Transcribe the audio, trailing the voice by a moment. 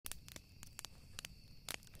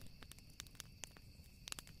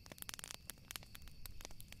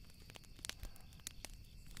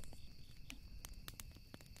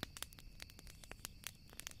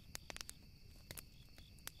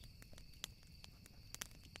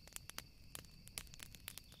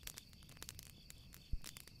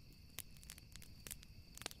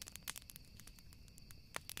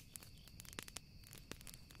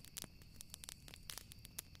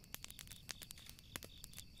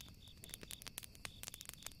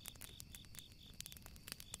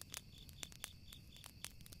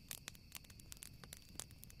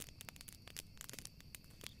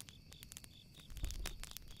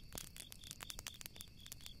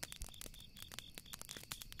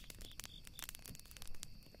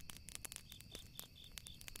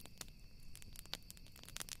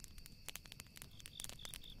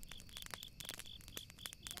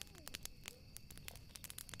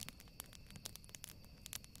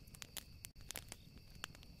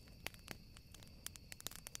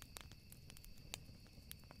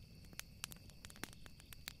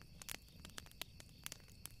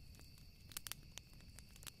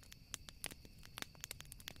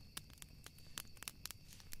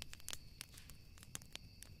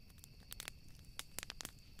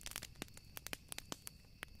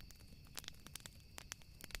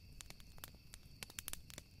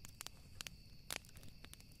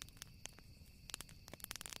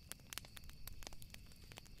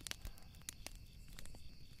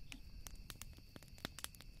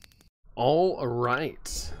All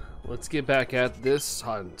right, let's get back at this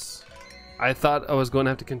hunt. I thought I was going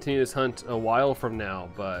to have to continue this hunt a while from now,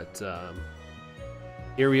 but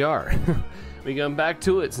here we are. We got back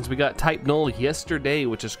to it since we got type null yesterday,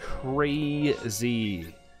 which is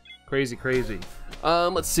crazy. Crazy.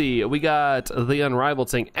 Let's see, we got the Unrivaled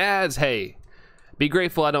saying ads. Hey, be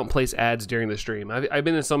grateful I don't place ads during the stream. I've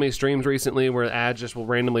been in so many streams recently where ads just will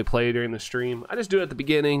randomly play during the stream. I just do it at the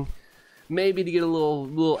beginning, maybe to get a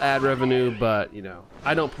little ad revenue, but you know,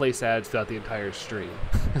 I don't place ads throughout the entire stream.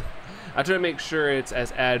 I try to make sure it's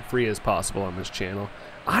as ad free as possible on this channel.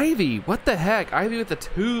 Ivy, what the heck? Ivy with the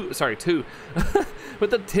two with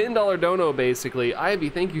the $10 dono basically. Ivy,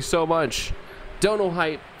 thank you so much. Dono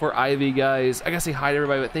hype for Ivy, guys. I gotta say hi to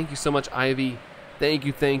everybody, but thank you so much, Ivy. Thank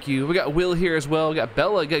you. We got Will here as well. We got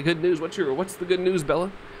Bella. Got good news. What's the good news, Bella?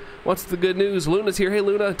 What's the good news? Luna's here. Hey,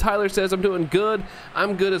 Luna. Tyler says I'm doing good.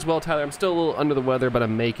 I'm good as well, Tyler. I'm still a little under the weather, but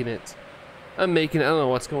I'm making it. I don't know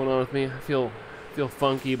what's going on with me. I feel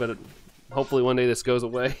funky, but hopefully one day this goes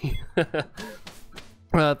away.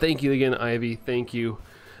 Thank you again, Ivy. Thank you.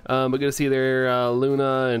 But good to see you there,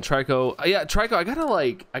 Luna and Trico. Yeah, Trico,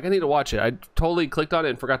 I need to watch it. I totally clicked on it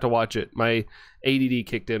and forgot to watch it. My ADD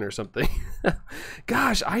kicked in or something.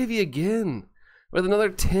 Gosh, Ivy again with another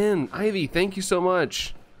 10. Ivy, thank you so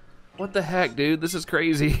much. What the heck, dude? This is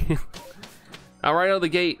crazy. All right, out of the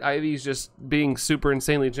gate, Ivy's just being super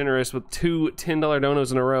insanely generous with two $10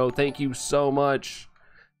 donos in a row. Thank you so much.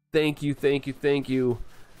 Thank you.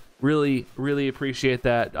 Really appreciate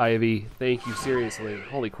that, Ivy. Thank you, seriously.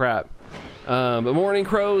 Holy crap. But Morning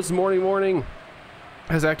Crows, morning,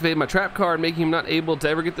 has activated my trap card, making him not able to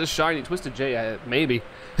ever get this shiny Twisted J. Maybe.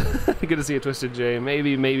 Good to see a Twisted J.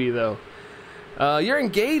 Maybe though. You're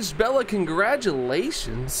engaged, Bella.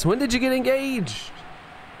 Congratulations. When did you get engaged?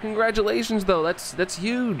 Congratulations, though. That's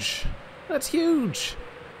huge. That's huge.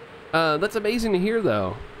 That's amazing to hear,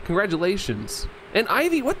 though. Congratulations. And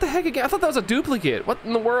Ivy, what the heck again? I thought that was a duplicate. What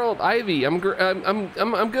in the world, Ivy? I'm good. I'm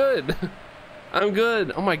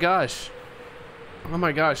good. Oh my gosh,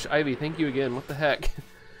 Ivy, thank you again. What the heck?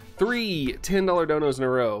 3 $10 donos in a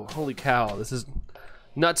row. Holy cow, this is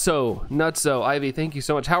nutso. Ivy, thank you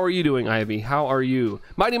so much. How are you doing, Ivy? How are you?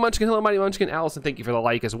 Mighty Munchkin, hello, Mighty Munchkin. Allison, thank you for the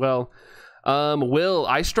like as well. Will,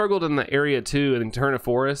 I struggled in the area too in Turn of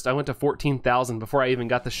Forest. I went to 14,000 before I even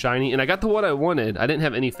got the shiny, and I got the one I wanted. I didn't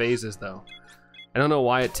have any phases though. I don't know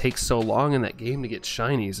why it takes so long in that game to get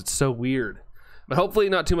shinies. It's so weird. But hopefully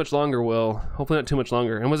not too much longer, Will. Hopefully not too much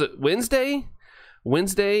longer. And was it Wednesday?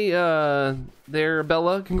 There,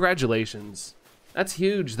 Bella. Congratulations. That's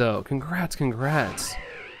huge, though. Congrats.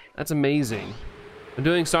 That's amazing. I'm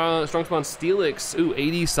doing Strong Spawn Steelix. Ooh,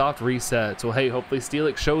 80 soft resets. Well, hey, hopefully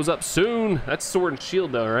Steelix shows up soon. That's Sword and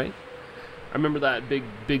Shield, though, right? I remember that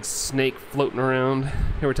big snake floating around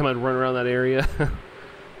every time I'd run around that area.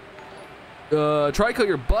 Trico,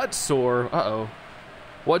 your butt's sore. Uh-oh.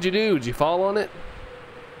 What'd you do? Did you fall on it?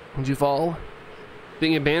 Did you fall?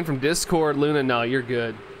 Being banned from Discord, Luna? No, you're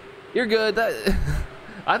good. You're good. That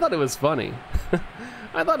I thought it was funny.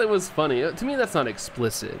 I thought it was funny. To me, that's not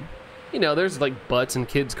explicit. You know, there's like butts in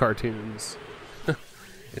kids' cartoons.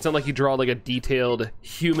 It's not like you draw like a detailed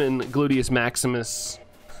human gluteus maximus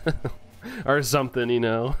or something, you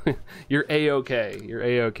know. You're a-okay. You're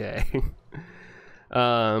a-okay.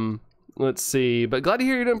 Let's see, but glad to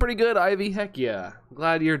hear you're doing pretty good, Ivy. Heck yeah,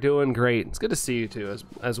 glad you're doing great. It's good to see you too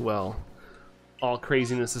as well. All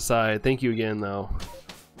craziness aside, thank you again though.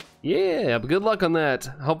 Yeah, but good luck on that.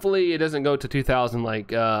 Hopefully it doesn't go to 2,000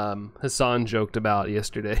 like Hassan joked about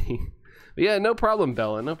yesterday. But yeah, no problem,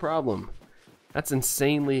 Bella, no problem. That's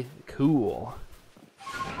insanely cool.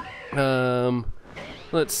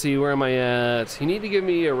 Let's see, where am I at? You need to give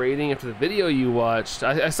me a rating after the video you watched.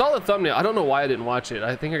 I saw the thumbnail. I don't know why I didn't watch it.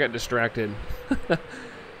 I think I got distracted.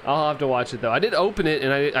 I'll have to watch it though. I did open it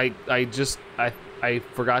and I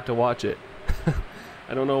forgot to watch it.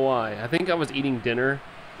 I don't know why. I think I was eating dinner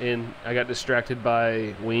and I got distracted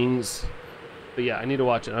by wings. But yeah, I need to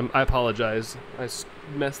watch it. I apologize. I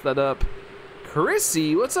messed that up.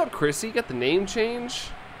 Chrissy, what's up, Chrissy? You got the name change?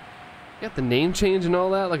 You got the name change and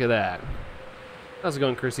all that? Look at that. How's it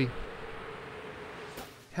going, Chrissy?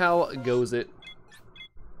 How goes it?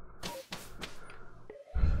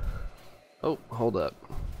 Oh, hold up.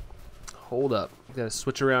 Gotta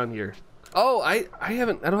switch around here. Oh, I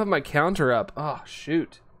don't have my counter up. Oh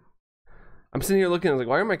shoot. I'm sitting here looking, I was like,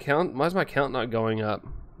 why is my count not going up?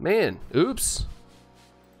 Man, oops.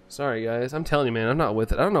 Sorry guys, I'm telling you, man, I'm not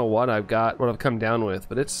with it. I don't know what I've come down with,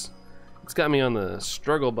 but it's got me on the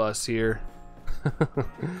struggle bus here.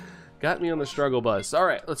 Got me on the struggle bus. All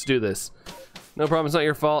right, let's do this. No problem. It's not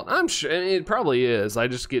your fault. I'm sure it probably is. I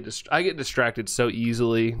just get distracted so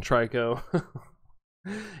easily, Trico.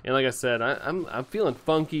 And like I said, I'm feeling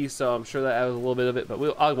funky, so I'm sure that adds a little bit of it. But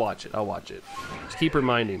I'll watch it. I'll watch it. Just keep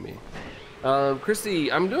reminding me.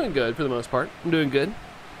 Christy, I'm doing good for the most part. I'm doing good.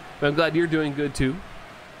 But I'm glad you're doing good too.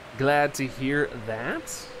 Glad to hear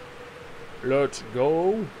that. Let's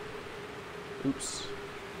go. Oops.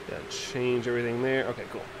 Gotta change everything there. Okay,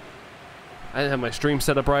 cool. I didn't have my stream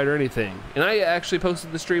set up right or anything. And I actually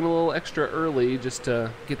posted the stream a little extra early just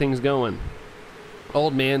to get things going.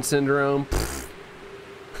 Old man syndrome.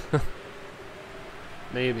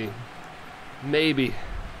 Maybe. Maybe.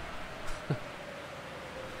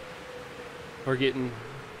 We're getting...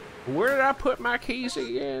 Where did I put my keys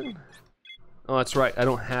again? Oh, that's right. I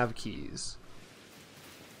don't have keys.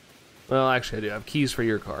 Well, actually I do. I have keys for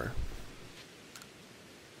your car.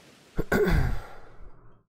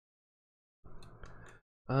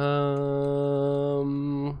 Oh,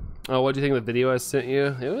 what do you think of the video I sent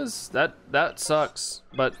you? It was that sucks,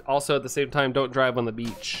 but also at the same time, don't drive on the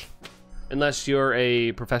beach unless you're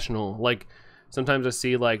a professional. Like sometimes I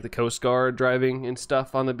see like the Coast Guard driving and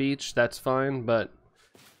stuff on the beach. That's fine, but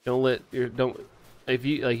if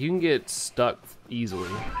you like, you can get stuck easily.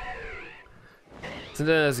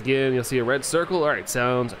 Sometimes again, you'll see a red circle. All right,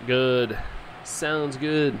 sounds good. Sounds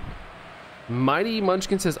good. Mighty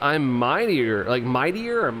Munchkin says, I'm mightier. Like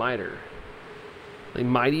mightier or miter? Like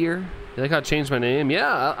mightier? You like how I changed my name?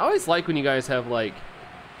 Yeah, I always like when you guys have like,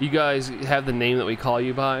 you guys have the name that we call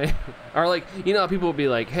you by. Or like, you know, people will be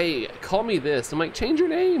like, hey, call me this. I'm like, change your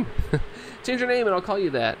name. Change your name and I'll call you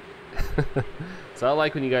that. So I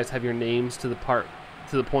like when you guys have your names to the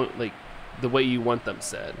point, like the way you want them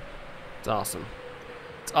said. It's awesome.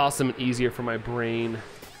 It's awesome and easier for my brain.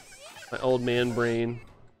 My old man brain.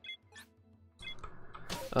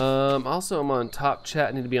 Also I'm on top chat.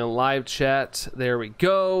 I need to be on live chat. There we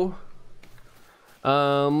go.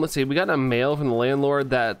 Let's see, we got a mail from the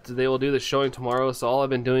landlord that they will do the showing tomorrow, so all I've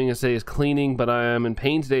been doing today is cleaning, but I am in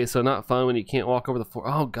pain today, so not fun when you can't walk over the floor.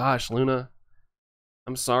 Oh gosh, Luna,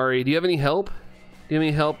 I'm sorry. Do you have any help? Do you have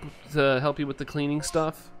any help to help you with the cleaning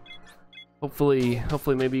stuff? Hopefully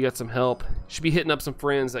maybe you got some help. You should be hitting up some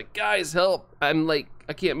friends like, guys, help. I'm like,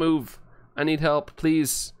 I can't move. I need help,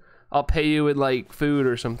 please. I'll pay you with like food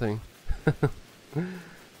or something.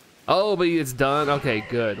 Oh, but it's done? Okay,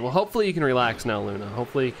 good. Well, hopefully you can relax now, Luna.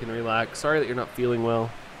 Hopefully you can relax. Sorry that you're not feeling well.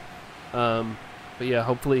 But yeah,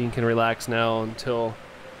 hopefully you can relax now until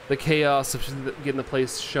the chaos of getting the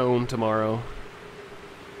place shown tomorrow.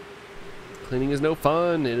 Cleaning is no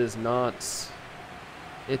fun. It is not.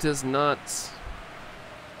 It is not.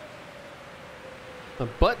 My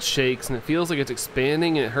butt shakes and it feels like it's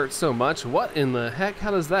expanding and it hurts so much. What in the heck?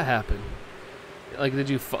 How does that happen? Like, did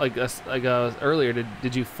you earlier?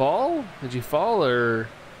 Did you fall? Did you fall or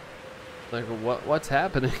like what's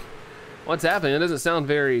happening? What's happening? It doesn't sound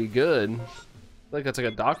very good. I feel like that's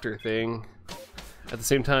like a doctor thing. At the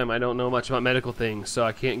same time, I don't know much about medical things, so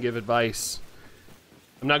I can't give advice.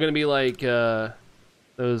 I'm not gonna be like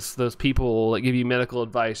those people that give you medical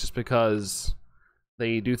advice just because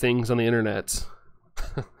they do things on the internet.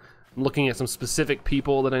 I'm looking at some specific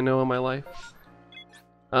people that I know in my life.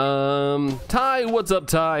 Ty, what's up,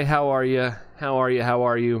 Ty? How are you? How are you? How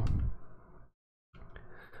are you?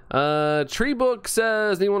 Treebook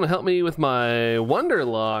says, anyone want to help me with my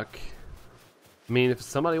Wonderlock? I mean, if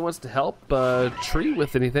somebody wants to help Tree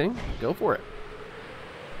with anything, go for it.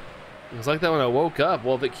 It was like that when I woke up.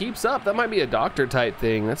 Well, if it keeps up, that might be a doctor type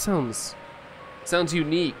thing. That sounds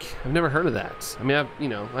unique. I've never heard of that. I mean,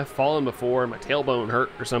 I've fallen before and my tailbone hurt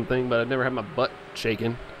or something, but I've never had my butt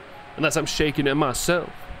shaken. Unless I'm shaking it myself.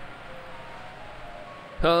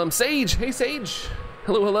 Sage, hey Sage.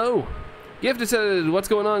 Hello, hello. Gifted said, what's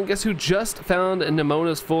going on? Guess who just found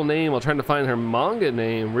Nemona's full name while trying to find her manga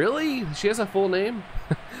name? Really? She has a full name?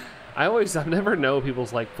 I've never know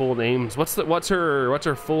people's like full names. What's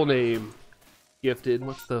her full name? Gifted.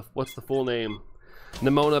 What's the full name?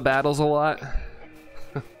 Nemona battles a lot.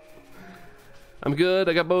 I'm good.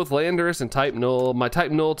 I got both Landorus and Type Null. My Type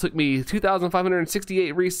Null took me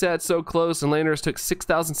 2,568 resets, so close, and Landorus took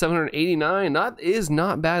 6,789. That is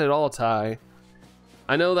not bad at all, Ty.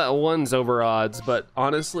 I know that one's over odds, but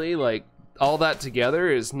honestly, like, all that together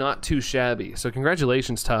is not too shabby. So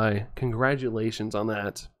congratulations, Ty. Congratulations on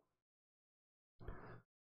that.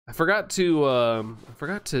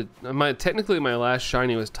 Technically my last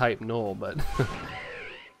shiny was Type Null, but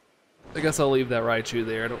I guess I'll leave that Raichu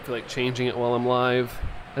there. I don't feel like changing it while I'm live.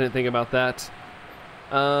 I didn't think about that.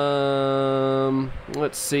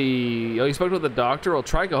 Let's see. Oh, you spoke with the doctor? Well,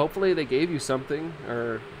 Trico, hopefully they gave you something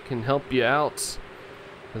or can help you out.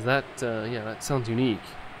 Cause that, yeah, that sounds unique.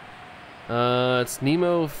 It's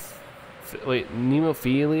Nemophilia,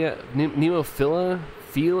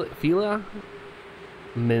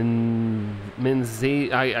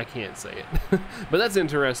 I can't say it, but that's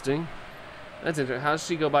interesting. That's interesting. How does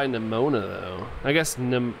she go by Nemona though? I guess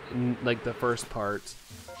like the first part.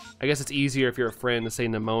 I guess it's easier if you're a friend to say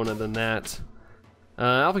Nemona than that.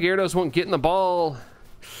 Alpha Gyarados won't get in the ball.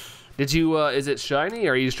 Did you, is it shiny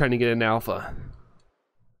or are you just trying to get an alpha?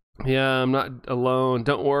 Yeah, I'm not alone.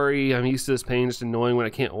 Don't worry, I'm used to this pain, just annoying when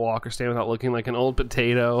I can't walk or stand without looking like an old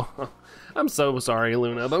potato. I'm so sorry,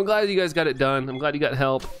 Luna, but I'm glad you guys got it done. I'm glad you got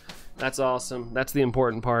help. That's awesome. That's the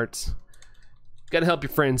important part. You gotta help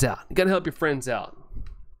your friends out. You gotta help your friends out.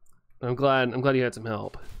 I'm glad you had some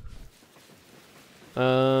help.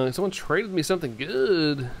 Someone traded me something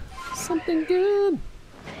good. Something good.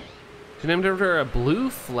 She named her a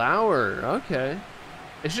blue flower. Okay.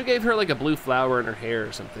 They should have gave her like a blue flower in her hair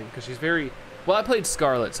or something, because she's very, well, I played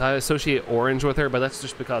Scarlet, so I associate orange with her, but that's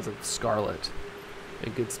just because of Scarlet. I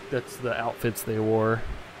think that's the outfits they wore.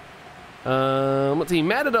 Let's see,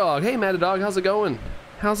 Matadog. Hey Matadog, how's it going?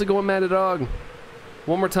 How's it going, Matadog?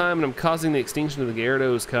 One more time and I'm causing the extinction of the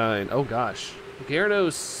Gyarados kind. Oh gosh.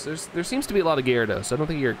 Gyarados, there seems to be a lot of Gyarados. I don't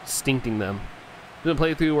think you're extincting them. Doing a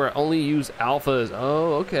playthrough where I only use alphas.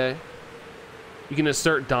 Oh, okay. You can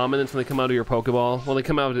assert dominance when they come out of your Pokeball. When they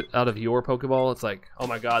come out of your Pokeball, it's like, oh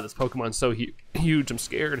my god, this Pokemon's so huge, I'm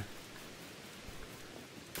scared.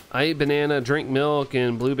 I eat banana, drink milk,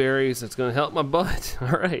 and blueberries. It's gonna help my butt. All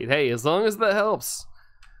right, hey, as long as that helps.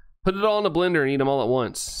 Put it all in a blender and eat them all at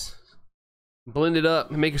once. Blend it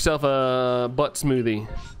up and make yourself a butt smoothie.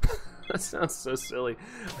 That sounds so silly.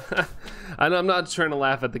 I'm not trying to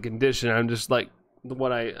laugh at the condition. I'm just like,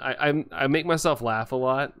 what I make myself laugh a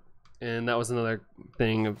lot. And that was another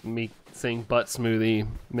thing of me saying butt smoothie,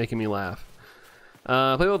 making me laugh.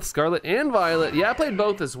 I played both Scarlet and Violet. Yeah, I played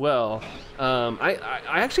both as well. I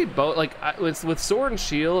actually both, like, with Sword and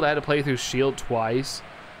Shield, I had to play through Shield twice.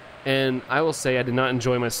 And I will say I did not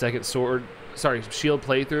enjoy my second Shield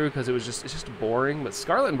playthrough because it's just boring. But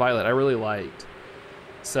Scarlet and Violet I really liked.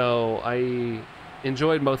 So I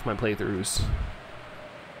enjoyed both my playthroughs.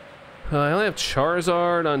 I only have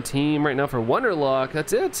Charizard on team right now for Wonderlock.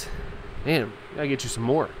 That's it. Man, gotta get you some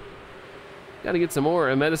more. Gotta get some more.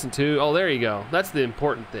 And medicine too. Oh, there you go. That's the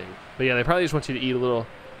important thing. But yeah, they probably just want you to eat a little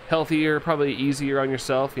healthier, probably easier on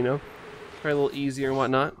yourself, you know? Probably a little easier and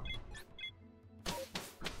whatnot.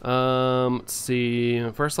 Let's see.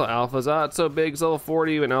 First level alphas. Ah, it's so big. It's level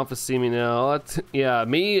 40 when alphas see me now. Yeah,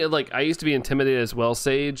 me, like, I used to be intimidated as well,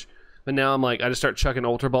 Sage. But now I'm like, I just start chucking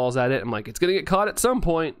Ultra Balls at it. I'm like, it's gonna get caught at some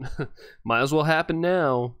point. Might as well happen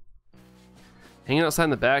now. Hanging outside in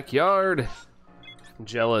the backyard. I'm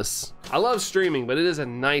jealous. I love streaming, but it is a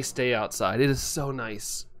nice day outside. It is so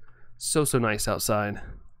nice. So nice outside.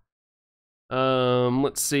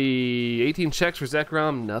 Let's see. 18 checks for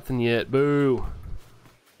Zekrom. Nothing yet. Boo.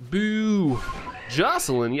 Boo.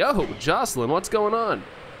 Jocelyn. Yo, Jocelyn, what's going on?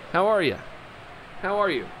 How are you? How are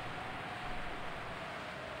you?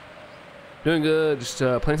 Doing good, just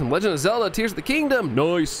playing some Legend of Zelda Tears of the Kingdom.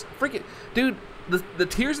 Nice. Freaking, dude, the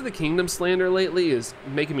Tears of the Kingdom slander lately is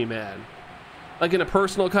making me mad. Like in a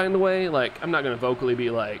personal kind of way, like I'm not gonna vocally be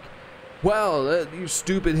like, wow, you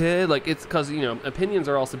stupid head. Like it's cause, you know, opinions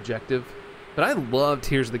are all subjective. But I love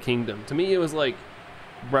Tears of the Kingdom. To me, it was like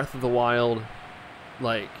Breath of the Wild,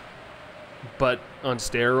 like, but on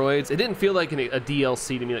steroids. It didn't feel like a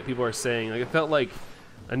DLC to me like people are saying. Like it felt like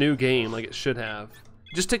a new game, like it should have.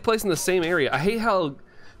 Just take place in the same area. I hate how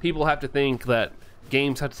people have to think that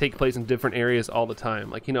games have to take place in different areas all the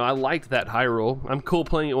time. Like, you know, I liked that Hyrule. I'm cool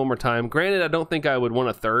playing it one more time. Granted, I don't think I would want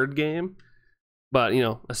a third game, but, you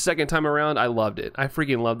know, a second time around, I loved it. I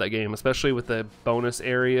freaking loved that game, especially with the bonus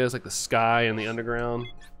areas like the sky and the underground.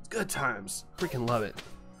 Good times. Freaking love it.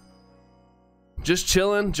 Just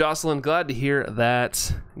chilling. Jocelyn, glad to hear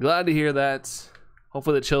that. Glad to hear that.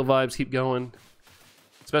 Hopefully the chill vibes keep going,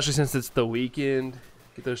 especially since it's the weekend.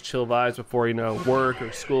 Get those chill vibes before, you know, work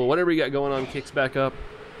or school, whatever you got going on kicks back up,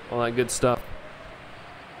 all that good stuff.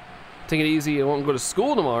 Take it easy. I won't go to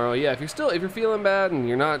school tomorrow. Yeah, if you're feeling bad and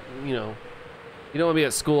you're not, you know, you don't want to be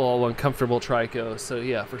at school all uncomfortable, Trico. So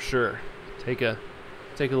yeah, for sure, take a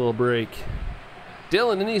little break.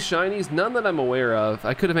 Dylan, any shinies? None that I'm aware of.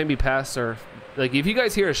 I could have maybe passed, or like if you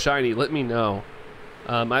guys hear a shiny, let me know.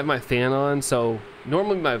 I have my fan on, so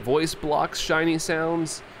normally my voice blocks shiny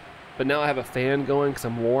sounds. But now I have a fan going because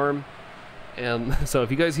I'm warm. And so if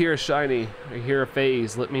you guys hear a shiny or hear a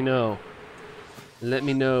phase, let me know. Let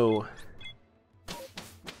me know.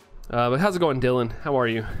 But how's it going, Dylan? How are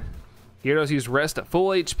you? Gyarados used rest at full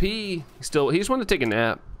HP. He just wanted to take a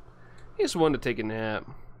nap. He just wanted to take a nap.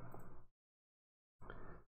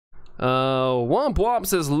 Womp Womp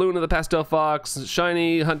says Luna the Pastel Fox,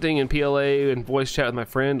 Shiny, Hunting, and PLA, and voice chat with my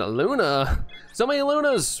friend Luna. So many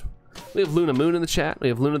Lunas. We have Luna Moon in the chat. We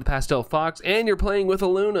have Luna the Pastel Fox, and you're playing with a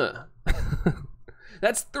Luna.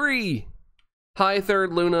 That's 3. Hi,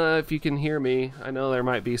 third Luna, if you can hear me. I know there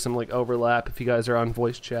might be some like overlap if you guys are on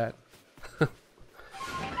voice chat.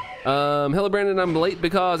 Hello Brandon, I'm late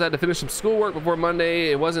because I had to finish some schoolwork before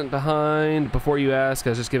Monday. It wasn't behind before you asked.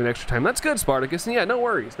 I was just giving extra time. That's good, Spartacus. And yeah, no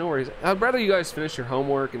worries, no worries. I'd rather you guys finish your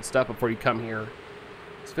homework and stuff before you come here.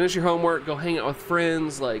 Just finish your homework, go hang out with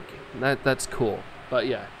friends, like that's cool. But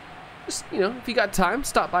yeah, just, you know, if you got time,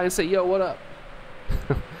 stop by and say, yo, what up?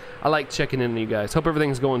 I like checking in on you guys. Hope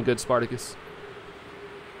everything's going good, Spartacus.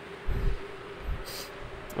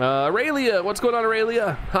 Aurelia, what's going on,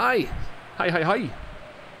 Aurelia? Hi. Hi.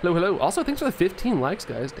 Hello, hello. Also, thanks for the 15 likes,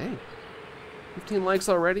 guys. Dang. 15 likes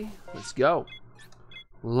already? Let's go.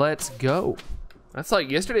 Let's go. That's like,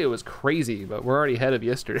 yesterday was crazy, but we're already ahead of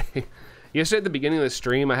yesterday. Yesterday at the beginning of the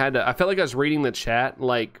stream, I felt like I was reading the chat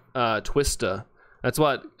like Twista. That's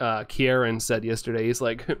what Kieran said yesterday. He's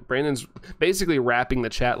like, Brandon's basically rapping the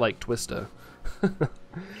chat like Twista.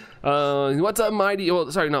 What's up, Mighty?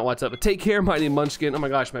 Well, sorry, not what's up, but take care, Mighty Munchkin. Oh my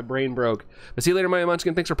gosh, my brain broke. But see you later, Mighty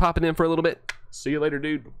Munchkin. Thanks for popping in for a little bit. See you later,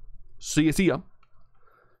 dude. See ya.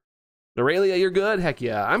 Aurelia, you're good? Heck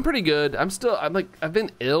yeah, I'm pretty good. I've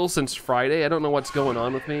been ill since Friday. I don't know what's going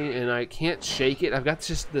on with me, and I can't shake it. I've got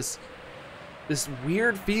just this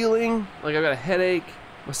weird feeling, like I've got a headache,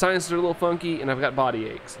 my sinuses are a little funky, and I've got body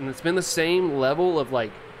aches. And it's been the same level of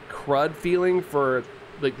like crud feeling for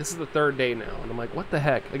like, this is the 3rd day now, and I'm like, what the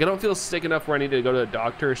heck? Like, I don't feel sick enough where I need to go to a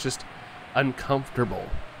doctor. It's just uncomfortable,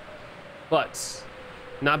 but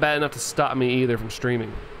not bad enough to stop me either from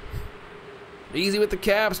streaming. Easy with the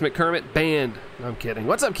caps, McKermit banned. No, I'm kidding.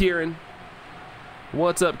 What's up, Kieran?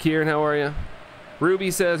 What's up, Kieran? How are you?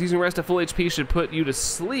 Ruby says using rest at full HP should put you to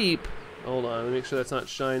sleep. Hold on, let me make sure that's not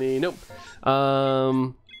shiny. Nope.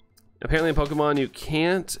 Apparently in Pokemon you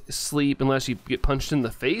can't sleep unless you get punched in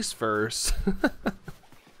the face first.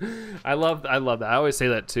 I love that. I always say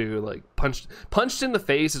that too. Like punched in the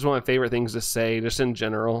face is one of my favorite things to say, just in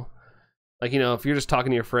general. Like, you know, if you're just talking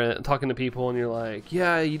to your friend, talking to people, and you're like,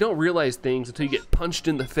 yeah, you don't realize things until you get punched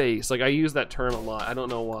in the face. Like, I use that term a lot. I don't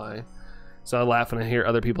know why. So I laugh when I hear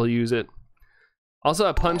other people use it. Also,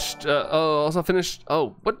 I punched. Also finished.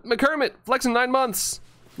 Oh, what? McKermit flexing 9 months.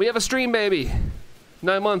 We have a stream, baby.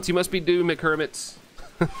 9 months. You must be due, McKermit.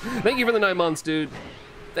 Thank you for the 9 months, dude.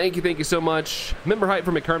 Thank you so much. Member hype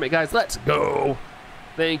for McKermit, guys. Let's go.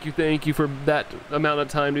 Thank you for that amount of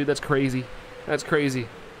time, dude. That's crazy. That's crazy.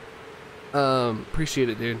 Appreciate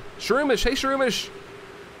it, dude. Shroomish, hey Shroomish.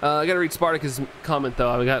 I gotta read Spartacus' comment though.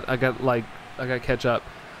 I gotta catch up.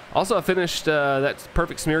 Also, I finished that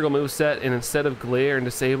perfect Smeargle moveset, and instead of Glare and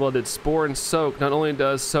Disable, I did Spore and Soak. Not only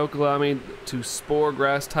does Soak allow me to spore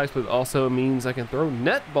grass types, but it also means I can throw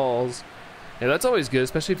net balls. Yeah, that's always good,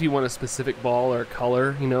 especially if you want a specific ball or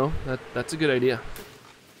color, you know? That's a good idea.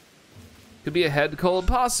 Could be a head cold,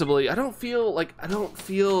 possibly. I don't feel like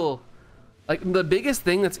the biggest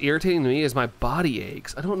thing that's irritating to me is my body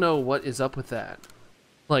aches. I don't know what is up with that.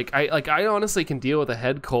 I honestly can deal with a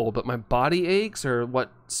head cold, but my body aches are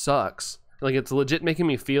what sucks. Like, it's legit making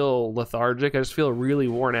me feel lethargic. I just feel really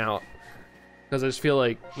worn out because I just feel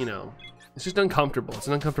like, you know, it's just uncomfortable. It's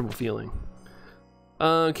an uncomfortable feeling.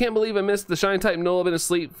 Can't believe I missed the Shine type Null. I've been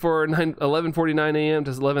asleep for 11:49 a.m.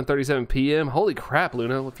 to 11:37 p.m. Holy crap,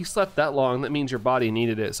 Luna. If you slept that long, that means your body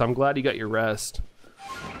needed it. So I'm glad you got your rest.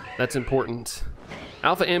 That's important.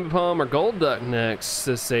 Alpha Ambipom or Gold Duck next,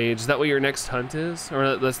 says Sage. Is that what your next hunt is?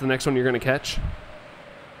 Or that's the next one you're gonna catch?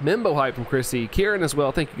 Mimbo hype from Chrissy. Kieran as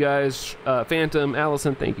well, thank you guys. Phantom,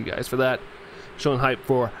 Allison, thank you guys for that. Showing hype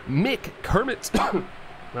for Mick Kermit.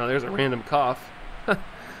 Wow, there's a random cough.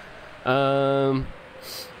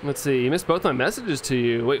 Let's see, you missed both my messages to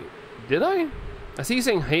you. Wait, did I? I see you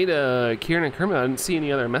saying hey to Kieran and Kermit. I didn't see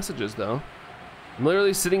any other messages though. I'm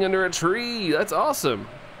literally sitting under a tree. That's awesome.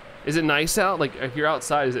 Is it nice out? Like, if you're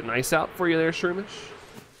outside, is it nice out for you there, Shroomish?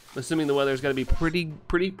 I'm assuming the weather's gotta be pretty.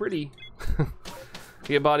 You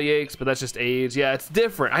get body aches, but that's just age. Yeah, it's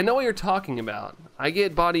different. I know what you're talking about. I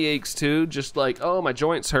get body aches too, just like, oh, my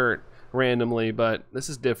joints hurt randomly, but this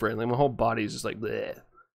is different. Like, my whole body's just like, bleh.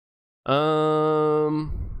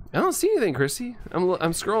 I don't see anything, Chrissy.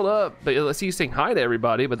 I'm scrolled up, but I see you saying hi to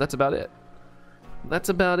everybody, but that's about it. That's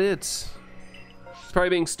about it. It's probably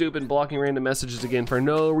being stupid, blocking random messages again for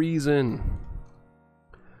no reason.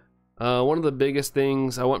 One of the biggest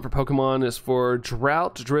things I want for Pokemon is for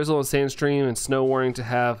drought, drizzle, and sandstream and snow warning to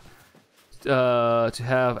have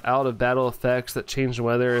out of battle effects that change the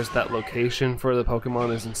weather. Is that location for the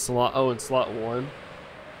Pokemon is in slot in slot 1.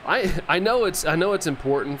 I know it's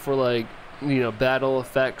important for, like, you know, battle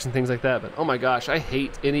effects and things like that, but oh my gosh, I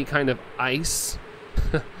hate any kind of ice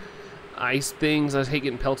ice things. I hate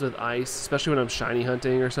getting pelted with ice, especially when I'm shiny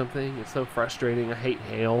hunting or something. It's so frustrating. I hate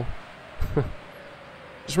hail.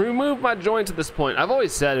 Just remove my joints at this point. I've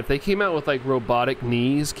always said if they came out with like robotic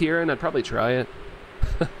knees, Kieran, I'd probably try it.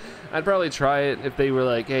 I'd probably try it if they were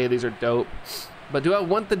like, hey, these are dope. But do I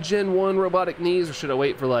want the Gen 1 robotic knees, or should I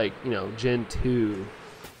wait for, like, you know, Gen 2?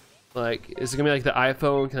 Like, is it gonna be like the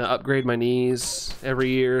iPhone? Can I upgrade my knees every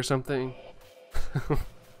year or something?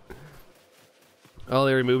 Oh,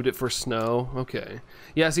 they removed it for snow. Okay.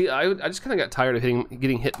 Yeah, see, I just kind of got tired of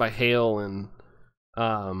getting hit by hail and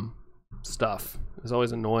stuff. It's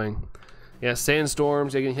always annoying. Yeah,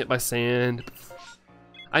 sandstorms, yeah, getting hit by sand.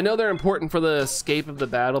 I know they're important for the escape of the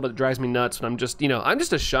battle, but it drives me nuts when I'm just, you know, I'm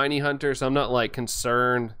just a shiny hunter, so I'm not, like,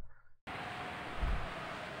 concerned.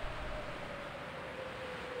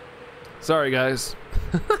 Sorry, guys.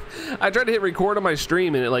 I tried to hit record on my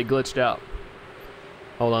stream and it, like, glitched out.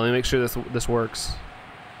 Hold on, let me make sure this works.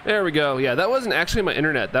 There we go. Yeah, that wasn't actually my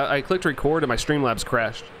internet. I clicked record and my Streamlabs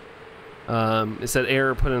crashed. It said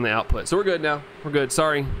error put in the output. So we're good now. We're good.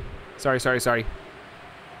 Sorry. Sorry.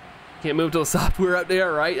 Can't move till the software up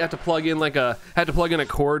there, right? I have to plug in a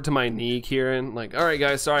cord to my knee, Kieran. Like, all right,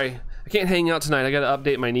 guys, sorry. I can't hang out tonight. I got to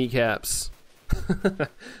update my kneecaps. Got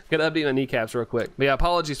to update my kneecaps real quick. But yeah,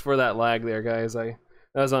 apologies for that lag there, guys. That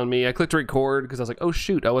was on me. I clicked record because I was like, oh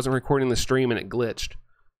shoot, I wasn't recording the stream and it glitched.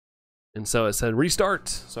 And so it said restart,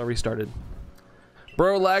 so I restarted.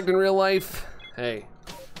 Bro, lagged in real life. Hey.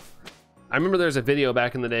 I remember there was a video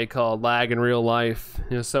back in the day called Lag in Real Life.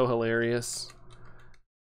 It was so hilarious.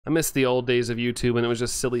 I miss the old days of YouTube when it was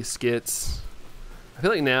just silly skits. I feel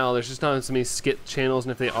like now there's just not so many skit channels,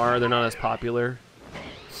 and if they are, they're not as popular.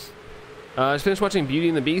 I just finished watching Beauty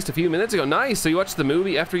and the Beast a few minutes ago. Nice, so you watched the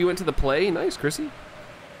movie after you went to the play? Nice, Chrissy.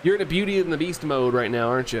 You're in a Beauty and the Beast mode right now,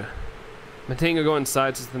 aren't you? Matango go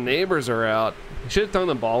inside since the neighbors are out. You should have thrown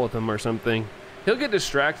the ball with him or something. He'll get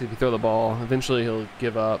distracted if you throw the ball. Eventually he'll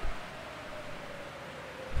give up.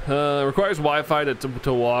 Requires Wi-Fi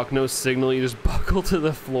to walk, no signal, you just buckle to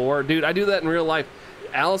the floor. Dude, I do that in real life.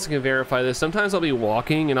 Alice can verify this. Sometimes I'll be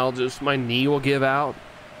walking and my knee will give out,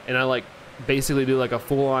 and I like basically do like a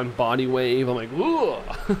full-on body wave. I'm like, ooh.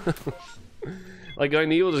 Like my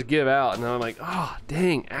knee will just give out, and I'm like, oh,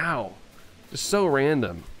 dang, ow. Just so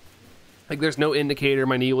random. Like there's no indicator,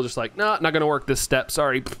 my knee will just like, nah, not gonna work this step,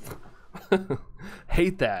 sorry.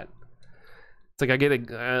 Hate that. It's like I get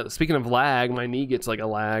a, speaking of lag, my knee gets like a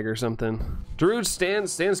lag or something. Druid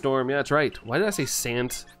sandstorm, yeah, that's right. Why did I say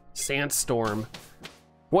sandstorm?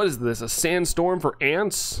 What is this, a sandstorm for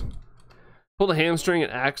ants? Pulled a hamstring at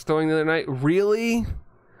axe throwing the other night. Really?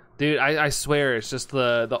 Dude, I swear it's just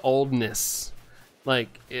the oldness.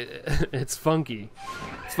 Like, it's funky.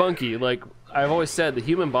 It's funky. Like, I've always said the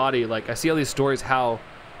human body, like, I see all these stories how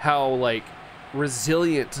like,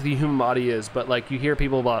 resilient the human body is, but like you hear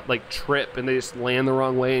people about like trip and they just land the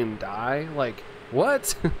wrong way and die, like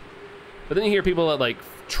what? But then you hear people that like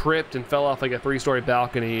tripped and fell off like a 3-story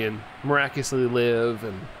balcony and miraculously live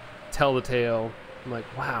and tell the tale. I'm like,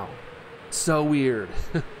 wow, so weird.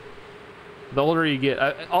 The older you get,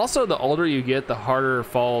 also the older you get, the harder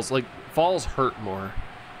falls hurt more.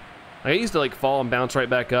 I used to like fall and bounce right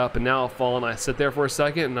back up, and now I'll fall and I sit there for a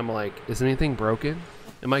second and I'm like, is anything broken?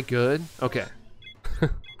 Am I good? Okay.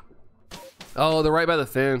 Oh, they're right by the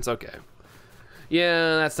fence. Okay.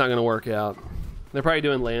 Yeah, that's not gonna work out. They're probably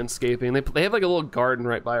doing landscaping. They have like a little garden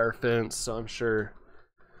right by our fence, so I'm sure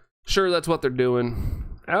that's what they're doing.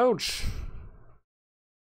 Ouch.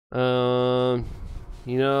 You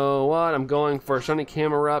know what? I'm going for a shiny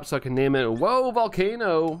camera up so I can name it Whoa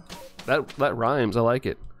Volcano. That rhymes. I like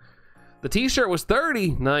it. The t-shirt was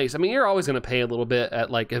 30. Nice. I mean, you're always gonna pay a little bit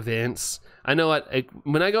at like events. I know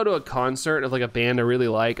when I go to a concert of like a band I really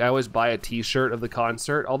like, I always buy a t-shirt of the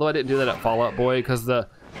concert. Although I didn't do that at Fall Out Boy because the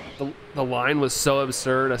line was so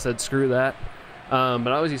absurd. I said screw that. But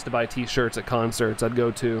I always used to buy t-shirts at concerts I'd go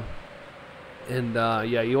to. And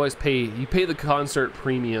yeah, you always pay the concert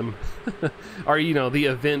premium, or you know, the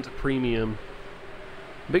event premium.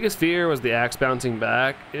 Biggest fear was the axe bouncing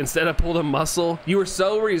back. Instead I pulled a muscle. You were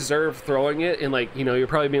so reserved throwing it, and like, you know, you're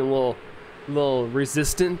probably being a little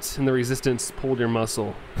resistant, and the resistance pulled your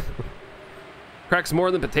muscle. Cracks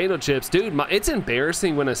more than potato chips. Dude, it's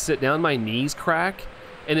embarrassing when I sit down, my knees crack,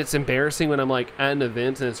 and it's embarrassing when I'm like at an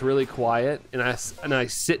event and it's really quiet, and I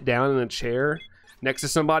sit down in a chair next to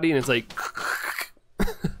somebody and it's like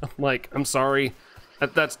I'm like, I'm sorry,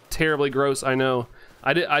 that's terribly gross. I know,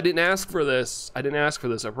 I didn't ask for this. I didn't ask for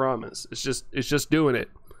this. I promise. It's just doing it.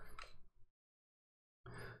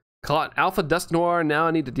 Caught Alpha Dust Noir. Now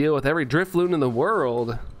I need to deal with every Drifloon in the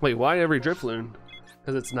world. Wait, why every Drifloon?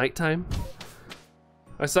 Because it's nighttime?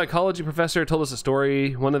 My psychology professor told us a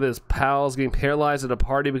story. One of his pals getting paralyzed at a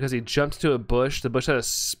party because he jumped into a bush. The bush had a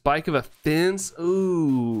spike of a fence.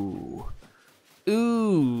 Ooh.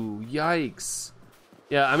 Ooh, yikes.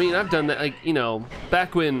 Yeah, I mean, I've done that, like, you know,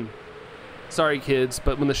 back when, sorry kids,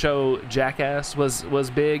 but when the show Jackass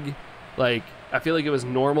was big, like, I feel like it was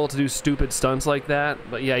normal to do stupid stunts like that.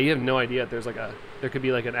 But yeah, you have no idea if there's like there could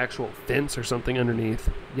be like an actual fence or something underneath.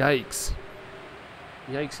 Yikes.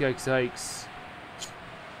 Yikes, yikes, yikes.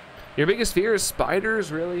 Your biggest fear is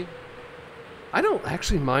spiders, really? I don't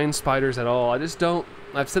actually mind spiders at all. I just don't,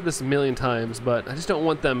 I've said this a million times, but I just don't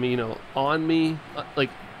want them, you know, on me,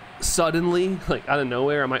 like suddenly, like out of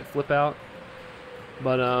nowhere. I might flip out.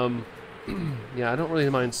 But yeah, I don't really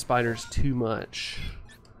mind spiders too much.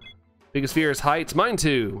 Biggest fear is heights. Mine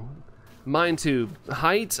too. Mine too.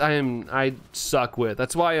 Heights I suck with.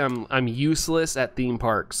 That's why I'm useless at theme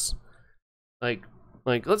parks. Like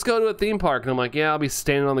let's go to a theme park, and I'm like, yeah, I'll be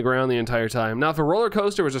standing on the ground the entire time. Now if a roller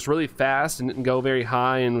coaster was just really fast and didn't go very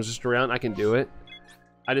high and was just around, I can do it.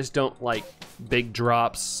 I just don't like big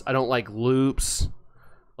drops. I don't like loops.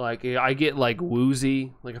 Like I get like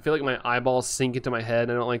woozy. Like I feel like my eyeballs sink into my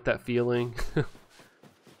head. I don't like that feeling.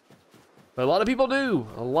 But a lot of people do.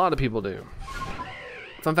 A lot of people do.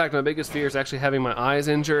 Fun fact, my biggest fear is actually having my eyes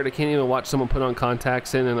injured. I can't even watch someone put on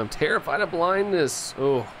contacts in, and I'm terrified of blindness.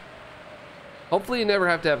 Oh. Hopefully you never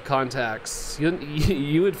have to have contacts.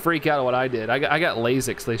 You would freak out at what I did. I got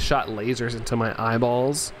LASIK. They shot lasers into my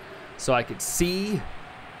eyeballs so I could see.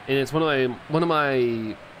 And it's one of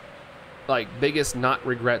my like biggest not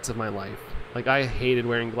regrets of my life. Like I hated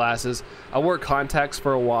wearing glasses. I wore contacts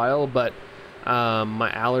for a while, but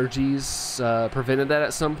my allergies prevented that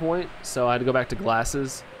at some point, so I had to go back to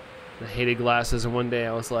glasses. I hated glasses, and one day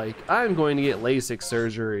I was like, I'm going to get LASIK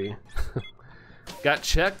surgery. Got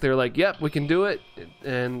checked. They're like, yep, we can do it.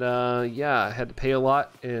 And yeah, I had to pay a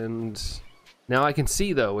lot, and now I can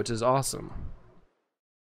see though, which is awesome.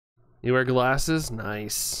 You wear glasses?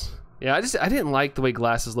 Nice. Yeah, I didn't like the way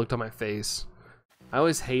glasses looked on my face. I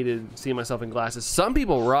always hated seeing myself in glasses. Some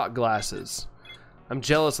people rock glasses. I'm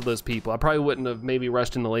jealous of those people. I probably wouldn't have maybe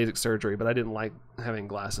rushed into LASIK surgery, but I didn't like having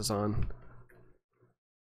glasses on.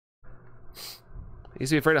 I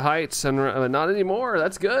used to be afraid of heights, and not anymore.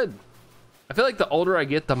 That's good. I feel like the older I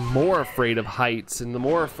get, the more afraid of heights and the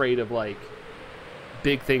more afraid of like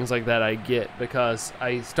big things like that I get, because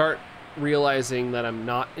I start realizing that I'm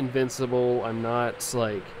not invincible. I'm not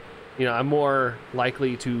like, you know, I'm more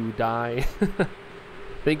likely to die.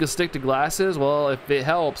 Think you'll stick to glasses? Well, if it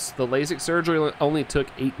helps, the LASIK surgery only took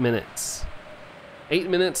 8 minutes. 8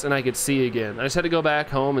 minutes and I could see again. I just had to go back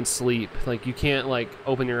home and sleep. Like you can't like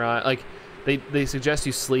open your eye. Like they suggest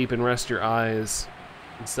you sleep and rest your eyes.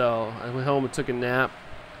 And so I went home and took a nap.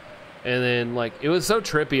 And then like it was so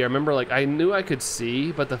trippy. I remember like I knew I could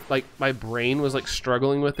see, but like my brain was like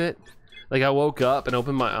struggling with it. Like I woke up and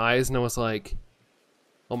opened my eyes and I was like,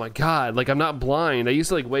 oh my God, like I'm not blind. I used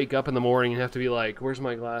to like wake up in the morning and have to be like, where's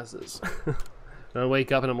my glasses? And I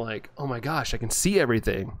wake up and I'm like, oh my gosh, I can see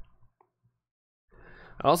everything.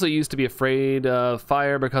 I also used to be afraid of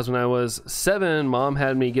fire because when I was 7, Mom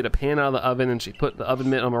had me get a pan out of the oven and she put the oven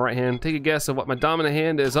mitt on my right hand. Take a guess of what my dominant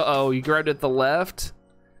hand is. Uh-oh, you grabbed it at the left?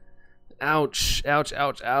 Ouch, ouch,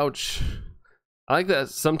 ouch, ouch. I like that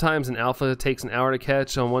sometimes an alpha takes an hour to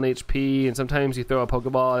catch on 1 HP, and sometimes you throw a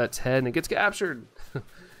Pokeball at its head and it gets captured.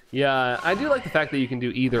 Yeah, I do like the fact that you can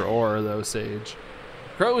do either or though, Sage.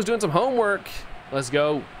 Crow was doing some homework. Let's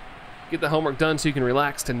go. Get the homework done so you can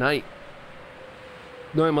relax tonight.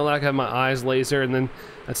 Knowing my lack, I have my eyes laser and then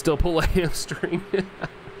I'd still pull a hamstring.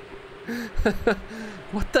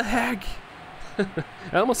 What the heck? It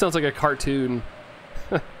almost sounds like a cartoon.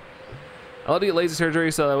 I love to get laser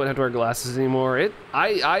surgery so I wouldn't have to wear glasses anymore.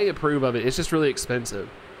 I approve of it. It's just really expensive.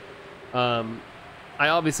 I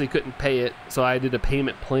obviously couldn't pay it, so I did a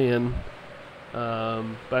payment plan.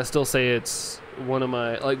 But I still say it's one of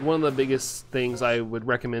the biggest things I would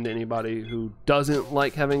recommend to anybody who doesn't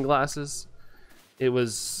like having glasses. It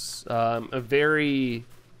was a very,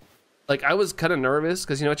 like, I was kind of nervous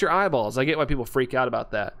because, you know, it's your eyeballs. I get why people freak out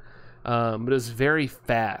about that. But it was very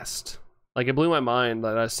fast. Like, it blew my mind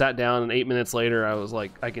that I sat down and 8 minutes later I was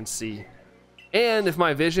like, I can see. And if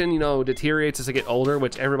my vision, you know, deteriorates as I get older,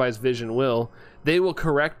 which everybody's vision will, they will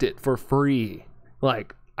correct it for free.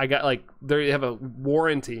 Like, I got, like, they have a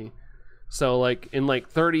warranty. So, like, in, like,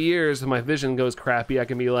 30 years, if my vision goes crappy, I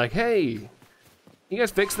can be like, hey, you guys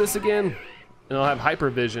fix this again? And I'll have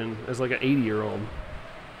hypervision as, like, an 80-year-old.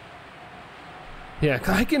 Yeah,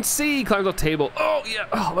 I can see, climbs off table. Oh, yeah,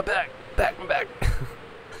 oh, my back, my back.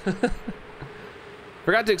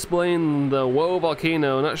 Forgot to explain the Whoa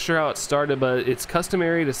volcano. Not sure how it started, but it's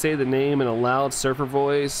customary to say the name in a loud surfer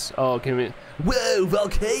voice. Oh, can we? Whoa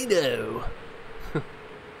volcano!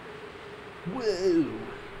 Whoa!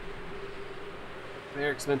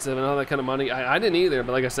 Very expensive and all that kind of money. I didn't either,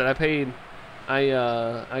 but like I said, I paid.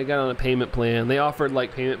 I got on a payment plan. They offered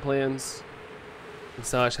like payment plans, and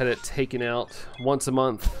so I just had it taken out once a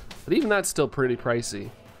month. But even that's still pretty pricey.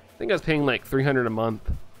 I think I was paying like $300 a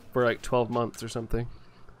month for like 12 months or something.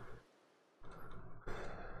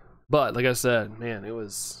 But like I said, man, it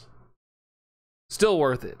was still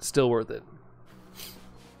worth it. Still worth it.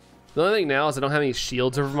 The only thing now is I don't have any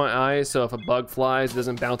shields over my eyes, so if a bug flies, it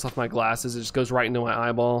doesn't bounce off my glasses. It just goes right into my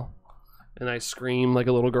eyeball, and I scream like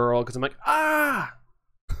a little girl because I'm like, ah!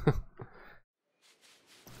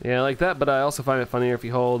 Yeah, I like that, but I also find it funnier if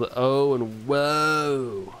you hold O and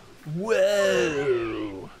whoa.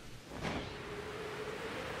 Whoa!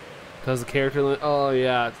 Because the character limit, oh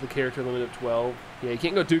yeah, it's the character limit of 12. Yeah, you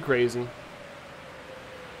can't go too crazy.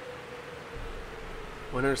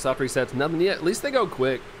 100 soft resets, nothing yet. At least they go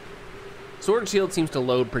quick. Sword and Shield seems to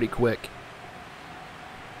load pretty quick.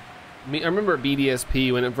 I remember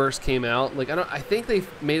BDSP when it first came out. Like I think they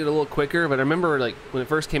made it a little quicker, but I remember like when it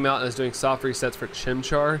first came out and I was doing soft resets for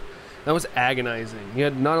Chimchar. That was agonizing. You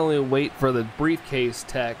had not only wait for the briefcase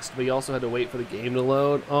text, but you also had to wait for the game to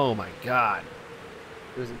load. Oh my god.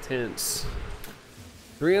 It was intense.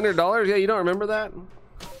 $300? Yeah, you don't remember that?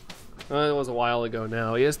 It was a while ago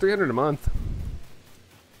now. Yeah, it's $300 a month.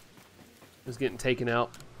 It was getting taken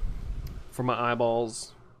out for my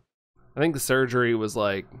eyeballs. I think the surgery was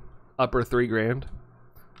like upper $3 grand.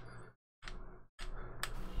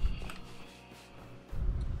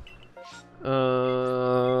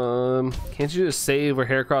 Can't you just save where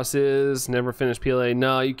Heracross is? Never finish PLA?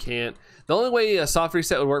 No, you can't. The only way a soft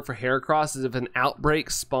reset would work for Heracross is if an outbreak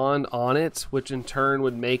spawned on it, which in turn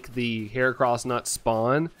would make the Heracross not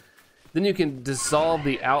spawn. Then you can dissolve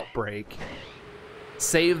the outbreak,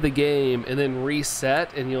 save the game, and then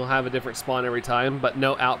reset, and you'll have a different spawn every time, but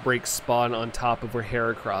no outbreaks spawn on top of where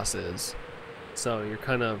Heracross is. So you're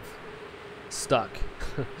kind of stuck.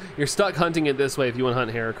 You're stuck hunting it this way if you want to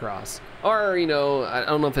hunt Heracross. Or, you know, I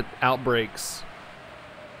don't know if it outbreaks.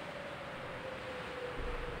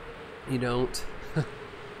 You don't.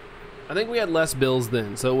 I think we had less bills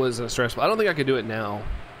then, so it was stressful. I don't think I could do it now.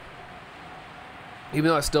 Even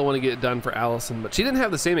though I still want to get it done for Allison, but she didn't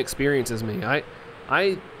have the same experience as me.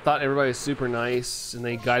 I thought everybody was super nice, and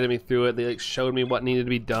they guided me through it. They like showed me what needed to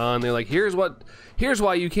be done. They're like, here's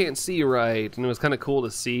why you can't see right, and it was kind of cool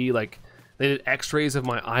to see. Like they did X-rays of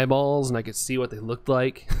my eyeballs, and I could see what they looked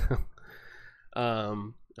like.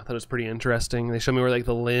 I thought it was pretty interesting. They showed me where like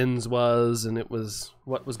the lens was, and it was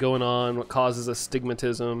what was going on, what causes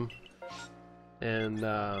astigmatism. And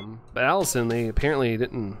but Allison, they apparently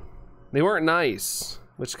didn't. They weren't nice,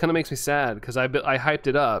 which kind of makes me sad because I hyped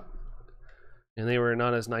it up, and they were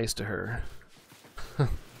not as nice to her.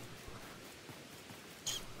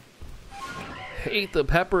 Hate the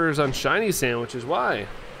peppers on shiny sandwiches. Why?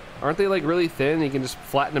 Aren't they like really thin? You can just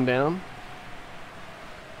flatten them down.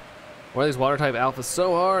 Why are these water type alphas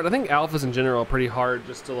so hard? I think alphas in general are pretty hard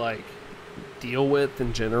just to like deal with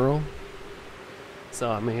in general.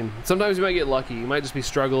 So I mean, sometimes you might get lucky. You might just be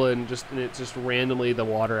struggling and it's just randomly the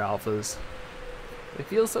water alphas. They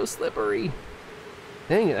feel so slippery.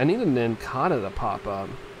 Dang it, I need an Nincada to pop up.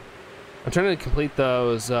 I'm trying to complete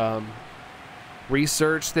those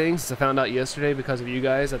research things. I found out yesterday because of you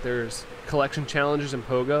guys that there's collection challenges in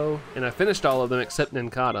Pogo, and I finished all of them except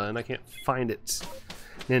Nincada, and I can't find it.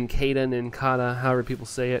 Nincada, however people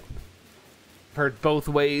say it. Heard both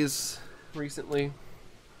ways recently.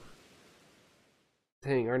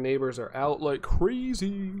 Dang, our neighbors are out like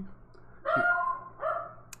crazy.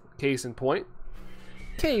 Case in point.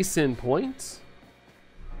 Case in point.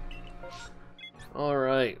 All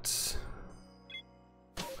right.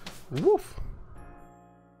 Woof.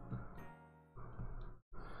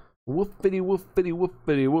 Woofity woofity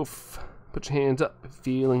woofity woof. Put your hands up if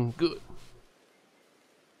feeling good.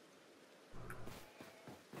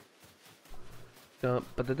 Dump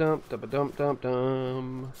ba da dump da ba dump dump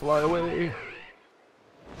dum. Fly away.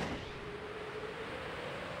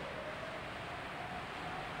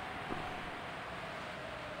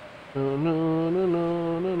 No, no, no,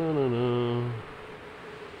 no, no, no, no, no.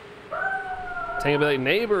 Tango be like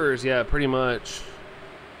neighbors, yeah, pretty much.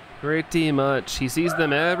 Pretty much. He sees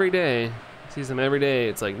them every day. He sees them every day.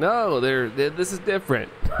 It's like, no, this is different.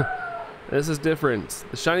 This is different.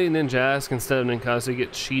 The shiny Ninjask instead of Ninkasi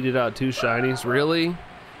get cheated out 2 shinies. Really?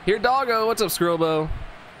 Here, doggo. What's up, Skrilbo?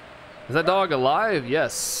 Is that dog alive?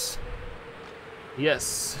 Yes.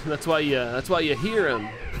 Yes. That's why you hear him.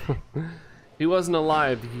 If he wasn't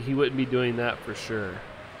alive, he wouldn't be doing that for sure.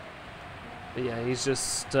 But yeah, he's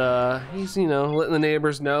just he's, you know, letting the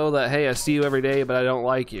neighbors know that, hey, I see you every day, but I don't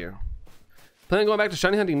like you. Planning on going back to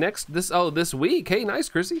shiny hunting this week. Hey, nice,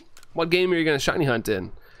 Chrissy. What game are you gonna shiny hunt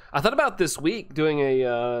in? I thought about this week doing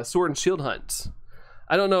a sword and shield hunt.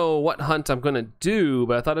 I don't know what hunt I'm gonna do,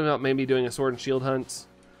 but I thought about maybe doing a sword and shield hunt.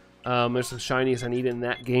 There's some shinies I need in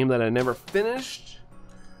that game that I never finished.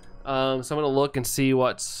 So I'm gonna look and see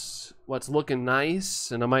what's looking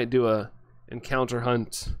nice, and I might do a encounter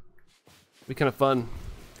hunt. Be kind of fun.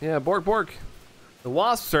 Yeah, Bork Bork. The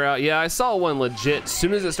wasps are out. Yeah, I saw one legit. As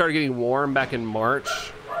soon as it started getting warm back in March,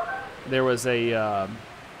 there was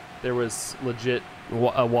legit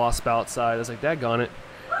a wasp outside. I was like, daggone it.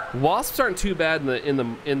 Wasps aren't too bad in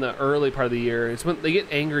the early part of the year. It's when they get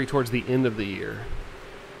angry towards the end of the year.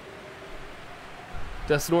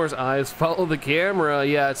 Dustnor's eyes follow the camera.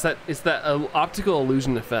 Yeah, it's that optical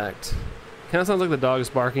illusion effect. Kind of sounds like the dog is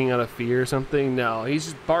barking out of fear or something. No, he's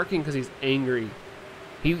just barking because he's angry.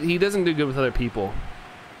 He doesn't do good with other people.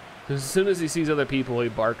 As soon as he sees other people, he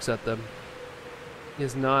barks at them. He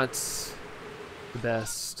is not the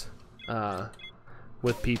best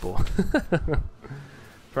with people.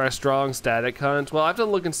 For a strong static hunt, well, I have to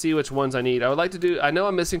look and see which ones I need. I would like to do. I know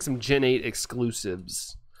I'm missing some Gen 8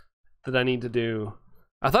 exclusives that I need to do.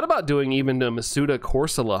 I thought about doing even a Masuda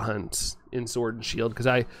Corsola hunt in Sword and Shield because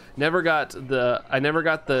I don't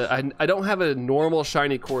have a normal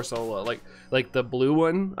shiny Corsola like the blue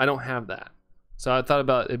one. I don't have that, so I thought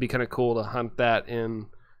about it'd be kind of cool to hunt that in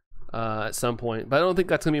at some point, but I don't think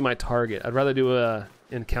that's gonna be my target. I'd rather do a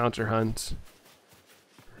encounter hunt.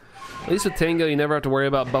 At least with Tango, you never have to worry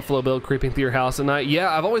about Buffalo Bill creeping through your house at night.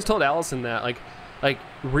 Yeah, I've always told Allison that, like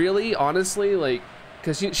really, honestly, like,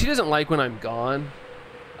 because she doesn't like when I'm gone.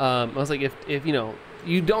 I was like, if you know,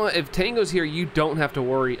 if Tango's here, you don't have to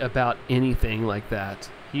worry about anything like that.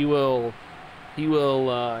 He will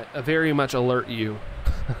very much alert you.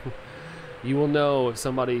 You will know if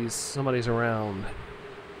somebody's around.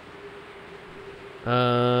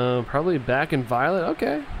 Probably back in Violet.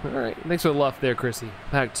 Okay, all right. Thanks for the love there, Chrissy.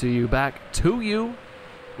 Back to you.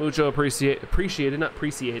 Mucho appreciated, not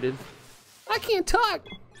appreciated. I can't talk.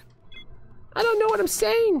 I don't know what I'm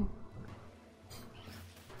saying.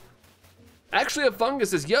 Actually, a fungus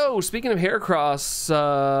says, yo, speaking of Heracross,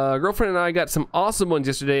 girlfriend and I got some awesome ones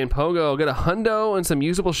yesterday in Pogo. Got a hundo and some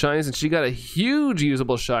usable shinies, and she got a huge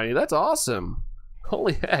usable shiny. That's awesome.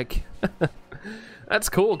 Holy heck. That's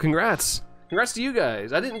cool. Congrats. Congrats to you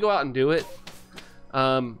guys. I didn't go out and do it.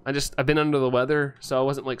 I've been under the weather, so I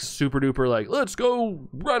wasn't like super duper like, let's go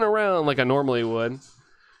run around like I normally would.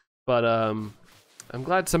 But I'm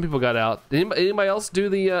glad some people got out. Did anybody else do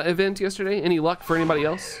the event yesterday? Any luck for anybody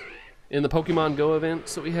else in the Pokemon Go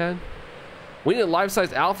events that we had? We need a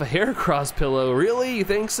life-size alpha Heracross pillow. Really? You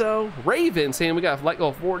think so? Raven saying we got like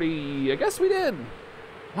goal 40. I guess we did.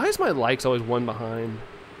 Why is my likes always one behind?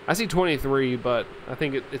 I see 23, but I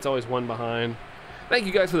think it's always one behind. Thank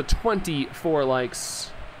you guys for the 24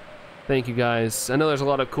 likes. Thank you guys. I know there's a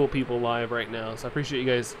lot of cool people live right now, so I appreciate you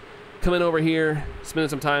guys coming over here, spending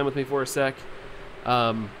some time with me for a sec.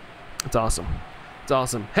 It's awesome. It's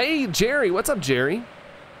awesome. Hey, Jerry. What's up, Jerry?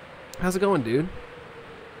 How's it going, dude?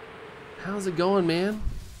 How's it going, man?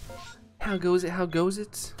 How goes it? How goes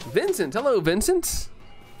it? Vincent. Hello, Vincent.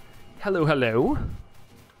 Hello, hello.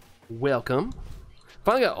 Welcome.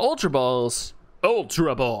 Finally got Ultra Balls.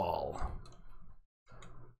 Ultra Ball.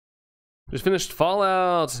 Just finished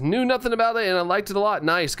Fallout. Knew nothing about it and I liked it a lot.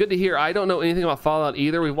 Nice. Good to hear. I don't know anything about Fallout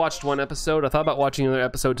either. We watched one episode. I thought about watching another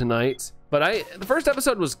episode tonight. But the first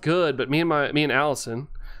episode was good, but me and Allison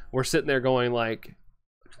were sitting there going like,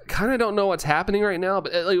 kind of don't know what's happening right now,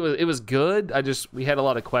 but it was good. We had a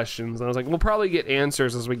lot of questions and I was like, we'll probably get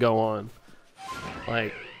answers as we go on.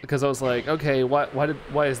 Like, because I was like, okay, why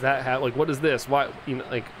is that happen? Like, what is this? Why, you know,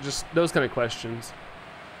 like just those kind of questions.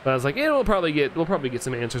 But I was like, yeah, we'll probably get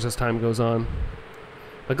some answers as time goes on.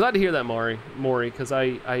 But glad to hear that, Maury, because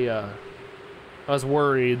I was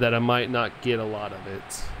worried that I might not get a lot of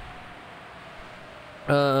it.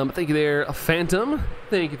 Thank you there, Phantom.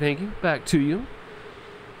 Thank you. Back to you.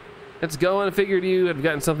 It's going. I figured you had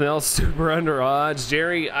gotten something else super under odds.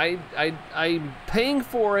 Jerry, I'm paying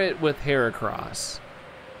for it with Heracross.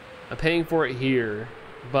 I'm paying for it here.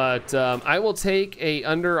 But I will take a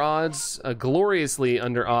under odds, a gloriously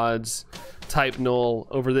under odds type null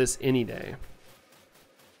over this any day.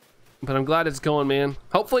 But I'm glad it's going, man.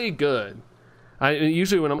 Hopefully good. I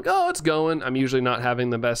usually when I'm like, oh, it's going, I'm usually not having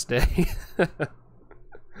the best day.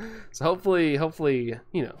 So hopefully,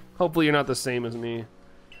 you know, hopefully you're not the same as me.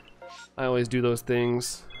 I always do those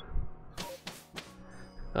things.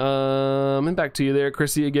 And back to you there,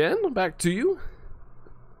 Chrissy again. Back to you.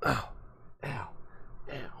 Oh, ow,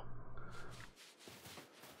 ow.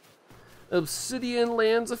 Obsidian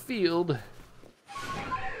lands a field.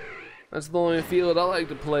 That's the only field I like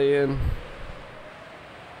to play in.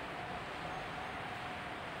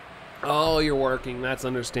 Oh, you're working. That's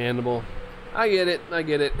understandable. I get it. I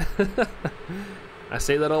get it. I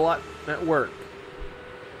say that a lot at work.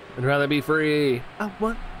 I'd rather be free. I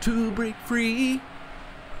want to break free.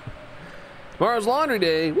 Tomorrow's laundry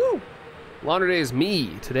day. Woo! Laundry day is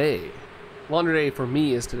me today. Laundry day for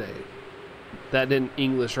me is today. That didn't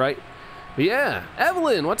English, right? But yeah,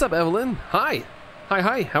 Evelyn. What's up, Evelyn? Hi. Hi,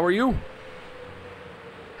 hi. How are you?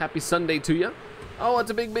 Happy Sunday to you. Oh,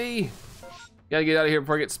 it's a big bee. Gotta get out of here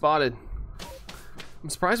before I get spotted. I'm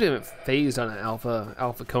surprised we haven't phased on an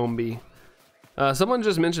alpha comb bee. Someone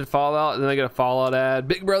just mentioned Fallout, and then I get a Fallout ad.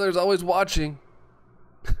 Big Brother's always watching.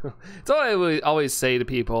 It's all I always say to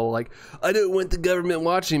people, like, I don't want the government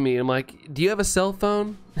watching me. I'm like, do you have a cell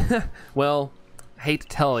phone? Well, I hate to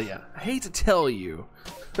tell you. I hate to tell you.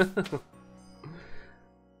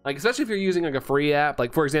 Like, especially if you're using like a free app,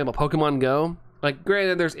 like for example, Pokemon Go. Like,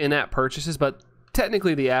 granted, there's in-app purchases, but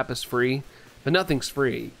technically the app is free, but nothing's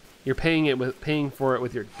free. You're paying for it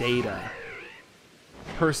with your data,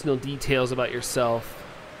 personal details about yourself,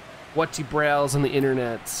 what you browse on the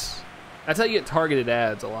internet. That's how you get targeted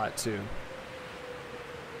ads a lot too.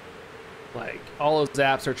 Like, all those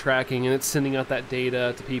apps are tracking and it's sending out that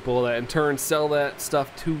data to people that in turn sell that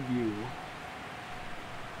stuff to you.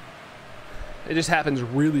 It just happens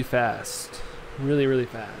really fast, really, really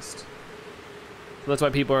fast. So that's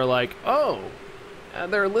why people are like, oh,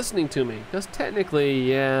 they're listening to me. Because technically,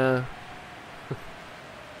 yeah.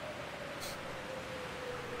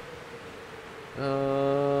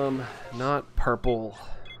 Not purple.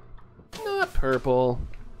 Not purple.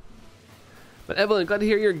 But Evelyn, glad to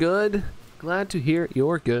hear you're good. Glad to hear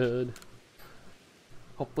you're good.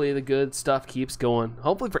 Hopefully the good stuff keeps going.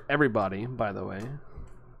 Hopefully for everybody, by the way.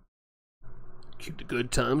 Keep the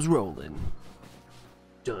good times rolling.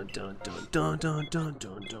 Dun dun dun dun dun dun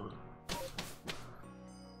dun dun.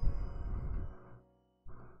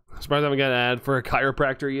 I'm surprised I haven't got an ad for a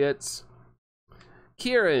chiropractor yet.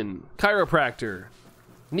 Kieran, chiropractor.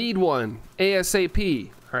 Need one. ASAP.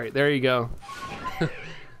 Alright, there you go.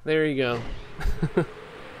 There you go.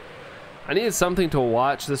 I needed something to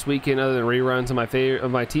watch this weekend other than reruns of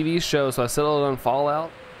my TV show, so I settled on Fallout.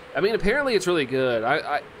 I mean, apparently it's really good.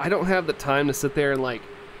 I don't have the time to sit there and like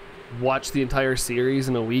watch the entire series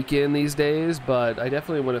in a weekend these days, but I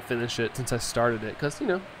definitely want to finish it since I started it, because, you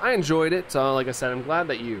know, I enjoyed it. So like I said, I'm glad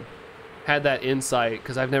that you had that insight,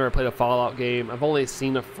 because I've never played a Fallout game. I've only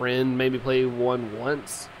seen a friend maybe play one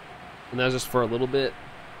once, and that was just for a little bit.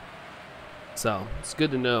 So it's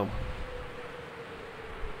good to know.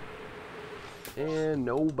 And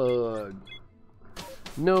no bug.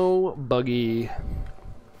 No buggy.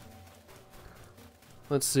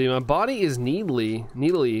 Let's see, my body is needly,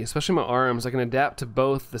 especially my arms. I can adapt to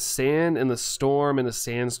both the sand and the storm and the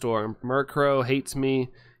sandstorm. Murkrow hates me,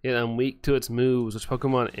 yet I'm weak to its moves. Which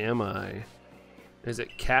Pokemon am I? Is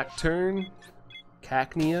it Cacturn?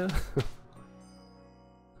 Cacnea?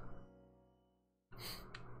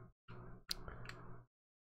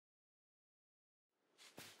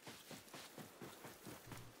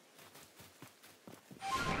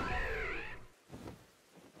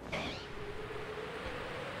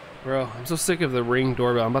 Bro, I'm so sick of the Ring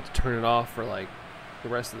doorbell. I'm about to turn it off for like the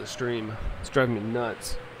rest of the stream. It's driving me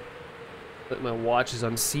nuts. Like my watch is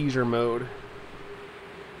on seizure mode.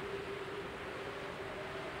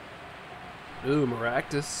 Ooh,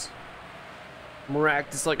 Maractus.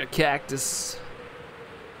 Maractus like a cactus.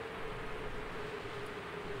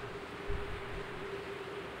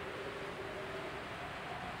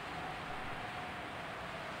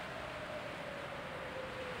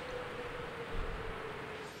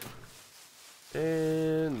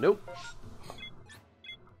 And nope.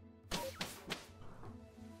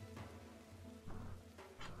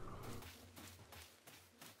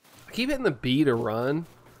 I keep hitting the B to run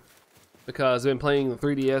because I've been playing the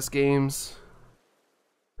 3DS games.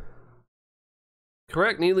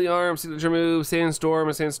 Correct, Needly Arm, signature move, Sandstorm,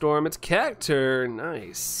 a Sandstorm. It's Cacturne.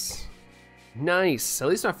 Nice. Nice. At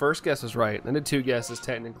least my first guess was right. I did 2 guesses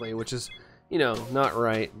technically, which is, you know, not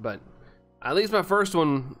right, but at least my first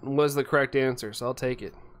one was the correct answer, so I'll take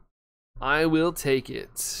it. I will take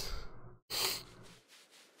it.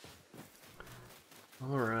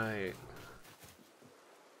 All right.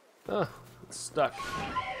 Oh, it's stuck.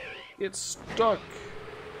 It's stuck.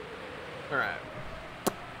 All right.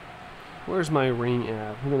 Where's my ring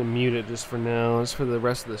app? I'm gonna mute it just for now, just for the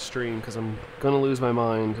rest of the stream, because I'm gonna lose my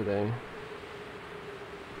mind today.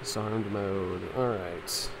 Disarmed mode.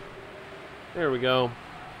 Alright. There we go.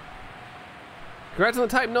 Congrats on the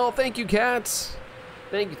type null. Thank you, cats.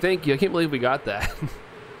 Thank you. I can't believe we got that.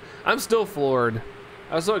 I'm still floored.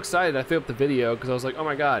 I was so excited I threw up the video because I was like, oh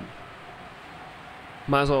my god.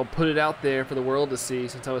 Might as well put it out there for the world to see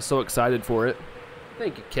since I was so excited for it.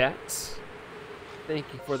 Thank you, cats. Thank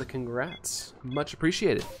you for the congrats. Much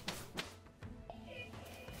appreciated.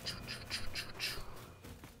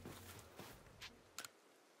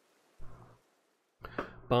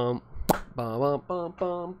 Bum, bum, bum, bum,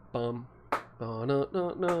 bum, bum, no,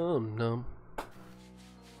 no, no, no.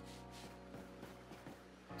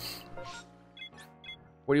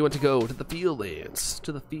 Where do you want to go? To the Fieldlands.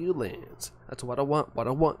 To the Fieldlands. That's what I want. What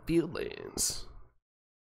I want. Fieldlands.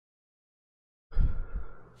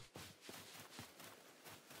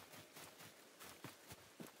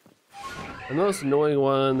 The most annoying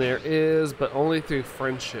one there is, but only through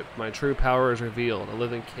friendship. My true power is revealed. I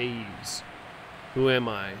live in caves. Who am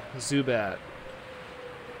I? Zubat.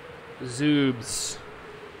 Zoobs.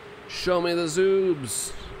 Show me the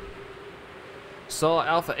Zoobs. Saw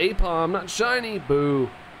Alpha Apom, not shiny. Boo.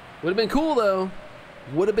 Would have been cool though.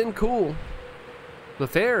 Would have been cool.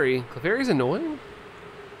 Clefairy. Clefairy's annoying?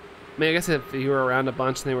 I mean, I guess if you were around a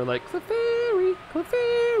bunch and they were like, Clefairy,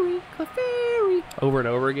 Clefairy, Clefairy, over and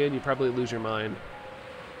over again, you'd probably lose your mind.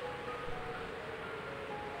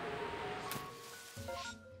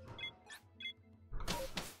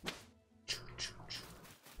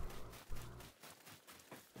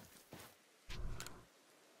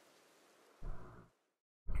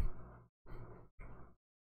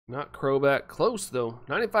 Not Crobat. Close though.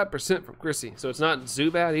 95% from Chrissy. So it's not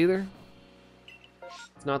Zubat either?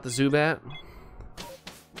 It's not the Zubat?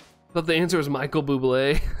 I thought the answer was Michael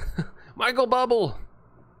Bublé. Michael Bubble!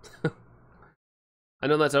 I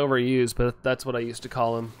know that's overused, but that's what I used to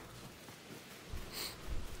call him.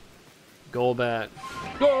 Golbat.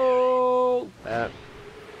 Golbat.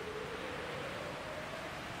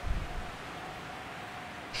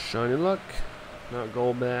 Shiny Luck. Not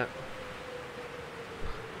Golbat.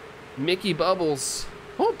 Mickey Bubbles.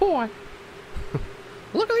 Oh boy.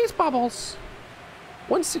 Look at these bubbles.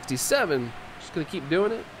 167. Just gonna keep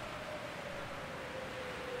doing it.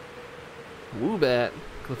 Woobat.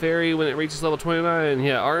 Clefairy when it reaches level 29.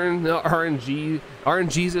 Yeah,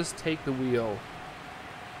 RNGesus take the wheel.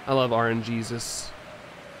 I love RNGesus.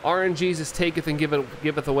 RNGesus taketh and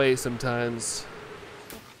giveth away sometimes.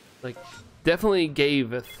 Like, definitely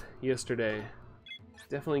gaveth yesterday.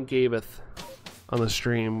 Definitely gaveth on the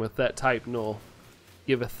stream with that type null.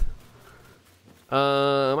 Giveth.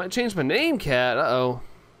 I might change my name, cat. Uh-oh.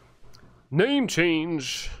 Name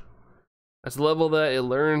change. That's the level that it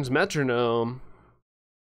learns metronome.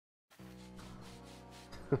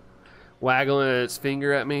 Waggling its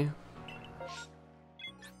finger at me.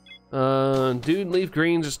 Dude, Leaf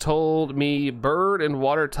Green just told me bird and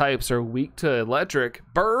water types are weak to electric.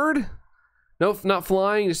 Bird? Nope, not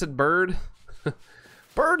flying, you said bird.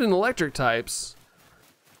 Bird and electric types.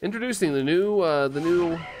 Introducing the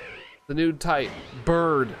new type,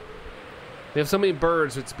 bird. We have so many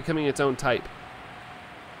birds, it's becoming its own type.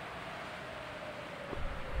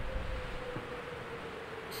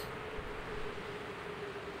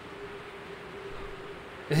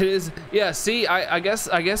 It is, yeah. See, I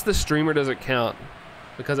guess the streamer doesn't count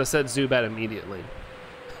because I said Zubat immediately.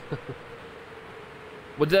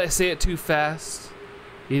 What, did I say it too fast?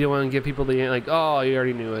 You don't want to give people the like, oh, you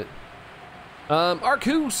already knew it.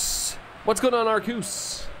 Arceus, what's going on,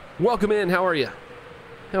 Arceus? Welcome in. How are you?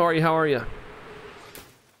 How are you? How are you?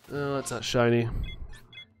 Oh, that's not shiny.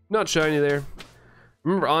 Not shiny there.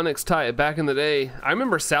 Remember Onyx type back in the day? I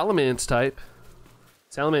remember Salamence type.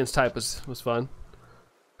 Salamence type was fun.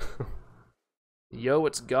 Yo,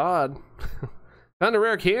 it's God. Found a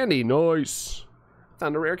rare candy. Nice.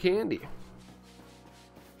 Found a rare candy.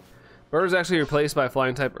 Bird was actually replaced by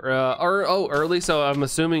flying type. Early. So I'm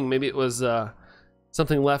assuming maybe it was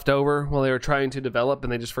something left over while they were trying to develop,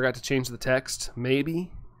 and they just forgot to change the text. Maybe.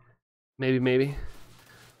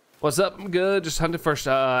 What's up? I'm good. Just hunting for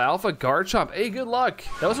Alpha Garchomp. Hey, good luck.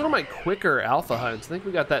 That was one of my quicker Alpha hunts. I think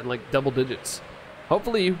we got that in like double digits.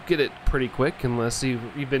 Hopefully you get it pretty quick, unless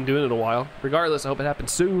you've been doing it a while. Regardless, I hope it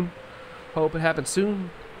happens soon. Hope it happens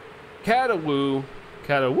soon. Catawoo.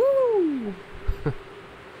 Catawoo.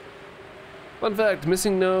 Fun fact,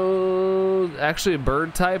 missing no actually a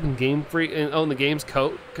bird type in Game Freak and the game's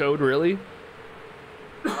code really?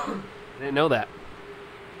 I didn't know that.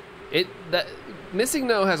 That missing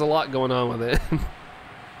no has a lot going on with it.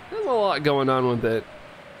 There's a lot going on with it.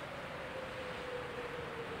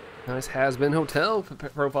 Nice has-been hotel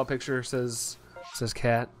profile picture, says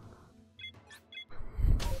Cat.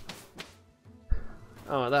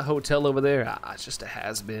 Oh, that hotel over there, it's just a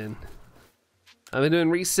has-been. I've been doing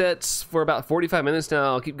resets for about 45 minutes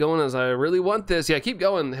now. I'll keep going as I really want this. Yeah, keep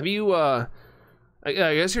going. Have you, I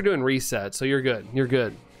guess you're doing resets, so you're good. You're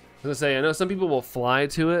good. I was gonna say, I know some people will fly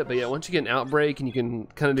to it, but yeah, once you get an outbreak and you can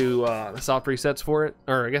kind of do soft resets for it,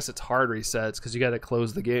 or I guess it's hard resets because you got to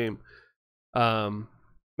close the game.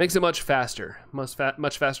 Makes it much faster. Much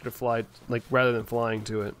faster to fly, like rather than flying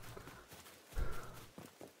to it.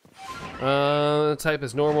 The type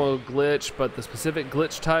is normal glitch, but the specific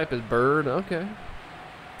glitch type is bird. Okay.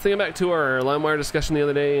 Thinking back to our LimeWire discussion the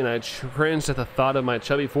other day, and I cringed at the thought of my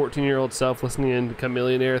chubby 14-year-old self listening in to Become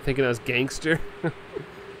Millionaire, thinking I was gangster.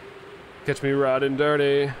 Catch me riding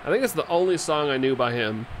dirty. I think it's the only song I knew by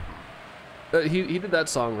him. He did that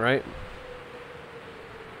song, right?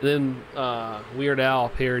 And then Weird Al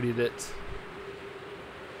parodied it.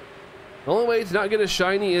 The only way to not get a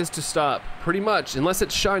shiny is to stop, pretty much, unless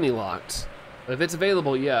it's shiny locked. But if it's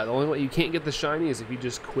available, yeah, the only way you can't get the shiny is if you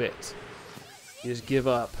just quit. You just give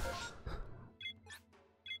up.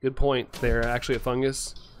 Good point there, actually a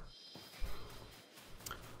fungus.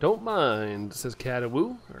 Don't mind, says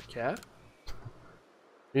Catawoo, or Cat.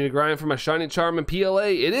 Need to grind for my shiny charm in PLA.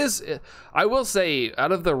 It is, I will say,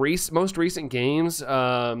 out of the most recent games,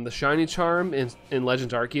 the shiny charm in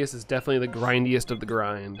Legends Arceus is definitely the grindiest of the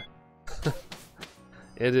grind.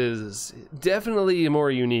 It is definitely a more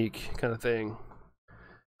unique kind of thing.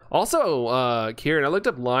 Also, Kieran, I looked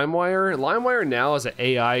up LimeWire. LimeWire now is an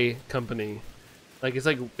AI company. Like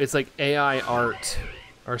it's like AI art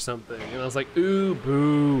or something. And I was like, ooh,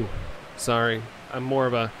 boo. Sorry, I'm more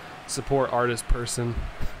of a support artist person.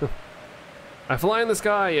 I fly in the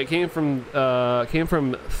sky. It came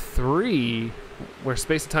from 3, where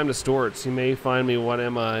space and time distorts. You may find me. What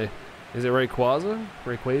am I? Is it Rayquaza?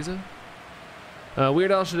 Rayquaza?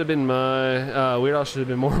 Weird Al should have been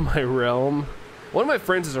more my realm. One of my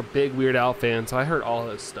friends is a big Weird Al fan, so I heard all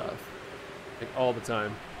his stuff, like all the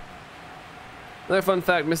time. Another fun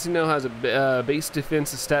fact: Missing No has a base defense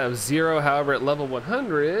stat of 0. However, at level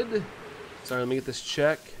 100, sorry, let me get this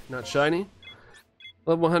check. Not shiny.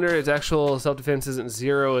 Level 100, its actual self-defense isn't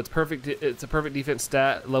 0. It's perfect. It's a perfect defense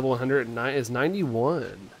stat. Level 109 is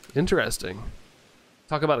 91. Interesting.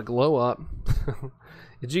 Talk about a glow up.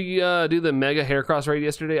 Did you do the Mega Heracross raid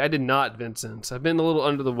yesterday? I did not, Vincent. I've been a little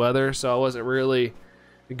under the weather, so I wasn't really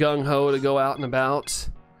gung-ho to go out and about.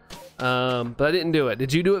 But I didn't do it.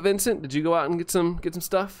 Did you do it, Vincent? Did you go out and get some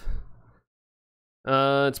stuff?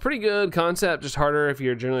 It's pretty good concept, just harder if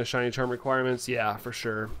you're generally shiny charm requirements. Yeah, for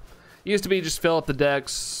sure. It used to be just fill up the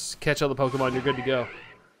decks, catch all the Pokemon, you're good to go.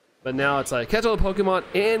 But now it's like catch all the Pokemon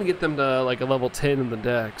and get them to like a level 10 in the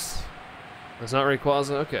decks. That's not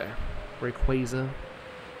Rayquaza? Okay. Rayquaza.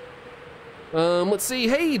 Let's see.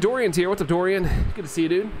 Hey, Dorian's here. What's up, Dorian? Good to see you,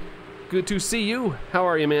 dude. Good to see you. How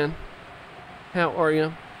are you, man? How are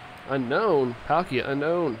you? Unknown. Palkia,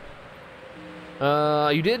 unknown.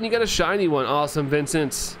 You did, and you got a shiny one. Awesome,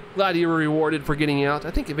 Vincent. Glad you were rewarded for getting out.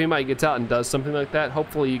 I think if anybody gets out and does something like that,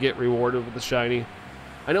 hopefully you get rewarded with the shiny.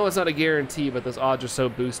 I know it's not a guarantee, but those odds are so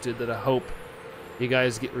boosted that I hope you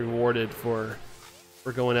guys get rewarded for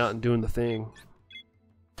going out and doing the thing.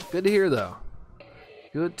 Good to hear, though.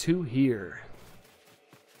 Good to hear.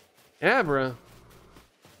 Abra.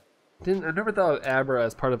 I never thought of Abra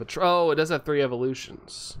as part of a oh, it does have 3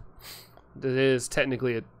 evolutions. It is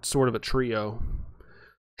technically a sort of a trio.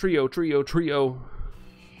 Trio.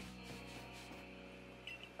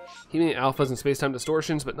 He means alphas and space-time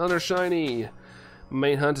distortions, but none are shiny.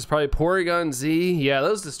 Main hunt is probably Porygon Z. Yeah,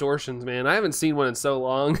 those distortions, man. I haven't seen one in so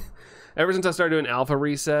long. Ever since I started doing alpha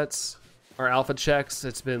resets or alpha checks,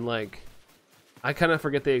 it's been like, I kind of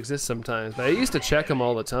forget they exist sometimes, but I used to check them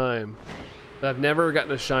all the time. But I've never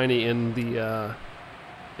gotten a shiny in the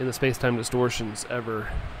space-time distortions ever.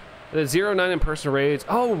 The 0-9 in-person raids.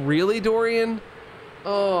 Oh, really, Dorian?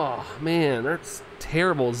 Oh, man, that's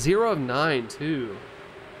terrible. 0 of 9, too.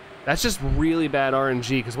 That's just really bad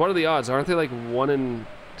RNG, because what are the odds? Aren't they like 1 in...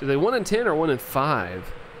 Do they 1 in 10 or 1 in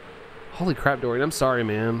 5? Holy crap, Dorian, I'm sorry,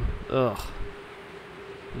 man. Ugh.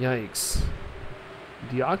 Yikes.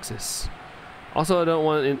 Deoxys. Also, I don't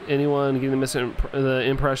want anyone getting the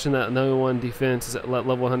impression that no one defense is at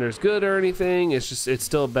level 100 is good or anything. It's just, it's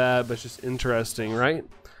still bad, but it's just interesting, right?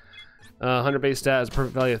 100 base stat is a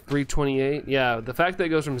perfect value of 328. Yeah, the fact that it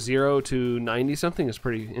goes from 0 to 90 something is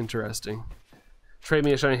pretty interesting. Trade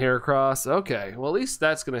me a shiny Heracross. Okay, well, at least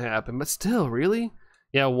that's gonna happen, but still, really?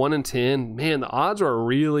 Yeah, 1 in 10. Man, the odds are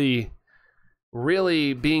really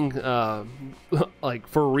being like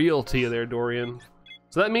for real to you there, Dorian.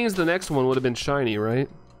 So that means the next one would have been shiny, right?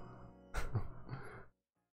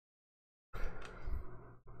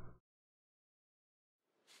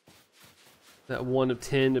 That 1 of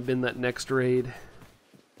 10 have been that next raid.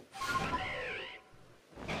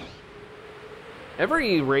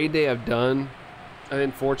 Every raid day I've done, I've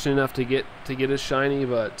been fortunate enough to get a shiny,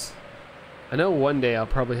 but I know one day I'll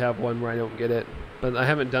probably have one where I don't get it, but I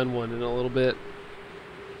haven't done one in a little bit.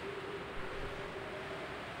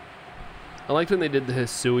 I liked when they did the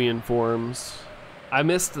Hisuian forms. I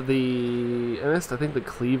missed I think the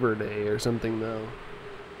Cleaver Day or something though.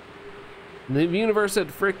 The universe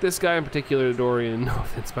said, frick this guy in particular, Dorian. No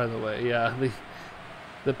offense, by the way. Yeah,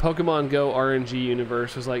 the Pokemon Go RNG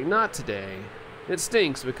universe was like, not today. It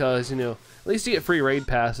stinks because, you know, at least you get free raid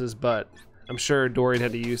passes, but I'm sure Dorian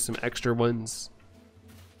had to use some extra ones.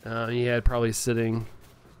 He had probably sitting.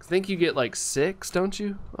 I think you get like 6, don't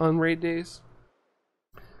you, on raid days?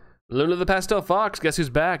 Luna the Pastel Fox, guess who's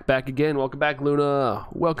back? Back again. Welcome back, Luna.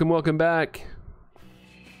 Welcome, welcome back.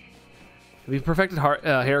 Have you perfected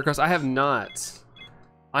Heracross? I have not.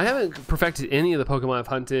 I haven't perfected any of the Pokemon I've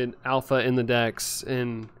hunted alpha in the decks,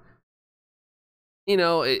 and you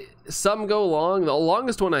know, some go long. The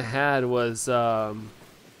longest one I had was Ursa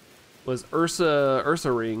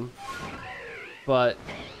Ring, but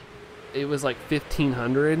it was like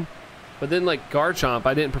 1500. But then like Garchomp,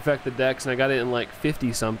 I didn't perfect the dex and I got it in like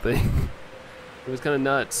 50 something. It was kind of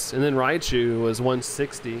nuts. And then Raichu was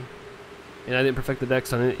 160, and I didn't perfect the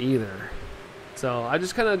dex on it either. So I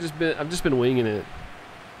just kind of I've just been winging it.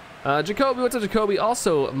 Jacoby, what's up, Jacoby?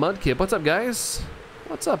 Also Mudkip, what's up, guys?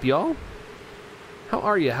 What's up, y'all? How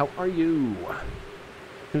are you? How are you?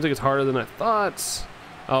 Seems like it's harder than I thought.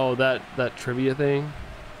 Oh, that trivia thing.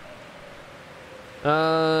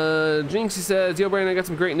 Jinxie says, yo, Brandon, I got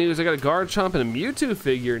some great news. I got a Garchomp and a Mewtwo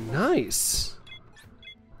figure. Nice.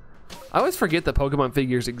 I always forget that Pokemon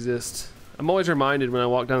figures exist. I'm always reminded when I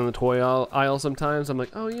walk down the toy aisle sometimes. I'm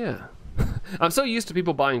like, oh yeah. I'm so used to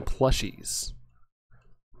people buying plushies.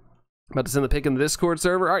 About to send the pic in the Discord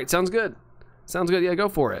server. All right, sounds good. Sounds good. Yeah, go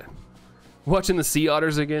for it. Watching the sea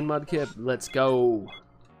otters again, Mudkip. Let's go.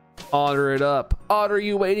 Otter it up. Otter,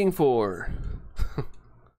 you waiting for?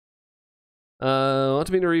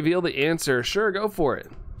 Want me to reveal the answer? Sure, go for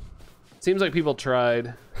it. Seems like people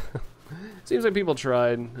tried. Seems like people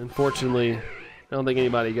tried. Unfortunately, I don't think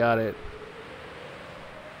anybody got it.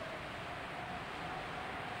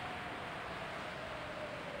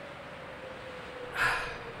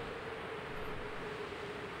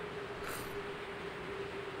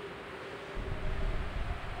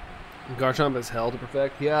 Garchomp is hell to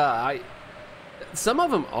perfect. Yeah, some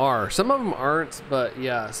of them are, some of them aren't, but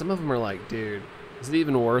yeah, some of them are like, dude, is it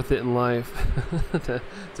even worth it in life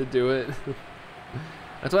to do it?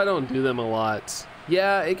 That's why I don't do them a lot.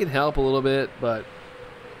 Yeah, it can help a little bit, but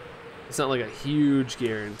it's not like a huge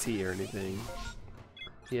guarantee or anything.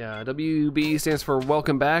 Yeah, WB stands for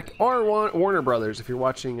welcome back, or Warner Brothers if you're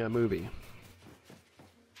watching a movie.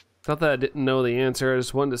 Thought that I didn't know the answer. I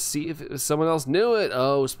just wanted to see if someone else knew it.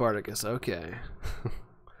 Oh, Spartacus. Okay.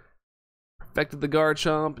 Perfected the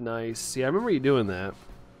Garchomp. Nice. Yeah, I remember you doing that.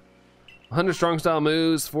 100 strong style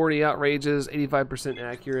moves, 40 outrages, 85%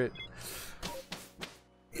 accurate.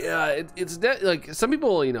 Yeah, it's like some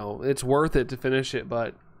people, you know, it's worth it to finish it,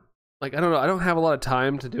 but like I don't know, I don't have a lot of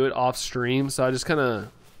time to do it off stream, so I just kind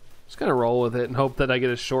of roll with it and hope that I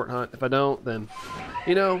get a short hunt. If I don't, then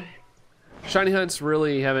you know. Shiny hunts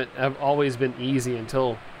really have always been easy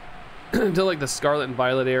until until like the Scarlet and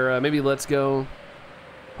Violet era. Maybe Let's Go,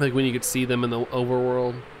 like when you could see them in the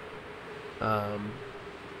overworld.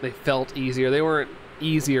 They felt easier. They weren't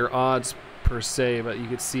easier odds per se, but you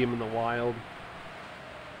could see them in the wild.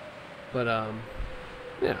 But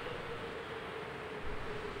yeah.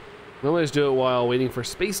 Always do it while waiting for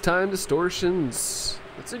space-time distortions.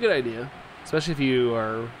 That's a good idea, especially if you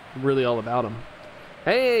are really all about them.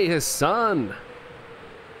 Hey, his son.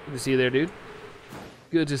 Good to see you there, dude.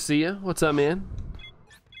 Good to see you. What's up, man?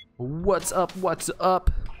 What's up? What's up?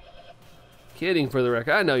 Kidding for the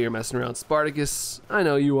record. I know you're messing around, Spartacus. I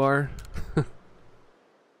know you are.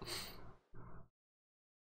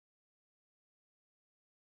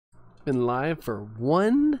 Been live for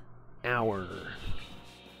 1 hour.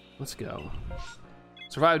 Let's go.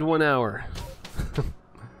 Survived 1 hour.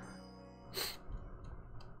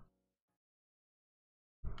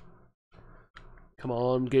 Come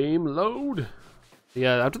on, game, load.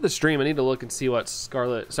 Yeah, after the stream, I need to look and see what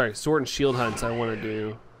Sword and Shield hunts I want to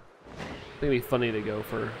do. I think it'd be funny to go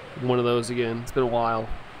for one of those again. It's been a while.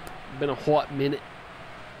 Been a hot minute.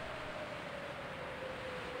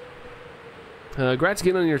 Congrats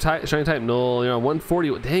again on your shiny type null. You're on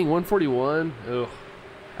 140. Dang, 141. Ugh.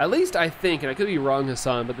 At least I think, and I could be wrong,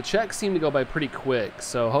 Hassan, but the checks seem to go by pretty quick.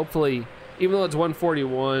 So hopefully, even though it's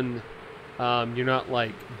 141, you're not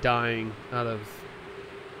like dying out of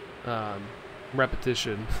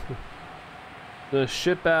repetition. Gonna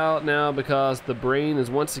ship out now because the brain is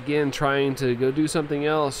once again trying to go do something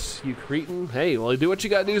else. You cretin. Hey, well, do what you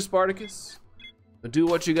gotta do, Spartacus. Do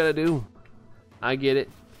what you gotta do. I get it.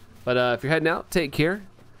 But if you're heading out, take care.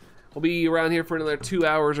 We'll be around here for another 2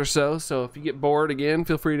 hours or so. So if you get bored again,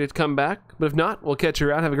 feel free to come back. But if not, we'll catch you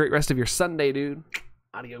around. Have a great rest of your Sunday, dude.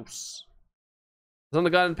 Adios. I was on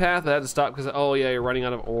the garden path. I had to stop because, oh yeah, you're running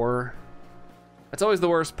out of ore. That's always the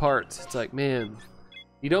worst part. It's like, man,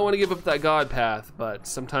 you don't want to give up that god path, but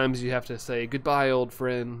sometimes you have to say goodbye, old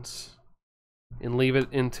friends, and leave it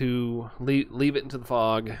into the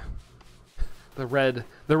fog. The red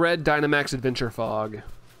Dynamax Adventure fog.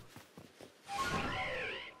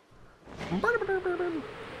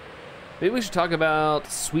 Maybe we should talk about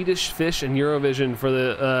Swedish fish and Eurovision for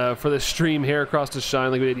the stream Heracross to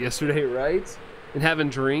shine like we did yesterday, right? And having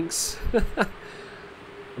drinks.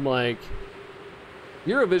 I'm like,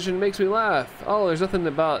 Eurovision makes me laugh. Oh, there's nothing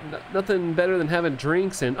better than having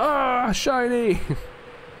drinks and shiny. I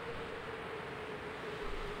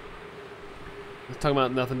was talking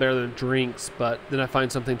about nothing better than drinks, but then I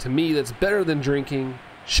find something to me that's better than drinking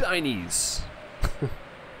shinies.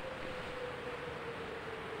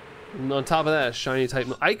 And on top of that, shiny type.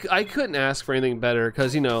 I couldn't ask for anything better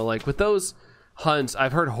because, you know, like with those hunts,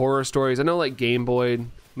 I've heard horror stories. I know like Game Boy,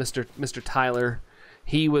 Mr. Tyler,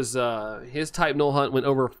 he was his type null hunt went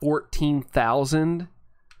over 14,000.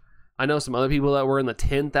 I know some other people that were in the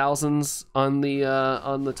 10,000s on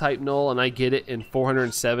the type null, and I get it in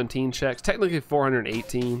 417 checks. Technically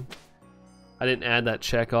 418. I didn't add that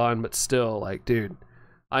check on, but still, like, dude,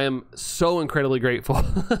 I am so incredibly grateful.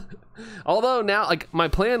 Although now, like, my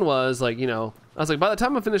plan was, like, you know, I was like, by the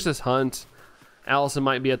time I finish this hunt, Allison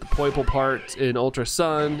might be at the Poiple part in Ultra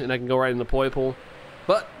Sun, and I can go right into Poiple,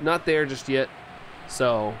 but not there just yet.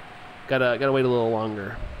 So, gotta wait a little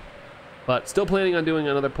longer. But still planning on doing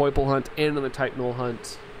another Poiple hunt and another type null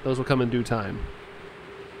hunt. Those will come in due time.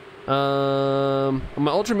 On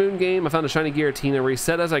my Ultra Moon game, I found a shiny Giratina.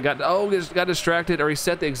 Reset as I got distracted. I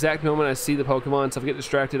reset the exact moment I see the Pokemon. So if I get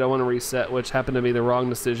distracted, I want to reset, which happened to be the wrong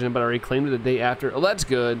decision, but I reclaimed it a day after. Oh, that's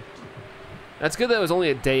good. That's good that it was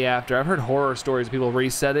only a day after. I've heard horror stories of people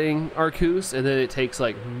resetting Arceus, and then it takes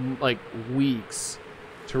like weeks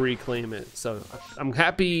to reclaim it. So I'm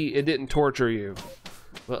happy it didn't torture you.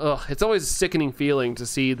 But it's always a sickening feeling to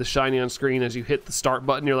see the shiny on screen as you hit the start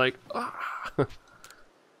button. You're like, ah.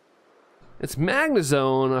 It's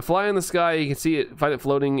Magnezone. I fly in the sky. You can see it, find it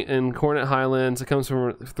floating in Coronet Highlands. It comes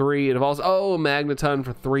from 3. It evolves. Oh, Magneton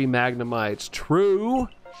for 3 Magnemites. True.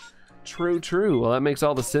 True. Well, that makes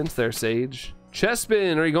all the sense there, Sage.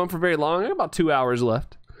 Chespin, are you going for very long? I got about 2 hours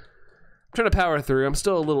left. I'm trying to power through. I'm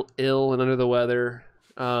still a little ill and under the weather.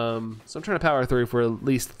 So I'm trying to power through for at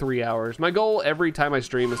least 3 hours. My goal every time I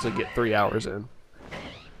stream is to get 3 hours in.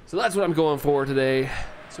 So that's what I'm going for today.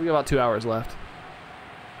 So we got about 2 hours left.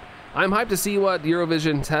 I'm hyped to see what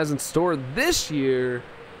Eurovision has in store this year.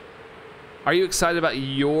 Are you excited about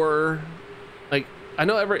your, like, I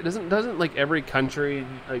know doesn't like every country,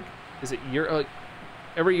 like, is it like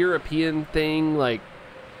every European thing, like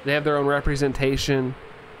they have their own representation.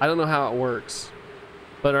 I don't know how it works,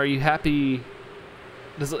 but are you happy?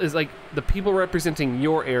 Is like the people representing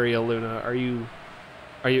your area, Luna, are you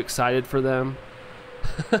excited for them?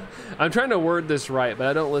 I'm trying to word this right, but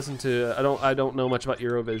I don't know much about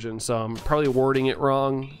Eurovision, so I'm probably wording it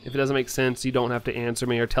wrong. If it doesn't make sense, you don't have to answer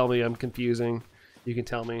me or tell me I'm confusing. You can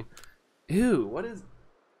tell me. Ew, what is...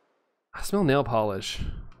 I smell nail polish.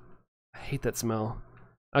 I hate that smell.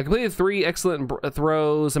 I completed 3 excellent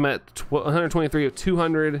throws. I'm at 123 of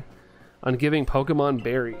 200 on giving Pokemon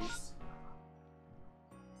berries.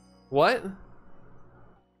 What? Are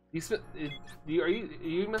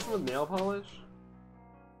you messing with nail polish?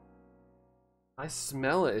 I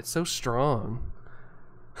smell it. It's so strong.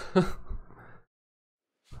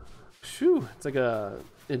 Phew, it's like a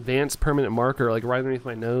advanced permanent marker, like right underneath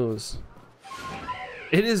my nose.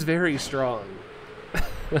 It is very strong.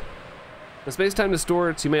 The Space-Time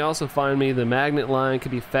Distorts, you may also find me. The Magnet Line can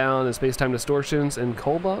be found in Space-Time Distortions and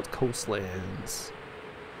Cobalt Coastlands.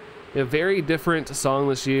 A very different song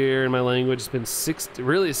this year in my language. It's been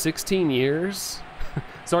really 16 years.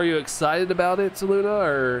 So are you excited about it, Luna,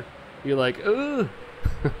 or you're like, ugh?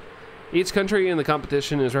 Each country in the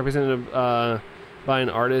competition is represented by an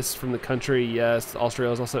artist from the country. Yes,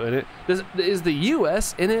 Australia is also in it. Is the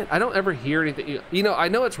US in it? I don't ever hear anything. You know, I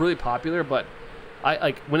know it's really popular, but I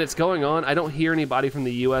like when it's going on, I don't hear anybody from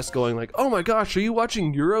the US going like, oh my gosh, are you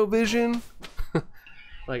watching Eurovision?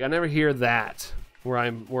 Like I never hear that where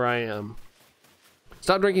I am.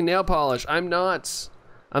 Stop drinking nail polish. I'm not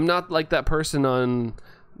like that person on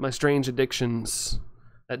My Strange Addictions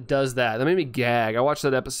that does that. That made me gag. I watched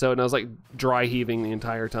that episode and I was like dry heaving the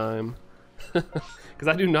entire time. Because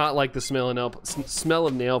I do not like the smell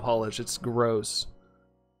of nail polish. It's gross.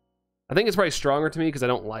 I think it's probably stronger to me because I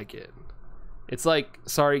don't like it. It's like,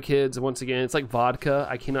 sorry kids, once again, it's like vodka.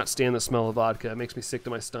 I cannot stand the smell of vodka. It makes me sick to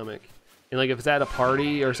my stomach. And like if it's at a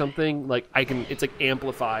party or something, like it's like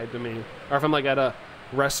amplified to me. Or if I'm like at a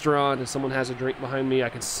restaurant and someone has a drink behind me, I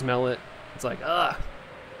can smell it. It's like, ugh.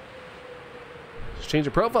 Just change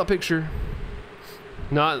your profile picture.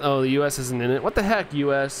 Oh, the US isn't in it. What the heck,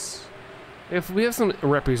 US? If we have some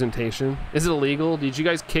representation. Is it illegal? Did you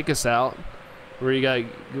guys kick us out? Were you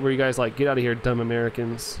guys like, get out of here, dumb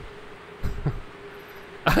Americans?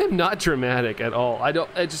 I'm not dramatic at all. I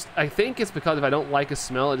think it's because if I don't like a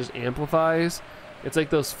smell, it just amplifies. It's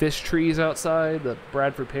like those fish trees outside, the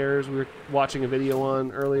Bradford pears we were watching a video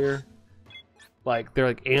on earlier. Like, they're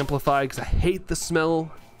like amplified because I hate the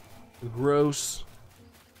smell. Gross.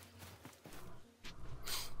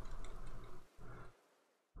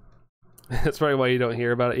 That's probably why you don't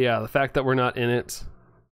hear about it. Yeah, the fact that we're not in it.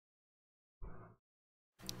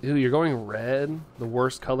 Ooh, you're going red? The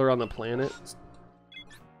worst color on the planet?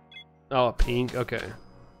 Oh, pink, okay.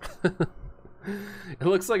 It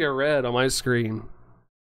looks like a red on my screen.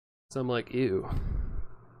 So I'm like, ew.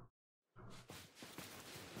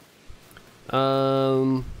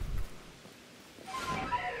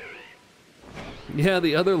 Yeah,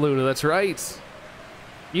 the other Luna, that's right.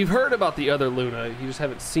 You've heard about the other Luna, you just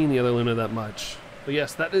haven't seen the other Luna that much. But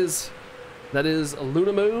yes, that is a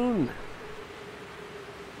Luna Moon.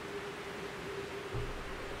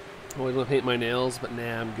 I always want to paint my nails, but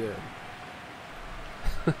nah, I'm good.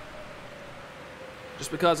 Just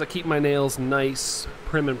because I keep my nails nice,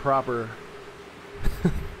 prim and proper.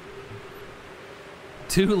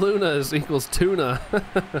 2 Lunas equals tuna.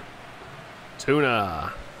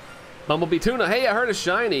 Tuna. Bumblebee tuna. Hey, I heard a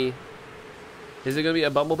shiny. Is it gonna be a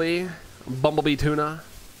bumblebee? Bumblebee tuna.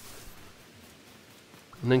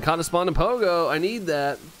 And then Kata spawned a Pogo. I need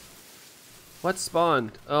that. What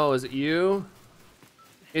spawned? Oh, is it you?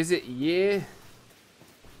 Is it you?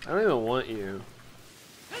 I don't even want you.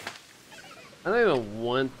 I don't even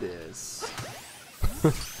want this.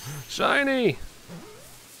 Shiny!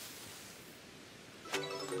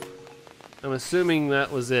 I'm assuming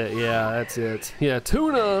that was it. Yeah, that's it. Yeah,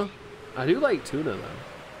 tuna! I do like tuna though.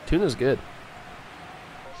 Tuna's good.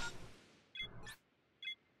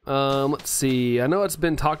 Let's see. I know it's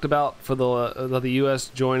been talked about for the US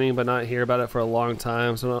joining, but not hear about it for a long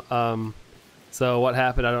time. So what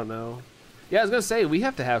happened? I don't know. Yeah, I was gonna say we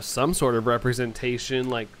have to have some sort of representation,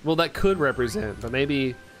 like, well, that could represent, but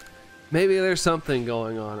maybe there's something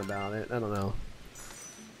going on about it. I don't know.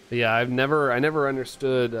 But yeah, I never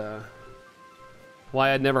understood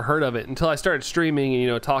why I'd never heard of it until I started streaming and, you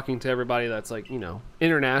know, talking to everybody that's like, you know,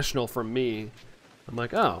 international from me. I'm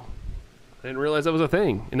like, oh, I didn't realize that was a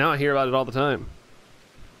thing, and now I hear about it all the time.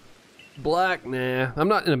 Black, nah, I'm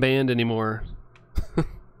not in a band anymore.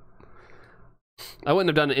 I wouldn't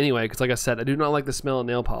have done it anyway, because like I said, I do not like the smell of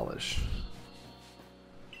nail polish.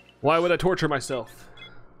 Why would I torture myself?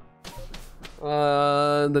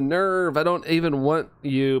 The nerve, I don't even want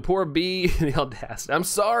you. Poor bee, the audacity. I'm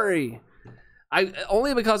sorry.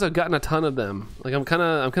 Only because I've gotten a ton of them. Like I'm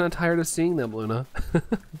kinda tired of seeing them, Luna.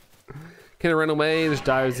 Can it run away? Just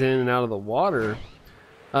dives in and out of the water.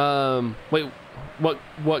 Wait,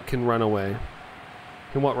 what can run away?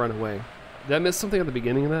 Can what run away? Did I miss something at the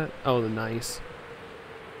beginning of that? Oh, the nice.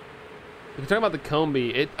 If you're talking about the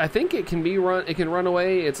Combee, I think it can run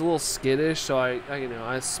away. It's a little skittish, so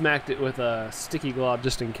I smacked it with a sticky glove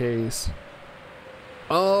just in case.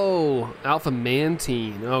 Oh, Alpha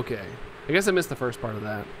Mantine. Okay. I guess I missed the first part of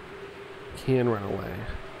that. Can run away.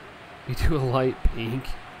 You do a light pink.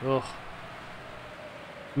 Ugh.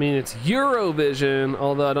 I mean, it's Eurovision,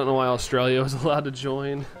 although I don't know why Australia was allowed to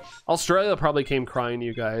join. Australia probably came crying to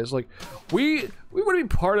you guys, like, we want to be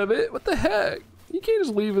part of it. What the heck? You can't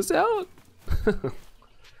just leave us out.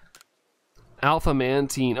 Alpha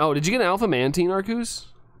Mantine. Oh, did you get an Alpha Mantine, Arceus?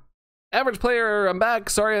 Average player, I'm back.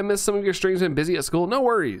 Sorry I missed some of your streams. Been busy at school. No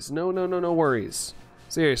worries. No worries.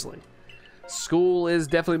 Seriously. School is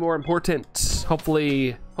definitely more important.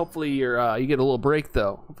 Hopefully you're you get a little break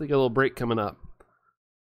though. Hopefully you get a little break coming up.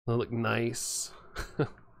 That'll look nice. You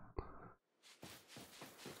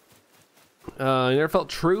never felt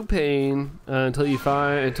true pain until you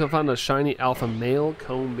found a shiny alpha male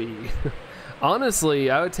Combi.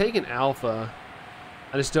 Honestly, I would take an alpha.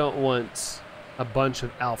 I just don't want a bunch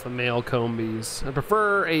of alpha male Combis. I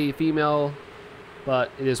prefer a female,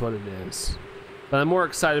 but it is what it is. But I'm more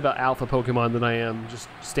excited about alpha Pokemon than I am just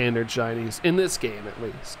standard shinies, in this game at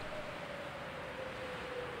least.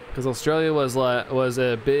 Because Australia was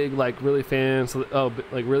a big, like, really fan,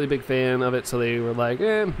 really big fan of it, so they were like,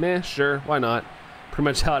 meh, sure, why not? Pretty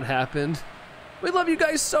much how it happened. We love you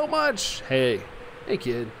guys so much. Hey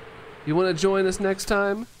kid, you want to join us next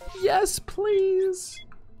time? Yes, please.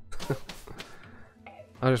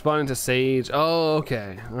 I was responding to Sage. Oh,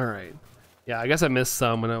 okay, all right. Yeah, I guess I missed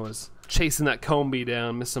some when I was chasing that Combi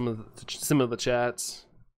down. Missed some of the chats.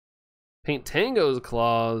 Paint Tango's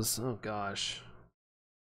claws. Oh gosh.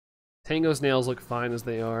 Tango's nails look fine as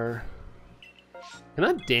they are. Can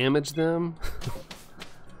I damage them?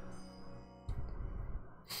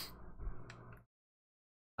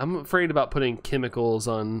 I'm afraid about putting chemicals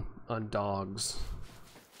on dogs.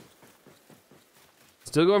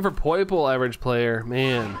 Still going for Poiple, average player.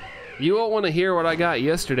 Man, you won't want to hear what I got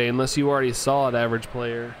yesterday unless you already saw it, average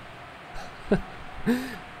player.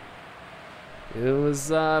 It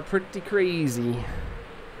was pretty crazy.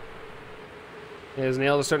 Yeah, his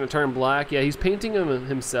nails are starting to turn black. Yeah, he's painting them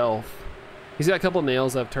himself. He's got a couple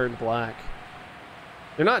nails that have turned black.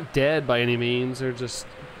 They're not dead by any means. They're just,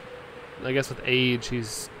 I guess with age,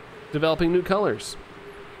 he's developing new colors.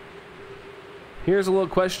 Here's a little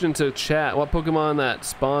question to chat. What Pokemon that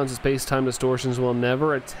spawns space-time distortions will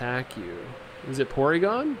never attack you? Is it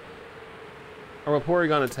Porygon? Or will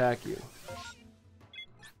Porygon attack you?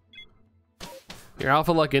 Your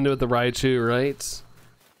Alpha Luck into it, the Raichu, right?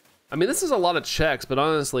 I mean, this is a lot of checks, but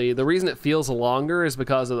honestly, the reason it feels longer is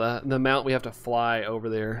because of the amount we have to fly over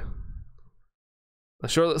there. The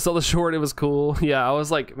short, it was cool. Yeah, I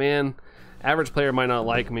was like, man, average player might not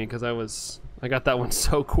like me because I got that one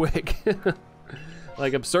so quick.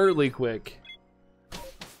 Like, absurdly quick.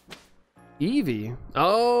 Eevee.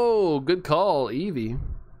 Oh, good call, Eevee.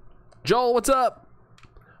 Joel, what's up?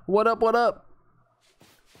 What up?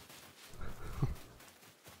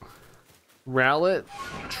 Rowlet,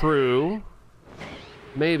 true.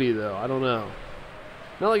 Maybe though, I don't know.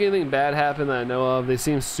 Not like anything bad happened that I know of. They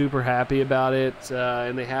seem super happy about it,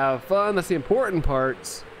 and they have fun. That's the important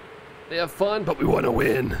part. They have fun, but we want to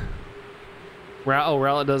win.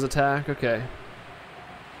 Rowlet does attack, okay.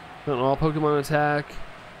 Don't all Pokemon attack.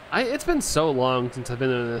 It's been so long since I've been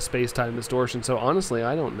in a space-time distortion, so honestly,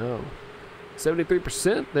 I don't know.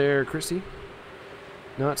 73% there, Chrissy.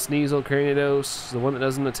 Not Sneasel, Cranidos, the one that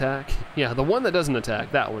doesn't attack. Yeah, the one that doesn't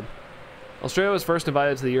attack, that one. Australia was first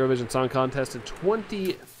invited to the Eurovision Song Contest in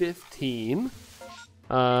 2015.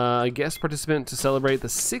 Guest participant to celebrate the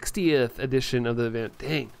 60th edition of the event.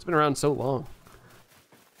 Dang, it's been around so long.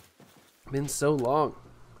 Been so long.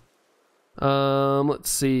 Let's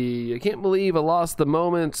see. I can't believe I lost the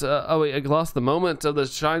moment. I lost the moment of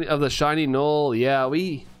the shiny null. Yeah,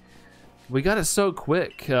 we got it so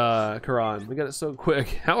quick, Karan. We got it so quick.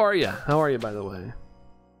 How are you? How are you, by the way?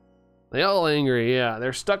 They all angry. Yeah,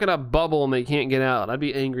 they're stuck in a bubble and they can't get out. I'd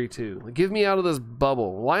be angry too. Like, give me out of this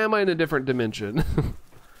bubble. Why am I in a different dimension?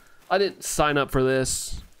 I didn't sign up for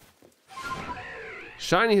this.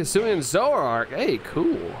 Shiny Hisuian Zoroark. Hey,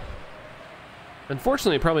 cool.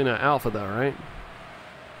 Unfortunately, probably not Alpha though, right?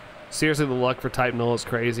 Seriously, the luck for type null is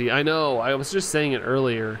crazy. I know. I was just saying it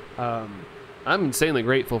earlier. I'm insanely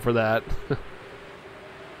grateful for that.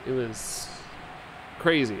 It was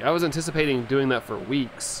crazy. I was anticipating doing that for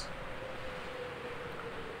weeks.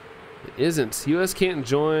 It isn't. US can't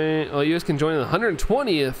join. Oh, US can join the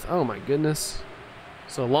 120th. Oh my goodness.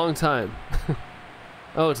 So a long time.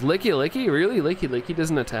 Oh, it's Licky Licky? Really? Licky Licky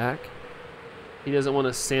doesn't attack? He doesn't want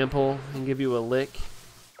to sample and give you a lick?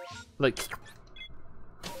 Like,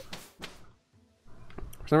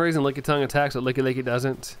 for some reason Licky Tongue attacks, but Licky Licky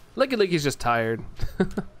doesn't. Licky Licky's just tired.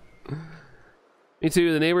 Me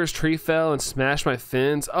too, the neighbor's tree fell and smashed my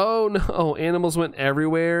fence. Oh no, animals went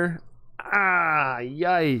everywhere. Ah,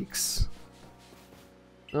 yikes.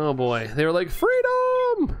 Oh boy, they were like,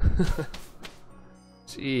 freedom!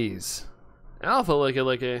 Jeez. Alpha Licky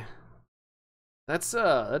Licky.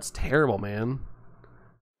 That's terrible, man.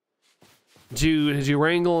 Did you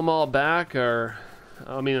wrangle them all back, or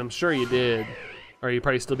I mean, I'm sure you did. Or you'd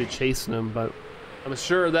probably still be chasing him, but I'm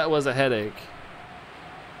sure that was a headache.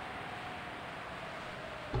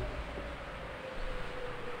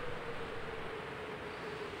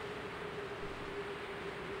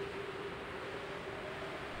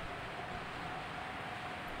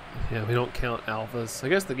 Yeah, we don't count alphas. I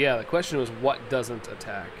guess the question was what doesn't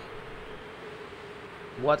attack.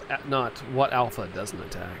 What alpha doesn't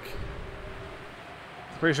attack.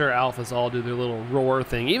 I'm pretty sure alphas all do their little roar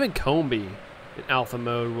thing. Even Combi in alpha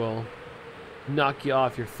mode will knock you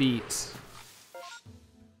off your feet.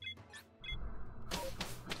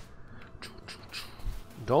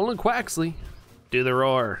 Dolan Quaxley, do the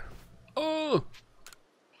roar. Oh!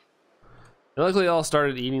 And luckily, they all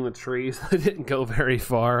started eating the trees. They didn't go very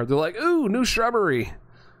far. They're like, "Ooh, new shrubbery,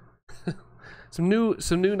 some new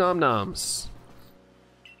nom noms."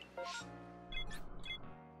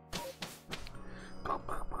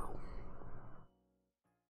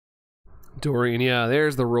 Dorian, yeah,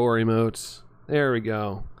 there's the roar emote. There we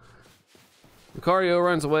go. Lucario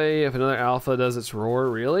runs away if another alpha does its roar.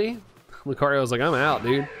 Really? Lucario's like, I'm out,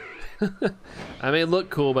 dude. I may look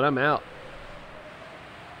cool, but I'm out.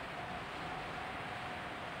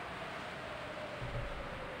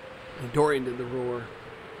 And Dorian did the roar.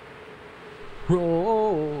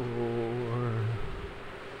 Roar.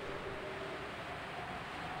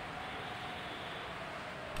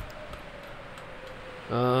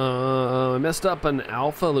 I messed up an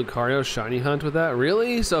alpha Lucario shiny hunt with that.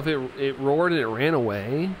 Really? So if it roared and it ran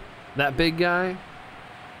away, that big guy?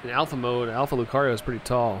 In alpha mode, alpha Lucario is pretty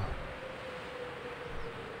tall.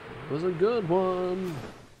 It was a good one.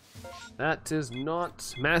 That is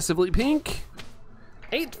not massively pink.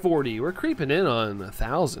 840. We're creeping in on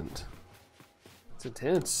 1,000. It's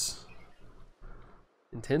intense.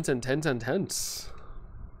 Intense, intense, intense.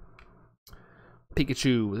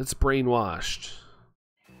 Pikachu, that's brainwashed.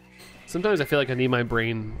 Sometimes I feel like I need my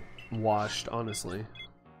brain washed, honestly.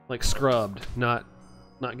 Like scrubbed, not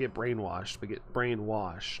get brainwashed, but get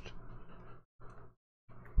brainwashed.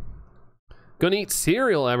 Gonna eat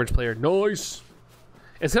cereal, average player. Nice.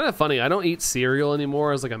 It's kind of funny, I don't eat cereal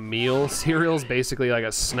anymore as like a meal. Cereal's basically like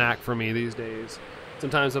a snack for me these days.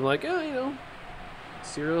 Sometimes I'm like, yeah, you know,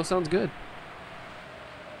 cereal sounds good.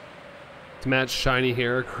 To match shiny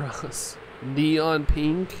Heracross. Neon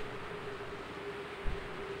pink.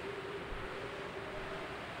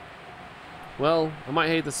 Well, I might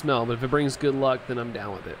hate the smell, but if it brings good luck, then I'm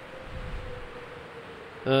down with it.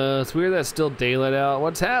 It's weird that it's still daylight out.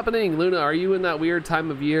 What's happening? Luna, are you in that weird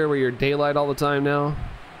time of year where you're daylight all the time now?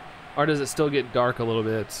 Or does it still get dark a little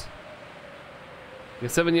bit? I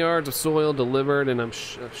got 7 yards of soil delivered, and I've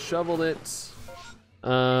shoveled it.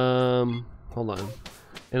 Hold on.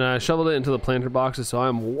 And I shoveled it into the planter boxes, so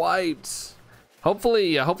I'm wiped.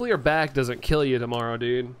 Hopefully your back doesn't kill you tomorrow,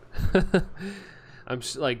 dude.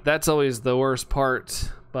 Like, that's always the worst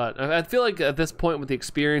part. But I feel like at this point with the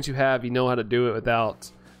experience you have, you know how to do it without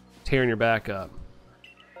tearing your back up.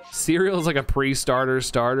 Cereal's like a pre-starter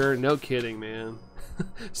starter. No kidding, man.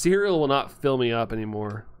 Cereal will not fill me up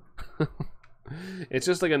anymore. It's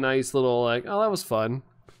just like a nice little like, oh, that was fun.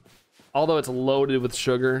 Although it's loaded with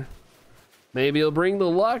sugar. Maybe it'll bring the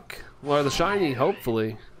luck or the shiny,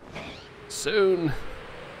 hopefully. Soon.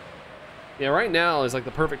 Yeah, right now is like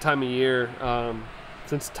the perfect time of year.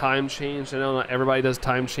 Since time changed, I know not everybody does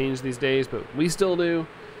time change these days, but we still do.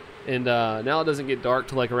 And now it doesn't get dark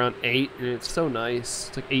till like around 8, and it's so nice.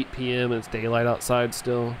 It's like 8 p.m. and it's daylight outside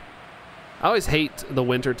still. I always hate the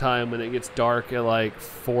winter time when it gets dark at like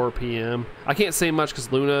 4 p.m. I can't say much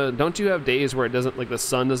because Luna, don't you have days where it doesn't, like the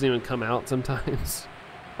sun doesn't even come out sometimes?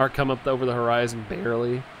 Or come up over the horizon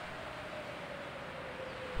barely?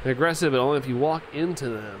 They're aggressive, but only if you walk into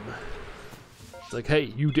them. It's like,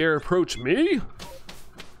 hey, you dare approach me?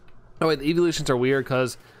 Oh wait, the evolutions are weird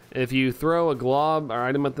because if you throw a glob or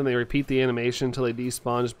item at them, they repeat the animation until they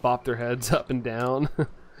despawn, just bop their heads up and down.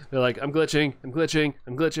 They're like, I'm glitching, I'm glitching,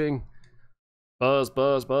 I'm glitching. Buzz,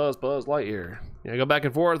 buzz, buzz, buzz, Lightyear. Yeah, go back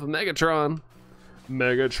and forth with Megatron.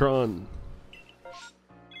 Megatron.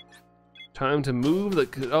 Time to move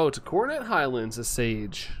the, oh, to Coronet Highlands, a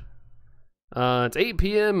Sage. It's 8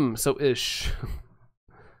 p.m., so ish.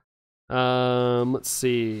 Let's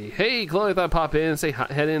see. Hey, Chloe, I thought I'd pop in and say hi,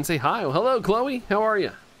 head in and say hi. Well, hello, Chloe. How are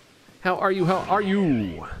you? How are you? How are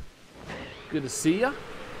you? Good to see ya.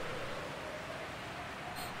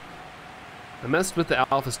 I messed with the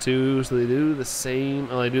alphas too, so they do the same.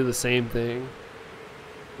 Oh, they do the same thing.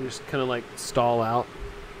 They just kind of like stall out.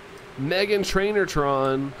 Megan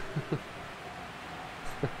Trainertron.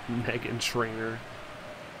 Megan Trainer.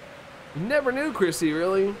 Never knew, Chrissy,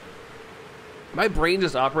 really? My brain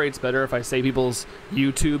just operates better if I say people's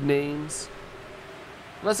YouTube names.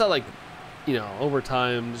 Unless I like, you know, over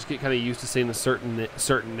time just get kind of used to saying a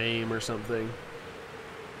certain name or something.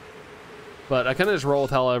 But I kind of just roll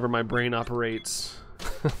with however my brain operates.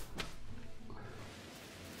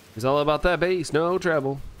 It's all about that bass, no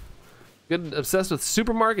trouble. Good, obsessed with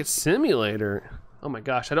Supermarket Simulator. Oh my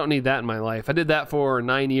gosh, I don't need that in my life. I did that for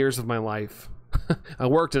 9 years of my life. I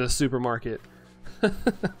worked in a supermarket.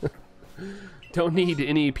 Don't need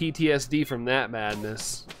any PTSD from that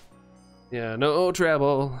madness. Yeah, no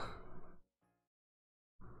trouble.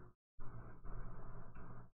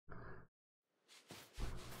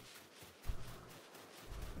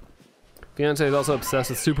 Fiance is also obsessed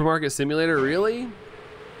with Supermarket Simulator. Really?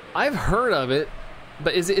 I've heard of it,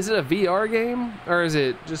 but is it a VR game or is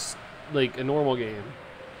it just like a normal game?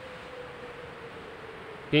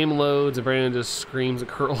 Game loads and Brandon just screams and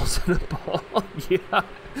curls in a ball. Yeah,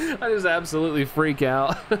 I just absolutely freak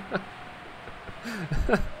out.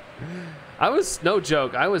 I was, no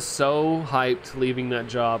joke, I was so hyped leaving that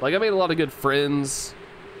job. Like I made a lot of good friends,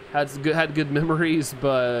 had good memories,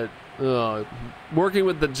 but working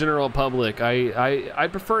with the general public, I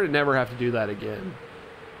prefer to never have to do that again.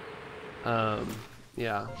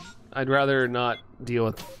 Yeah, I'd rather not deal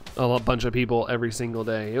with a bunch of people every single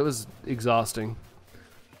day. It was exhausting.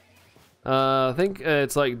 I think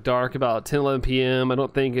it's like dark about 10-11 p.m. I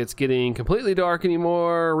don't think it's getting completely dark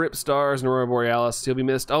anymore. Rip stars and Aurora Borealis, you'll be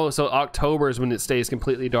missed. Oh, so October is when it stays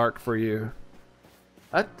completely dark for you.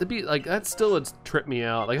 That'd be like, that still would trip me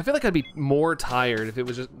out. Like I feel like I'd be more tired if it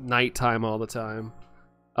was just nighttime all the time.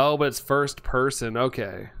 Oh, but it's first person.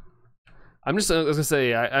 Okay. I was gonna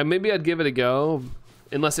say, maybe I'd give it a go,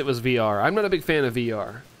 unless it was VR. I'm not a big fan of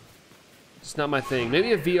VR. It's not my thing.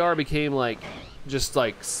 Maybe if VR became like, just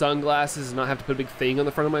like sunglasses and not have to put a big thing on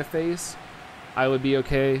the front of my face, I would be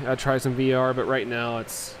okay. I'd try some VR, but right now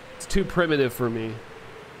it's too primitive for me.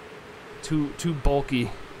 Too bulky.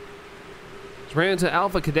 Ran into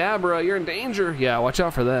Alpha Cadabra, you're in danger. Yeah, watch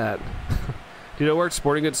out for that. Dude, I worked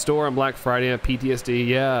sporting goods store on Black Friday. I have PTSD.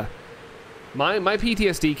 Yeah. My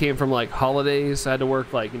PTSD came from like holidays. I had to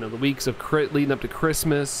work like, you know, the weeks of leading up to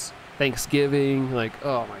Christmas, Thanksgiving. Like,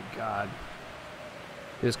 oh my God.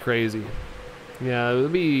 It's crazy. Yeah, it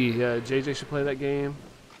would be, JJ should play that game.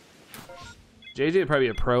 JJ would probably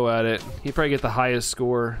be a pro at it. He'd probably get the highest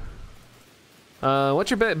score. What's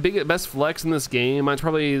your best flex in this game? Mine's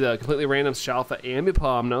probably the completely random Shalfa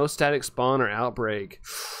Ambipom, no static spawn or outbreak.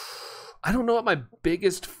 I don't know what my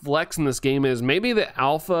biggest flex in this game is. Maybe the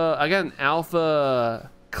alpha. I got an alpha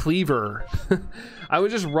cleaver. I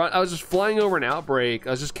was just flying over an outbreak.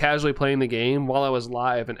 I was just casually playing the game while I was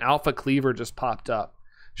live, and alpha cleaver just popped up.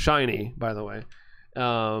 Shiny, by the way.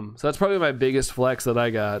 So that's probably my biggest flex that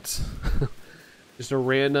I got. Just a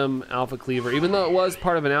random alpha cleaver, even though it was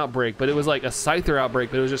part of an outbreak, but it was like a Scyther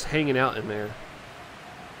outbreak, but it was just hanging out in there.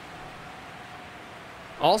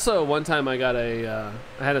 Also, one time I got I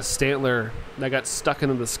had a Stantler that got stuck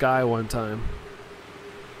into the sky one time.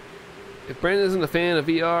 If Brandon isn't a fan of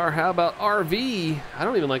VR, how about RV? I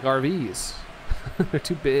don't even like RVs. They're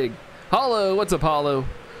too big. Hollow, what's up, Hollow?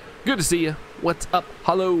 Good to see you. What's up,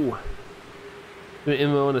 Hollow? An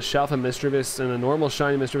MMO and a Shalfa Mischievous and a normal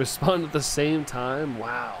shiny Mischievous spawned at the same time.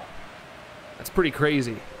 Wow, that's pretty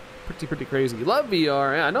crazy. Pretty crazy. Love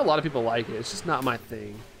VR. Yeah, I know a lot of people like it. It's just not my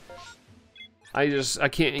thing. I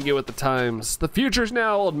can't get with the times. The future's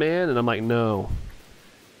now, old man. And I'm like, no.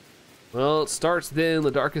 Well, it starts then.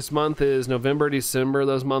 The darkest month is November, December.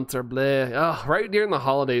 Those months are bleh. Oh, right during the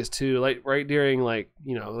holidays too. Like right during, like,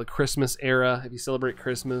 you know, the Christmas era. If you celebrate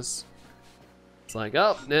Christmas, it's like,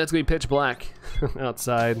 oh, it's gonna be pitch black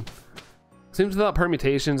outside. Seems without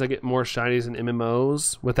permutations, I get more shinies in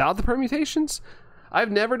MMOs. Without the permutations,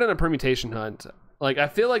 I've never done a permutation hunt. Like, I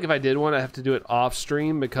feel like if I did one, I have to do it off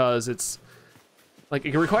stream because it's like,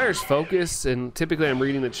 it requires focus, and typically I'm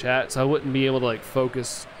reading the chat, so I wouldn't be able to like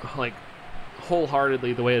focus like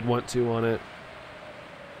wholeheartedly the way I'd want to on it.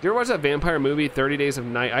 Do you ever watch that vampire movie 30 Days of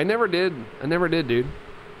Night? I never did, dude.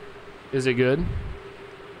 Is it good?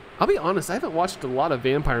 I'll be honest, I haven't watched a lot of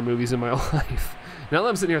vampire movies in my life. Now that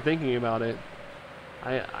I'm sitting here thinking about it,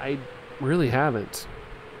 I really haven't.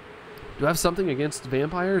 Do I have something against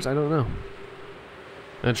vampires? I don't know.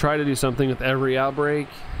 I try to do something with every outbreak.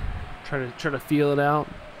 Try to feel it out.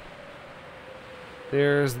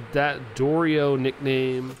 There's that Dorio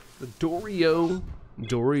nickname. The Dorio.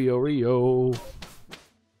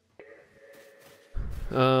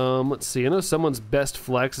 Let's see. I know someone's best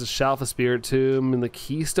flex is Shalfa Spirit Tomb and the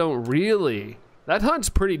Keystone. Really? That hunt's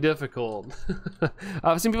pretty difficult.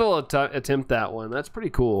 I've seen people attempt that one. That's pretty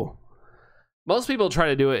cool. Most people try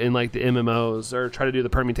to do it in like the MMOs or try to do the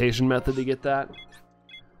permutation method to get that.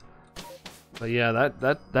 But yeah,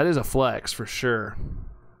 that is a flex for sure.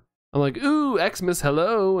 I'm like, ooh, Xmas,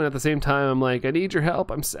 hello, and at the same time, I'm like, I need your help.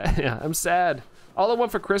 I'm sad. Yeah, I'm sad. All I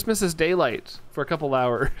want for Christmas is daylight for a couple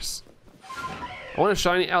hours. I want a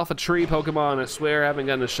shiny alpha tree Pokemon. I swear I haven't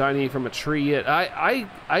gotten a shiny from a tree yet.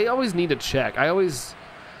 I always need to check. I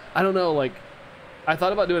don't know, like, I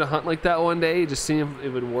thought about doing a hunt like that one day, just seeing if it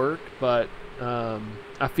would work, but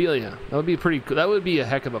I feel ya. That would be pretty cool. That would be a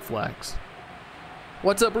heck of a flex.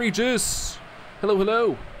 What's up, Regis? Hello,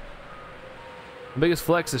 hello. The biggest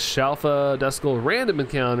flex is Shalfa Duskull random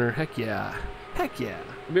encounter. Heck yeah. Heck yeah.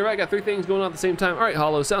 Be right, got 3 things going on at the same time. All right,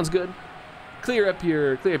 Hollow, sounds good. Clear up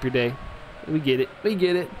your day. We get it. We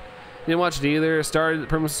get it. Didn't watch it either. Started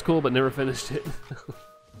Premise was cool, but never finished it.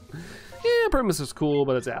 Yeah, Premise was cool,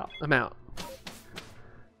 but it's out. I'm out.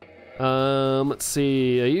 Let's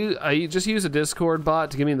see. I just use a Discord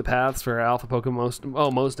bot to give me the paths for alpha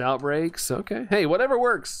Pokemon most outbreaks. Okay. Hey, whatever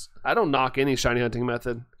works. I don't knock any shiny hunting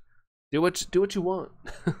method. Do what you want.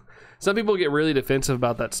 Some people get really defensive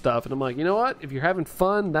about that stuff, and I'm like, you know what? If you're having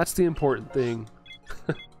fun, that's the important thing.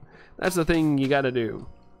 That's the thing you got to do.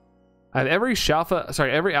 I have every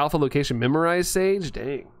alpha location memorized, Sage.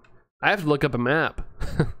 Dang, I have to look up a map.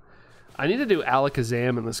 I need to do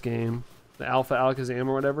Alakazam in this game, the Alpha Alakazam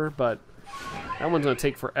or whatever, but that one's gonna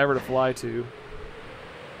take forever to fly to.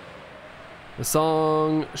 The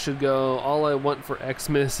song should go, all I want for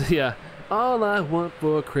Xmas. Yeah, all I want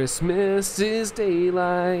for Christmas is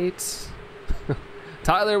daylight.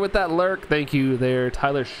 Tyler with that lurk, thank you there,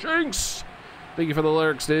 Tyler Shanks. Thank you for the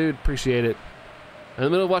lurks, dude, appreciate it. I'm in the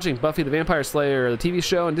middle of watching Buffy the Vampire Slayer, the TV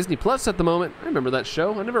show on Disney Plus at the moment. I remember that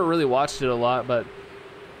show. I never really watched it a lot, but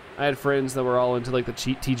I had friends that were all into like the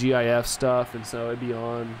TGIF stuff, and so it'd be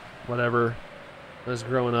on whatever when I was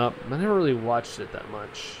growing up. I never really watched it that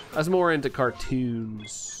much. I was more into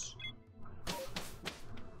cartoons.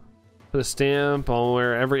 Put a stamp on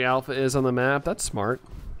where every alpha is on the map. That's smart.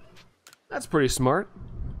 That's pretty smart.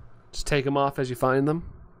 Just take them off as you find them.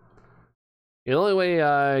 The only way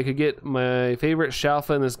I could get my favorite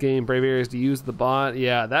Shalfa in this game, Braviary, is to use the bot.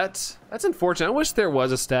 Yeah, that's unfortunate. I wish there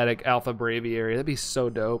was a static Alpha Braviary. That'd be so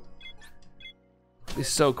dope. It'd be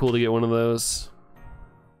so cool to get one of those.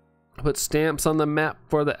 Put stamps on the map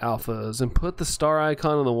for the alphas and put the star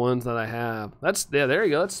icon on the ones that I have. Yeah, there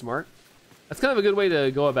you go. That's smart. That's kind of a good way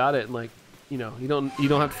to go about it. And like, you know, you don't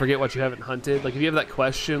have to forget what you haven't hunted. Like if you have that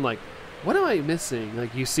question, like, what am I missing?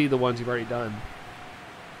 Like you see the ones you've already done.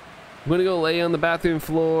 I'm gonna go lay on the bathroom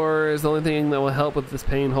floor is the only thing that will help with this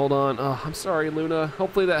pain. Hold on. Oh, I'm sorry, Luna.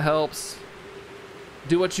 Hopefully that helps.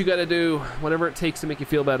 Do what you gotta do, whatever it takes to make you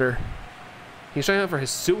feel better. He's trying out for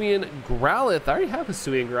Hisuian Growlithe. I already have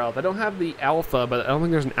Hisuian Growlithe. I don't have the alpha, but I don't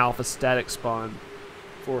think there's an alpha static spawn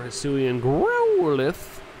for Hisuian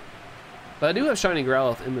Growlithe. But I do have shiny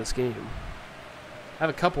Growlithe in this game. I have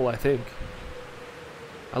a couple, I think.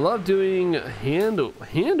 I love doing hand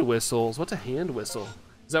whistles. What's a hand whistle?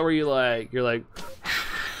 Is that where you're like,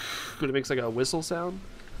 but it makes like a whistle sound?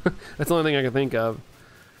 That's the only thing I can think of.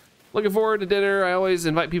 Looking forward to dinner. I always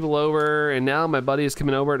invite people over, and now my buddy is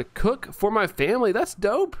coming over to cook for my family. That's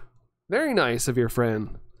dope. Very nice of your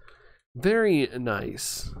friend. Very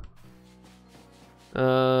nice.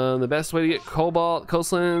 The best way to get Cobalt,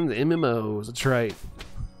 Coastlands, MMOs. That's right.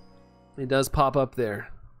 It does pop up there.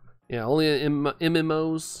 Yeah, only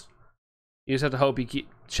MMOs. You just have to hope you keep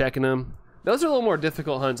checking them. Those are a little more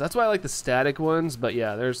difficult hunts. That's why I like the static ones. But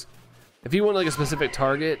yeah, if you want like a specific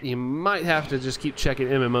target, you might have to just keep checking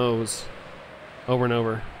MMOs over and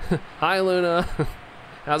over. Hi, Luna.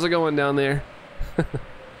 How's it going down there?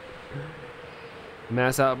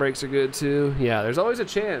 Mass outbreaks are good too. Yeah, there's always a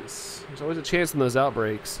chance. There's always a chance in those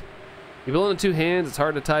outbreaks. You build in 2 hands, it's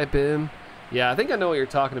hard to type in. Yeah, I think I know what you're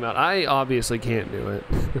talking about. I obviously can't do it.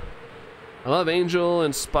 I love Angel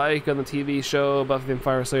and Spike on the TV show Buffy the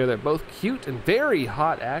Vampire Slayer. They're both cute and very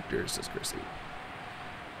hot actors, says Chrissy.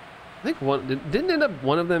 I think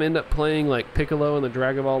one of them end up playing like Piccolo in the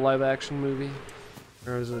Dragon Ball live action movie?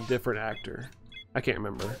 Or was it a different actor? I can't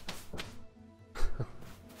remember.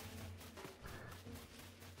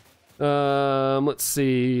 Let's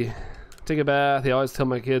see. Take a bath. I always tell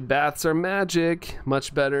my kid baths are magic.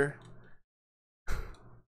 Much better.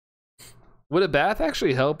 Would a bath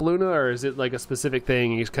actually help, Luna, or is it like a specific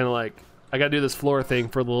thing? He's kind of like, I gotta do this floor thing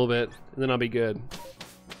for a little bit, and then I'll be good.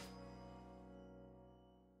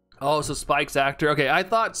 Oh, so Spike's actor. Okay, I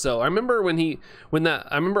thought so. I remember I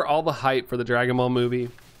remember all the hype for the Dragon Ball movie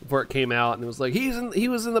before it came out, and it was like he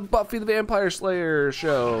was in the Buffy the Vampire Slayer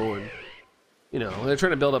show, and you know they're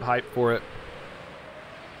trying to build up hype for it.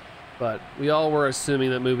 But we all were assuming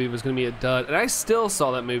that movie was going to be a dud, and I still saw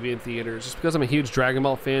that movie in theaters just because I'm a huge Dragon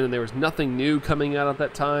Ball fan and there was nothing new coming out at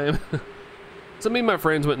that time. So me and my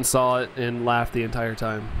friends went and saw it and laughed the entire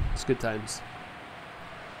time. It's good times.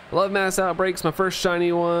 I love Mass Outbreaks. My first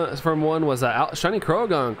shiny one from one was shiny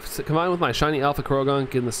Krogunk, combined with my shiny Alpha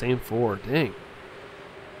Krogunk in the same 4. Dang.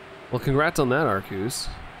 Well, congrats on that, Arceus.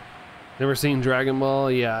 Never seen Dragon Ball?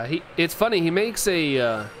 Yeah, it's funny. He makes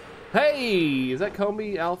a. Hey, is that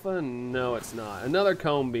Combi Alpha? No, it's not. Another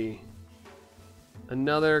Combi.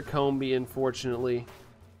 Another Combi, unfortunately.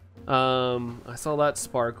 I saw that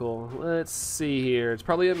sparkle. Let's see here. It's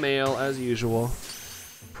probably a male, as usual.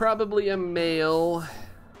 Probably a male.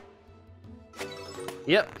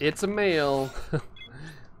 Yep, it's a male.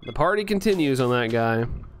 The party continues on that guy.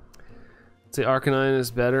 Say Arcanine is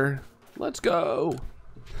better. Let's go.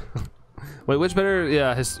 Wait, which better?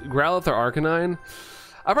 Yeah, his Growlithe or Arcanine?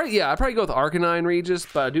 I'd probably go with Arcanine, Regis,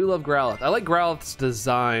 but I do love Growlithe. I like Growlithe's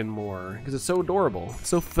design more because it's so adorable. It's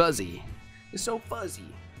so fuzzy. It's so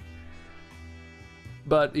fuzzy.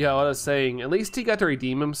 But yeah, what I was saying, at least he got to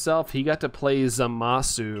redeem himself. He got to play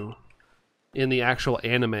Zamasu in the actual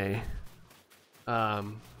anime.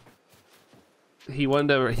 He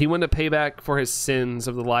wanted to pay back for his sins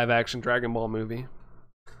of the live-action Dragon Ball movie.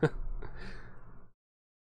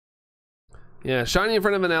 Yeah, shiny in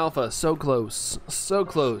front of an Alpha, so close, so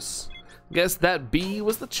close. Guess that B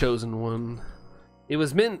was the chosen one. It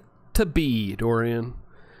was meant to be, Dorian.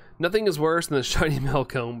 Nothing is worse than the shiny male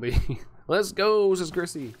Combi. Let's go, says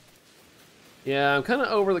Grissy. Yeah, I'm kind of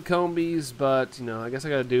over the Combis, but you know, I guess I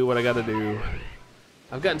gotta do what I gotta do.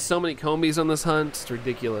 I've gotten so many Combis on this hunt, it's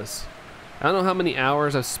ridiculous. I don't know how many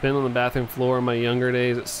hours I've spent on the bathroom floor in my younger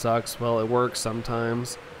days. It sucks. Well, it works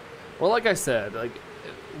sometimes. Well, like I said, like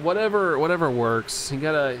whatever works. You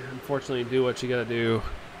gotta unfortunately do what you gotta do.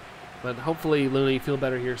 But hopefully, Luna, you feel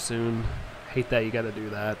better here soon. Hate that you gotta do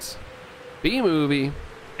that. B movie,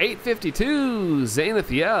 852. Zenith,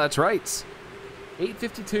 yeah, that's right.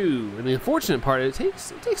 852. And the unfortunate part, it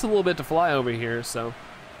takes a little bit to fly over here. So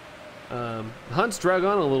the hunt's drug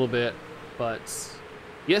on a little bit, but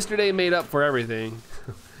yesterday made up for everything.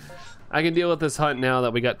 I can deal with this hunt now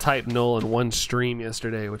that we got type null in one stream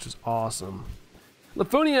yesterday, which is awesome.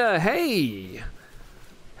 Lafunia, hey!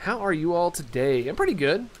 How are you all today? I'm pretty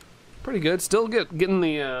good. Pretty good. Still getting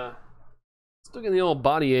the old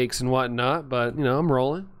body aches and whatnot, but you know, I'm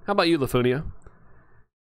rolling. How about you, Lafunia?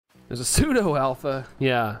 There's a pseudo alpha.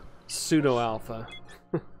 Yeah, pseudo alpha.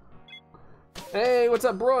 Hey, what's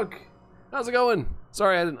up, Brooke? How's it going?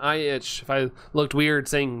 Sorry, I had an eye itch if I looked weird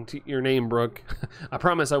saying your name, Brooke. I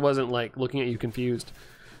promise I wasn't like looking at you confused.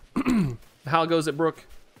 How goes it, Brooke?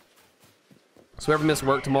 So whoever missed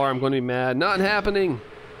work tomorrow, I'm going to be mad. Not happening.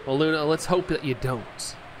 Well, Luna, let's hope that you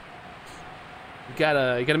don't. You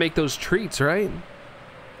gotta make those treats, right?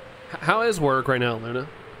 How is work right now, Luna?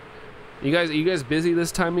 Are you guys busy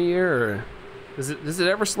this time of year, or does it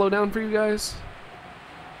ever slow down for you guys?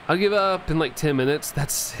 I'll give up in like 10 minutes.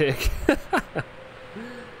 That's sick.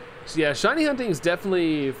 So yeah, shiny hunting is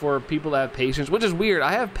definitely for people that have patience, which is weird.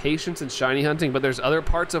 I have patience in shiny hunting, but there's other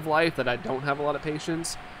parts of life that I don't have a lot of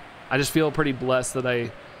patience. I just feel pretty blessed that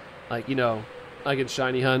I can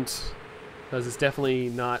shiny hunt, because it's definitely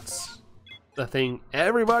not the thing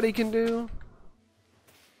everybody can do.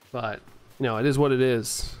 But you know, it is what it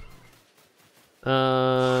is.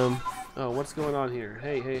 Oh, what's going on here?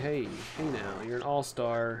 Hey now, you're an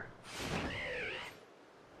all-star.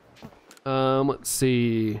 Let's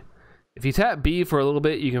see. If you tap B for a little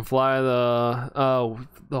bit, you can fly the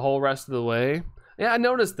whole rest of the way. Yeah, I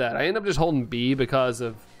noticed that. I end up just holding B because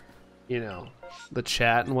of, you know, the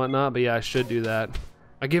chat and whatnot. But yeah, I should do that.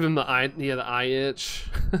 I give him the eye itch.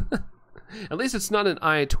 At least it's not an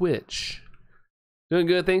eye twitch. Doing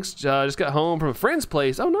good, thanks. Just got home from a friend's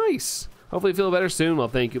place. Oh, nice. Hopefully you feel better soon. Well,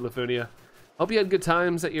 thank you, Lafunia. Hope you had good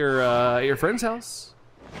times at your friend's house.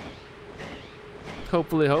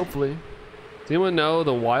 Hopefully. Does anyone know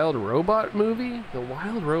the Wild Robot movie? The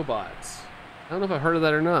Wild Robots. I don't know if I've heard of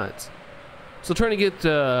that or not. Still trying to get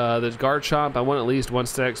the guard shop. I want at least one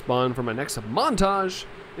static spawn for my next montage.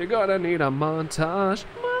 You're gonna need a montage.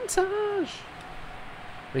 Montage.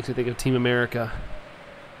 Makes me think of Team America.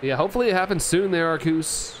 Yeah, hopefully it happens soon there,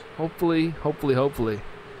 Arceus. Hopefully.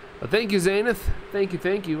 But thank you, Zenith.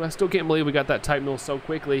 Thank you. I still can't believe we got that type null so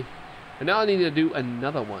quickly. And now I need to do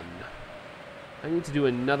another one. I need to do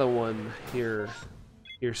another one here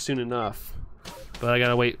soon enough. But I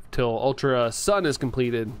gotta wait till Ultra Sun is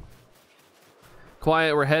completed.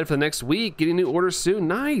 Quiet, we're ahead for the next week. Getting new orders soon.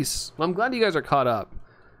 Nice. Well, I'm glad you guys are caught up.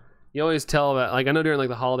 You always tell that, like, I know during like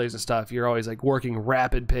the holidays and stuff, you're always like working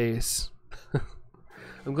rapid pace.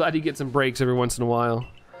 I'm glad you get some breaks every once in a while.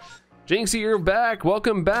 Jinxie, you're back.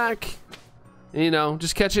 Welcome back. You know,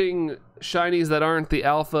 just catching shinies that aren't the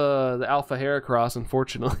alpha Heracross,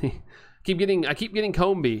 unfortunately. I keep getting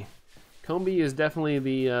Combi. Combi is definitely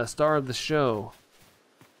the star of the show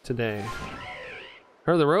today.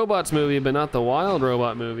 Heard the Robots movie, but not the Wild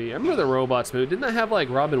Robot movie. I remember the Robots movie. Didn't that have like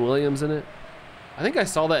Robin Williams in it? I think I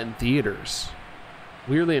saw that in theaters.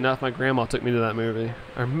 Weirdly enough, my grandma took me to that movie.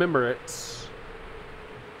 I remember it.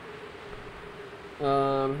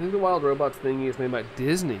 I think the Wild Robots thingy is made by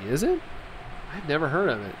Disney, is it? I've never heard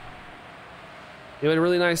of it. You had a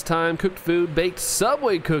really nice time, cooked food, baked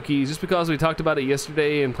Subway cookies, just because we talked about it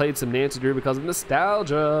yesterday and played some Nancy Drew because of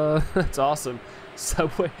nostalgia. That's awesome.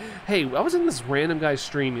 Subway. Hey, I was in this random guy's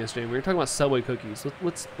stream yesterday. We were talking about Subway cookies.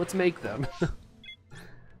 Let's make them.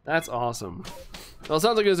 That's awesome. Well, it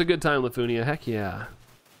sounds like it was a good time, Lifunia. Heck yeah.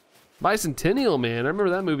 Bicentennial Man. I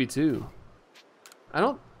remember that movie too.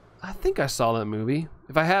 I think I saw that movie.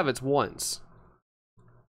 If I have, it's once.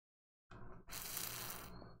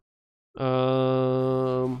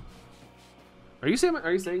 Are you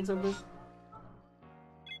saying something?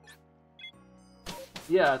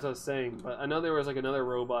 Yeah, that's what I was saying. But I know there was like another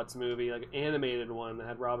Robots movie, like an animated one that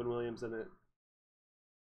had Robin Williams in it.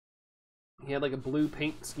 He had like a blue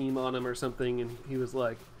paint scheme on him or something, and he was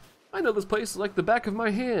like, I know this place like the back of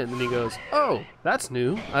my hand. And he goes, oh, that's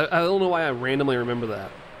new. I don't know why I randomly remember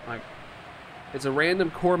that. Like, it's a random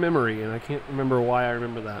core memory, and I can't remember why I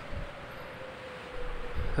remember that.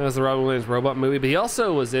 That was the Robin Williams robot movie, but he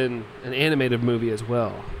also was in an animated movie as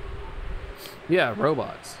well. Yeah,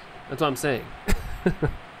 Robots. That's what I'm saying.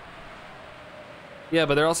 Yeah,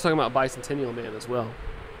 but they're also talking about Bicentennial Man as well.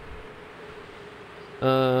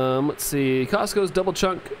 Let's see. Costco's double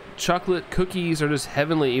chunk chocolate cookies are just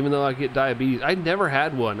heavenly, even though I get diabetes. I never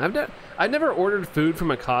had one. I've never ordered food from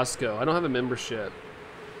a Costco. I don't have a membership,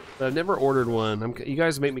 but I've never ordered one. You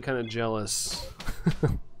guys make me kind of jealous.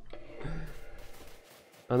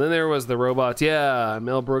 And then there was the Robots. Yeah,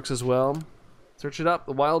 Mel Brooks as well. Search it up,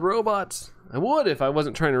 the Wild Robots. I would if I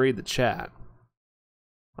wasn't trying to read the chat.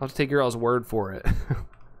 I'll have to take your all's word for it.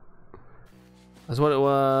 That's what it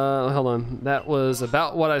was. Hold on. That was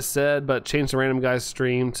about what I said, but changed the random guy's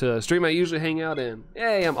stream to a stream I usually hang out in.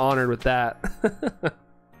 Yay, I'm honored with that.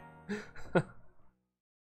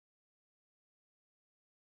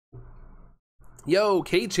 Yo,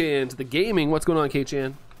 K-Chan to the gaming. What's going on,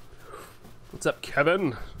 K-Chan? What's up,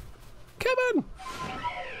 Kevin? Kevin!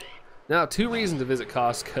 Now, 2 reasons to visit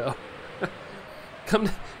Costco.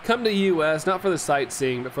 Come to US, not for the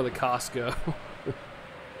sightseeing, but for the Costco.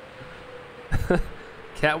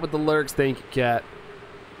 Cat with the lurks, thank you, Cat.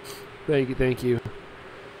 Thank you, thank you.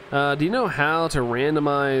 Do you know how to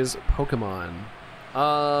randomize Pokemon?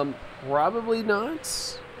 Probably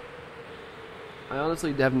not. I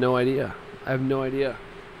honestly have no idea. I have no idea.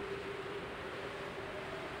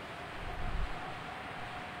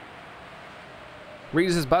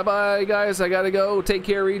 Regis says, bye-bye, guys. I gotta go. Take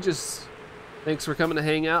care, Regis. Thanks for coming to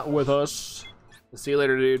hang out with us. See you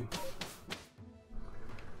later, dude.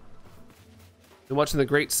 Been watching the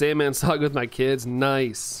Great Sandman Saga with my kids.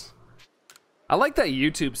 Nice. I like that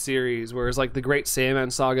YouTube series where it's like the Great Sandman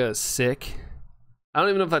Saga is sick. I don't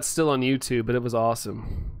even know if that's still on YouTube, but it was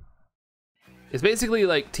awesome. It's basically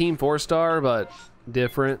like Team 4-Star, but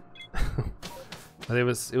different. But it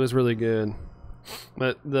was really good.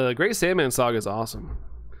 But the Great Sandman Saga is awesome.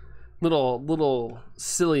 Little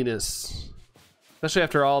silliness, especially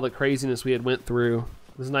after all the craziness we had went through.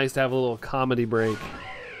 It was nice to have a little comedy break.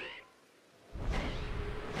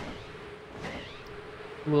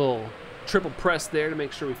 A little triple press there to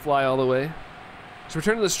make sure we fly all the way. Just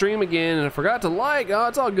return to the stream again, and I forgot to like. Oh,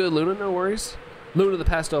 it's all good, Luna. No worries. Luna the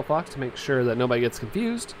Pastel Fox to make sure that nobody gets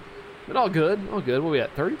confused. But all good, all good. What are we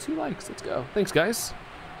at? 32 likes. Let's go. Thanks, guys.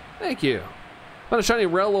 Thank you. Found a shiny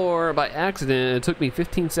Relor by accident. It took me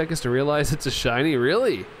 15 seconds to realize it's a shiny.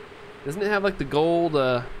 Really? Doesn't it have like the gold,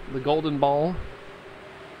 the golden ball?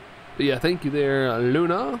 But yeah, thank you there,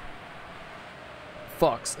 Luna.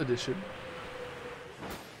 Fox edition.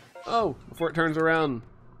 Oh, before it turns around.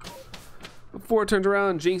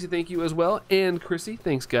 Jinxie, thank you as well. And Chrissy,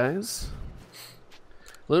 thanks, guys.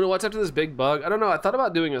 Luna, what's after this big bug? I don't know. I thought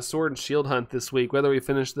about doing a sword and shield hunt this week, whether we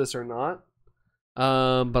finish this or not.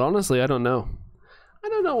 But honestly, I don't know. I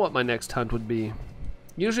don't know what my next hunt would be.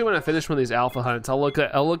 Usually when I finish one of these alpha hunts, I'll look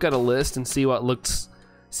at a list and see what looks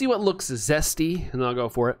zesty, and then I'll go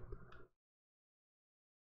for it.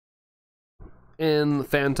 And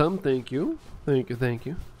Phantom, thank you. Thank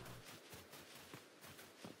you.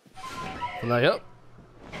 Fly up.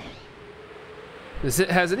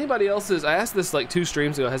 Has anybody else's, I asked this like 2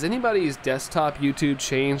 streams ago, has anybody's desktop YouTube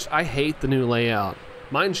changed? I hate the new layout.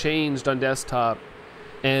 Mine changed on desktop,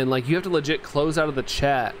 and like you have to legit close out of the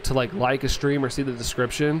chat to like a stream or see the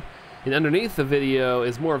description. And underneath the video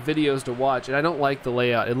is more videos to watch, and I don't like the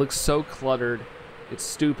layout. It looks so cluttered. It's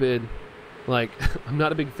stupid. Like, I'm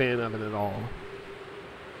not a big fan of it at all.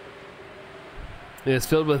 And it's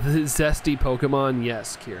filled with zesty Pokemon.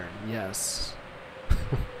 Yes, Kieran, yes.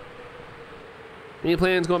 Any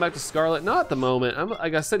plans going back to Scarlet? Not at the moment.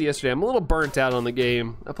 Like I said yesterday, I'm a little burnt out on the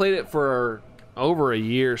game. I played it for over a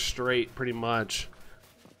year straight, pretty much.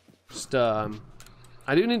 Just, I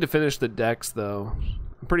do need to finish the decks, though.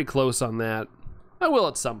 I'm pretty close on that. I will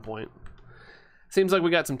at some point. Seems like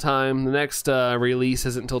we got some time. The next release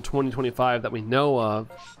isn't until 2025 that we know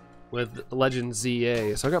of with Legend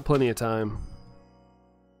ZA, so I got plenty of time.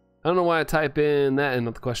 I don't know why I type in that in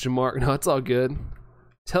with the question mark. No, it's all good.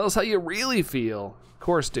 Tell us how you really feel. Of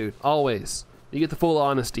course, dude, always. You get the full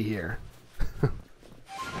honesty here.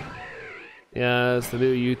 Yeah, it's the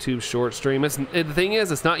new YouTube short stream. The thing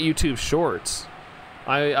is, it's not YouTube Shorts.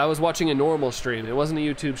 I was watching a normal stream. It wasn't a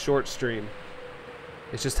YouTube short stream.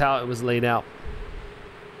 It's just how it was laid out.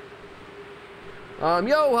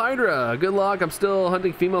 Yo, Hydra, good luck. I'm still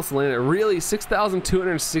hunting female Selena. Really,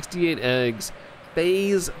 6,268 eggs.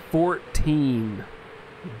 Phase 14.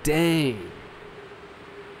 Dang.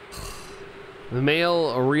 The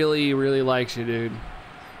male really, really likes you, dude.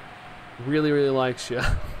 Really, really likes you.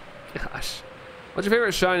 Gosh. What's your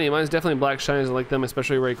favorite shiny? Mine's definitely black shinies. I like them,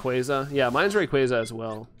 especially Rayquaza. Yeah, mine's Rayquaza as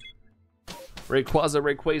well.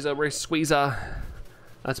 Rayquaza.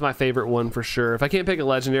 That's my favorite one for sure. If I can't pick a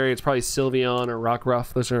legendary, it's probably Sylveon or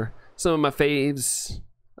Rockruff. Those are some of my faves.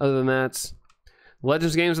 Other than that,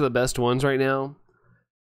 Legends games are the best ones right now.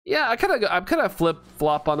 Yeah, I kind of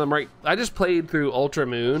flip-flop on them. Right, I just played through Ultra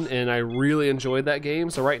Moon and I really enjoyed that game.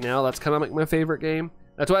 So right now, that's kind of like my favorite game.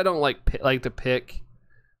 That's why I don't like to pick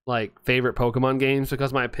like favorite Pokemon games,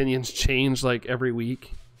 because my opinions change like every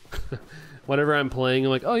week. Whatever I'm playing,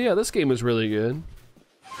 I'm like, oh yeah, this game is really good.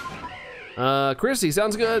 Chrissy,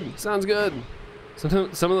 sounds good. Sounds good.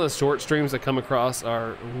 Sometimes some of the short streams that come across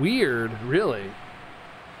are weird, really.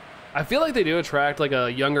 I feel like they do attract like a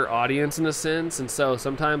younger audience in a sense, and so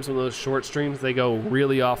sometimes when those short streams, they go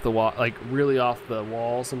really off the wall, like really off the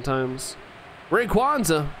wall sometimes.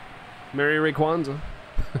 Rayquaza, Merry Rayquaza.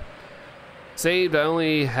 Saved, I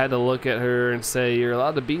only had to look at her and say, you're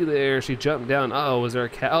allowed to be there. She jumped down. Oh, was there a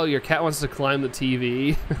cat? Oh, your cat wants to climb the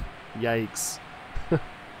TV. Yikes.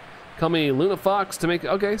 Call me Luna Fox to make,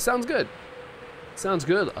 okay, sounds good. Sounds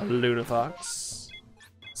good, Luna Fox.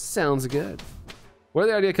 Sounds good. Where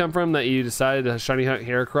did the idea come from that you decided to shiny hunt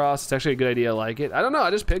Heracross? It's actually a good idea, I like it. I don't know,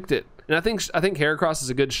 I just picked it. And I think Heracross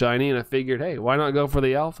is a good shiny, and I figured, hey, why not go for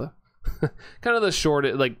the alpha? Kind of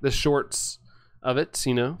the shorts of it,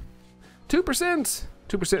 you know.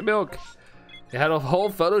 2% milk. They had a whole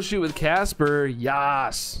photo shoot with Casper.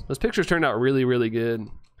 Yas. Those pictures turned out really, really good.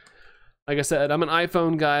 Like I said, I'm an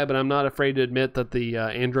iPhone guy, but I'm not afraid to admit that the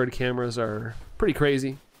Android cameras are pretty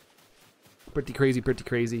crazy. Pretty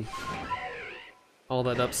crazy. All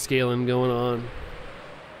that upscaling going on.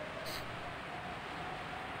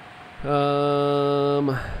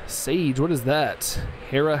 Sage, what is that?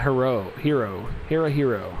 Hero.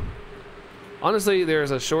 Honestly,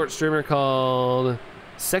 there's a short streamer called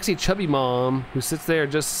Sexy Chubby Mom who sits there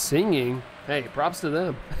just singing. Hey, props to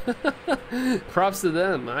them. Props to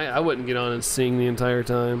them. I wouldn't get on and sing the entire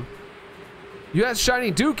time. You had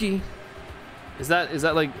shiny Dookie. Is that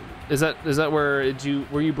where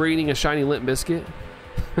were you breeding a shiny Limp Biscuit?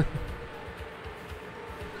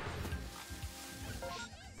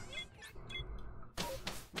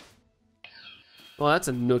 Well, that's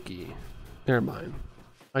a Nookie. Never mind.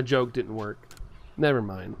 My joke didn't work. Never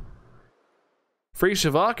mind. Free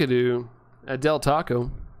Shavakadu at Del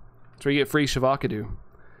Taco. That's where you get free Shavakadu.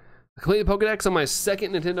 I completed Pokedex on my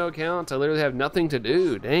second Nintendo account. I literally have nothing to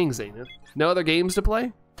do. Dang, Zaynith. No other games to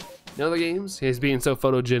play? No other games? He's being so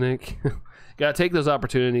photogenic. Gotta take those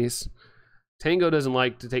opportunities. Tango doesn't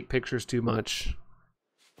like to take pictures too much.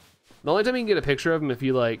 The only time you can get a picture of him if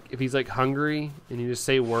he's like hungry and you just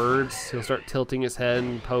say words, he'll start tilting his head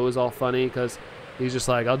and pose all funny because he's just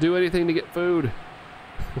like, I'll do anything to get food.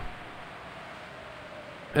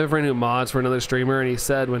 I have a friend who mods for another streamer, and he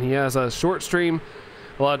said when he has a short stream,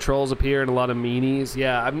 a lot of trolls appear and a lot of meanies.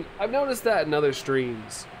 Yeah, I've noticed that in other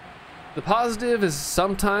streams. The positive is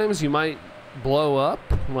sometimes you might blow up,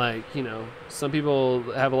 like, you know, some people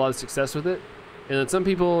have a lot of success with it, and then some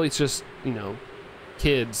people it's just, you know,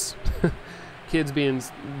 kids. Kids being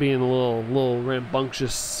a little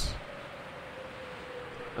rambunctious.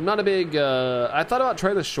 I'm not a big, I thought about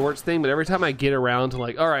trying the shorts thing, but every time I get around to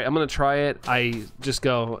like, all right, I'm gonna try it, I just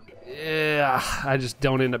go, yeah, I just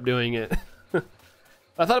don't end up doing it.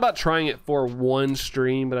 I thought about trying it for one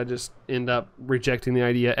stream, but I just end up rejecting the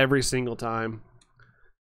idea every single time.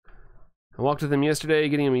 I walked with him yesterday,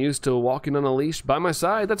 getting him used to walking on a leash by my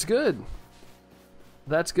side. That's good.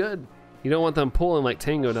 That's good. You don't want them pulling like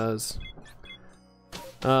Tango does.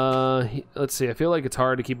 Let's see. I feel like it's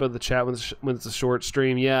hard to keep up the chat when it's a short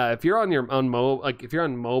stream. Yeah, if you're on your if you're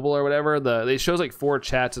on mobile or whatever, it shows like 4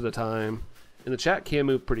 chats at a time, and the chat can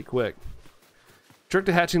move pretty quick. Trick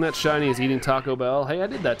to hatching that shiny is eating Taco Bell. Hey, I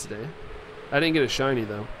did that today. I didn't get a shiny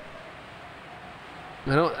though.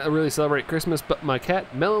 I don't really celebrate Christmas, but my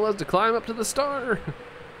cat Melon loves to climb up to the star.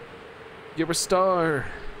 Give her a star.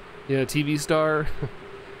 Yeah, TV star.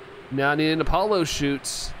 Now I need an Apollo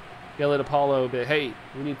shoot. Gotta let Apollo be, hey,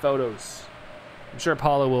 we need photos. I'm sure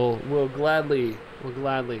Apollo will gladly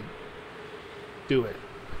do it.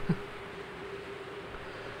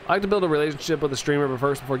 I like to build a relationship with a streamer but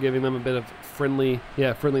first before giving them a bit of friendly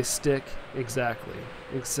stick. Exactly.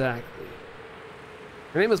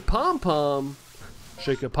 Her name is Pom Pom.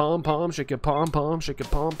 Shake a pom pom, shake a pom pom, shake a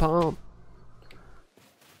pom pom.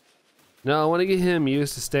 No, I want to get him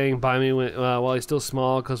used to staying by me while he's still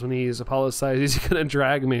small, because when he's Apollo's size, he's gonna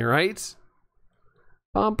drag me, right?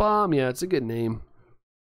 Pom Pom, yeah, it's a good name.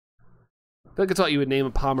 I feel like it's what you would name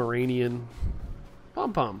a Pomeranian.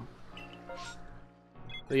 Pom Pom.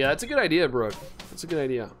 But yeah, that's a good idea, Brooke. That's a good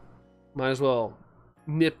idea. Might as well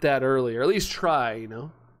nip that early, or at least try, you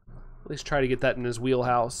know? At least try to get that in his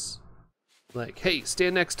wheelhouse. Like, hey,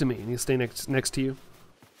 stand next to me, and he'll stay next to you.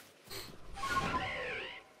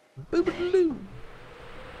 Boo-boo-boo.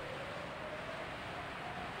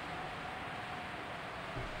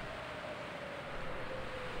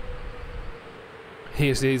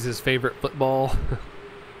 He's his favorite football.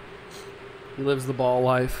 He lives the ball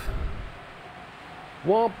life.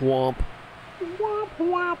 Womp womp. Womp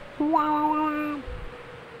womp womp.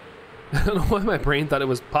 I don't know why my brain thought it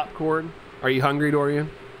was popcorn. Are you hungry,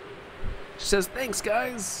 Dorian? She says, thanks,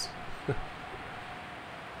 guys.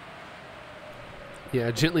 Yeah,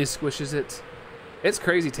 gently squishes it. It's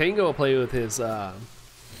crazy. Tango will play with his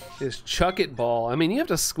chuck it ball. I mean, you have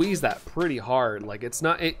to squeeze that pretty hard. Like, it's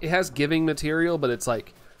not, it has giving material, but it's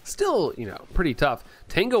like still, you know, pretty tough.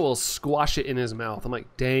 Tango will squash it in his mouth. I'm like,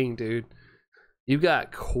 dang, dude, you've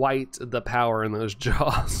got quite the power in those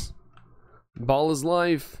jaws. Ball is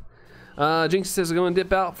life. Jinxie says we're going to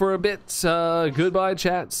dip out for a bit. Goodbye,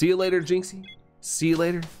 chat. See you later, Jinxie. See you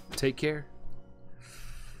later. Take care.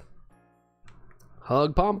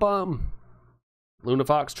 Hug Pom Pom. Luna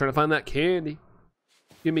Fox trying to find that candy.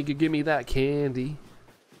 Give me that candy.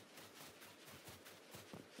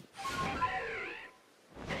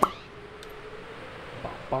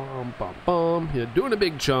 Bom bom bom. Yeah, doing a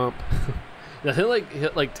big jump. Yeah, he'll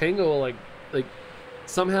like Tango will like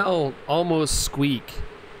somehow almost squeak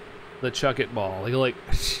the chuck it ball. He'll like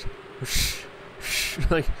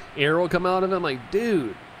like air will come out of him. Like,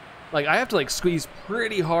 dude. Like, I have to like squeeze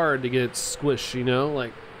pretty hard to get it squished, you know?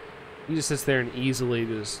 Like, he just sits there and easily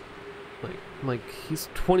just like he's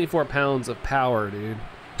 24 pounds of power, dude.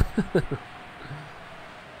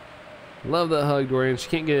 Love the hug, Dorian. She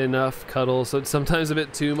can't get enough cuddle, so it's sometimes a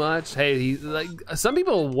bit too much. Hey, like, some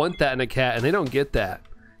people want that in a cat and they don't get that,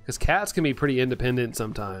 because cats can be pretty independent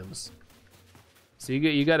sometimes. So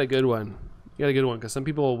you got a good one. You got a good one, because some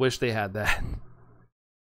people will wish they had that.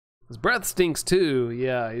 His breath stinks too.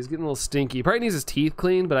 Yeah, he's getting a little stinky. He probably needs his teeth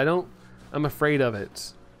cleaned, but I'm afraid of it.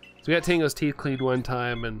 So we got Tango's teeth cleaned one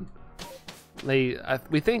time, and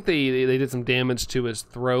we think they did some damage to his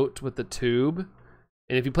throat with the tube.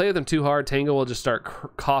 And if you play with him too hard, Tango will just start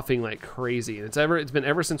coughing like crazy. And it's been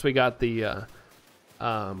ever since we got his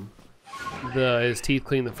teeth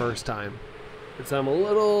cleaned the first time. And so I'm a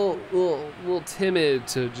little timid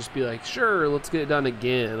to just be like, sure, let's get it done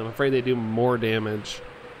again. I'm afraid they do more damage.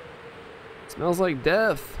 Smells like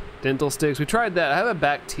death. Dental sticks. We tried that. I have a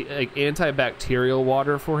antibacterial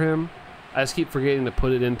water for him. I just keep forgetting to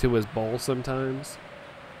put it into his bowl sometimes.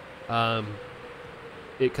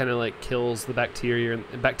 It kind of like kills the bacteria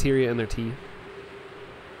in their teeth.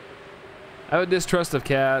 I have a distrust of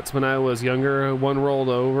cats. When I was younger, one rolled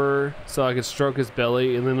over so I could stroke his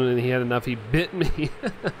belly, and then when he had enough, he bit me.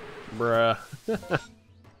 Bruh.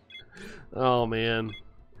 Oh man,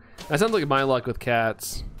 that sounds like my luck with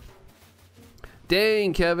cats.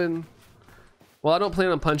 Dang, Kevin. Well, I don't plan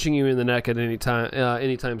on punching you in the neck at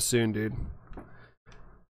anytime soon, dude.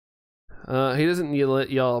 He doesn't let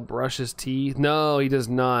y'all brush his teeth. No, he does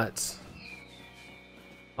not.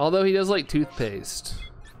 Although he does like toothpaste.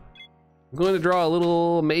 I'm going to draw a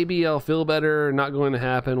little, maybe I'll feel better, not going to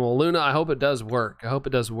happen. Well, Luna, I hope it does work. I hope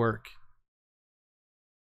it does work.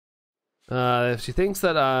 If she thinks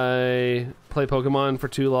that I play Pokemon for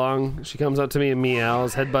too long, she comes up to me and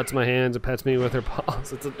meows, headbutts my hands, and pets me with her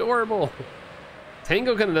paws. It's adorable.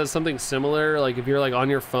 Tango kind of does something similar, like if you're like on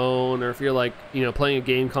your phone, or if you're like, you know, playing a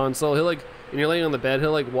game console, he'll like, and you're laying on the bed,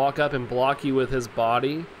 he'll like walk up and block you with his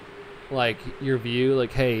body, like your view,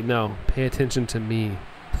 like, hey, no, pay attention to me.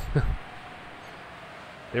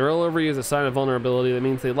 They roll over you as a sign of vulnerability. That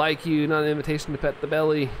means they like you, not an invitation to pet the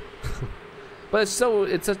belly. But it's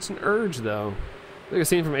such an urge though. Like a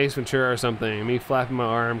scene from Ace Ventura or something. Me flapping my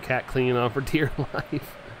arm, cat clinging on for dear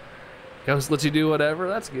life. Ghost lets you do whatever,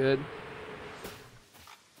 that's good.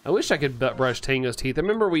 I wish I could butt brush Tango's teeth. I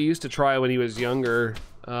remember we used to try when he was younger,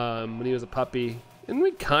 when he was a puppy. And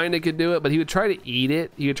we kind of could do it, but he would try to eat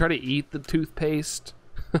it. He would try to eat the toothpaste.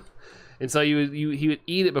 And so he would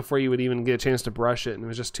eat it before you would even get a chance to brush it, and it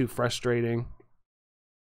was just too frustrating.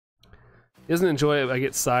 He doesn't enjoy it. I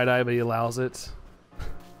get side-eye, but he allows it.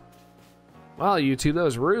 Wow, YouTube, that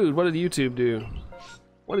was rude. What did YouTube do?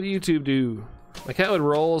 What did YouTube do? My cat would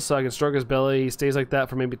roll so I could stroke his belly. He stays like that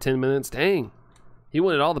for maybe 10 minutes. Dang. He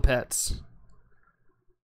wanted all the pets.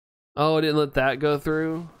 Oh, I didn't let that go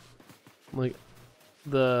through? Like,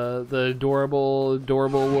 the adorable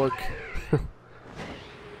look.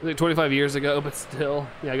 Like 25 years ago, but still.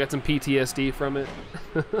 Yeah, I got some PTSD from it.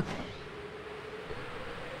 You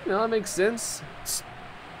know, that makes sense.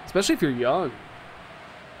 Especially if you're young.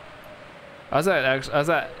 I was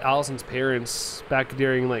at Allison's parents back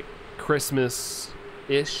during like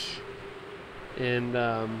Christmas-ish. And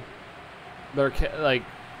their cat, like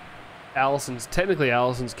technically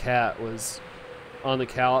Allison's cat was on the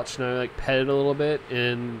couch, and I like petted a little bit,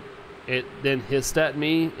 and it then hissed at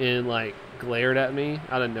me and like glared at me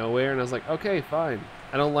out of nowhere, and I was like, okay, fine.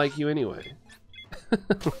 I don't like you anyway.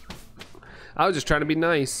 I was just trying to be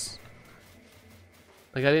nice.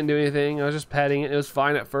 Like, I didn't do anything. I was just patting it. It was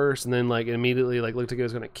fine at first, and then like it immediately like looked like it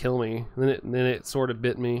was gonna kill me. And then it sort of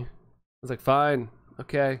bit me. I was like, fine,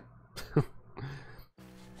 okay.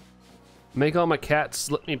 Make all my cats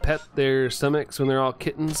let me pet their stomachs when they're all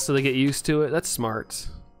kittens so they get used to it. That's smart.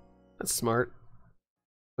 That's smart.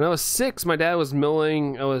 When I was 6, my dad was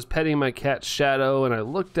milling. I was petting my cat's shadow, and I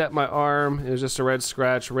looked at my arm. It was just a red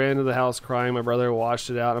scratch. Ran to the house crying. My brother washed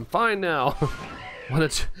it out. I'm fine now.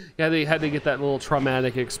 Yeah, they had to get that little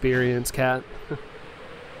traumatic experience, cat.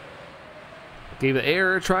 Gave the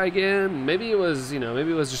error a try again. Maybe it was, you know,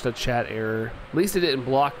 maybe it was just a chat error. At least it didn't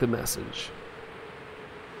block the message.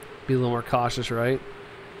 Be a little more cautious, right?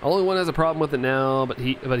 Only one has a problem with it now, but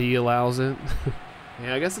he allows it.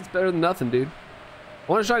 Yeah, I guess it's better than nothing, dude.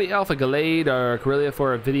 I want a shiny Alpha Gallade or Corellia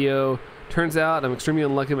for a video. Turns out I'm extremely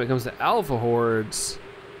unlucky when it comes to Alpha Hordes.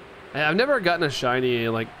 I've never gotten a shiny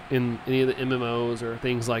like in any of the MMOs or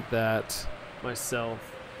things like that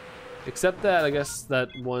myself. Except that, I guess, that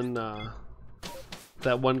one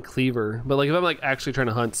cleaver. But like if I'm like actually trying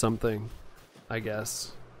to hunt something, I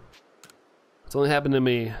guess. It's only happened to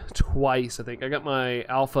me twice, I think. I got my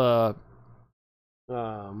Alpha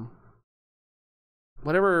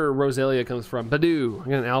whatever Roselia comes from, Badoo. I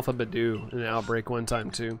got an Alpha Badoo in an outbreak one time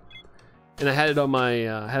too, and I had it on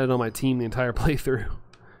my team the entire playthrough.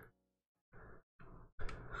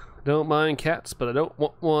 Don't mind cats, but I don't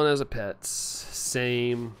want one as a pet.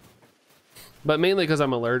 Same, but mainly because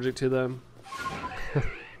I'm allergic to them.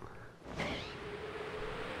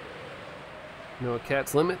 No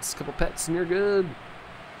cats limits, couple pets and you're good.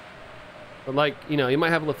 But like, you know, you might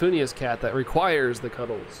have Lafunia's cat that requires the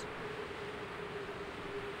cuddles.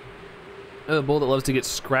 I have a bull that loves to get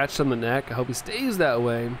scratched on the neck. I hope he stays that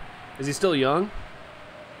way. Is he still young?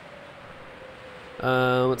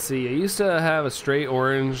 Let's see. I used to have a stray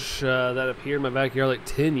orange that appeared in my backyard like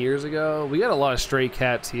 10 years ago. We got a lot of stray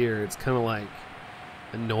cats here. It's kind of like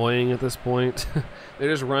annoying at this point. They're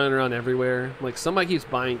just running around everywhere. Like somebody keeps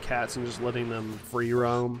buying cats and just letting them free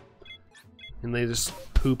roam. And they just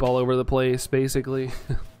poop all over the place, basically.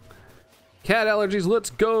 Cat allergies, let's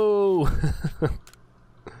go!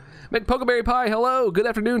 McPokeberry Pie, hello, good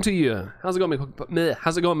afternoon to you. How's it going,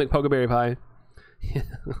 McPokeberry Pie? I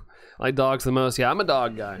like dogs the most. Yeah, I'm a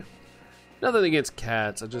dog guy. Nothing against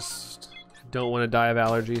cats, I just don't want to die of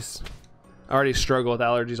allergies. I already struggle with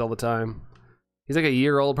allergies all the time. He's like a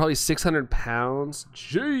year old, probably 600 pounds.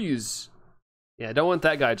 Jeez. Yeah, I don't want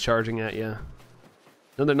that guy charging at you.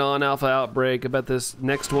 Another non-alpha outbreak. I bet this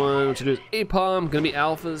next one, what you do is Apom, gonna be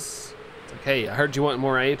alphas. It's like, hey, I heard you want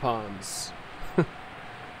more Apoms.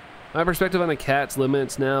 My perspective on the cat's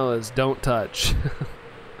limits now is don't touch.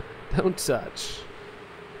 Don't touch.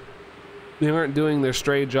 They aren't doing their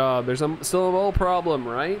stray job. There's still a mole problem,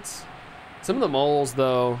 right? Some of the moles,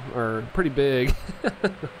 though, are pretty big.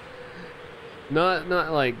 Not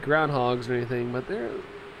like groundhogs or anything, but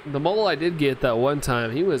the mole I did get that one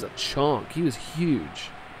time, he was a chunk. He was huge.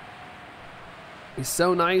 He's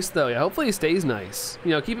so nice, though. Yeah, hopefully he stays nice.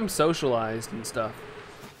 You know, keep him socialized and stuff.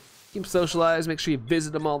 Keep him socialized. Make sure you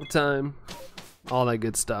visit him all the time. All that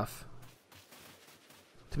good stuff.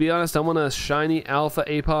 To be honest, I want a shiny alpha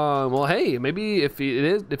Apom. Well, hey, maybe if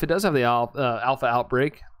it does have the alpha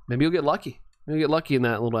outbreak, maybe you'll get lucky. Maybe you'll get lucky in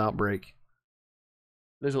that little outbreak.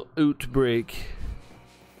 There's an outbreak.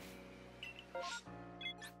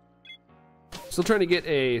 Still trying to get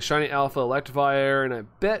a shiny alpha Electivire, and I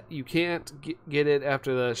bet you can't get it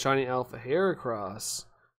after the shiny alpha Heracross.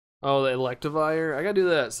 Oh, the Electivire? I gotta do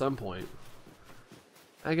that at some point.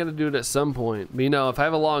 I gotta do it at some point. But you know, if I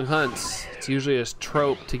have a long hunt, it's usually a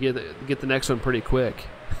trope to get the next one pretty quick.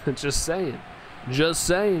 Just saying. Just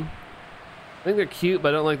saying. I think they're cute, but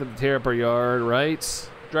I don't like that they tear up our yard, right?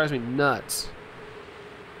 Drives me nuts.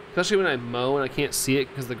 Especially when I mow and I can't see it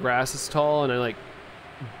because the grass is tall and I like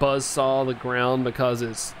buzzsaw the ground because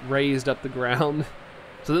it's raised up the ground.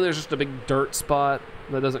 So then there's just a big dirt spot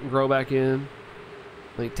that doesn't grow back in.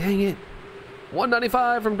 Like, dang it.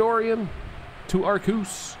 195 from Dorian to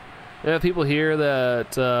Arceus. I have people here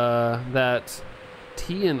that that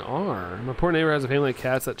TNR. My poor neighbor has a family of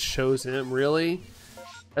cats that shows him. Really?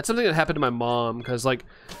 That's something that happened to my mom, because like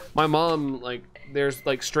my mom, like there's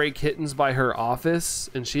like stray kittens by her office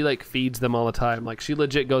and she like feeds them all the time. Like she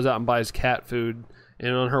legit goes out and buys cat food,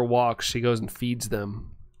 and on her walks she goes and feeds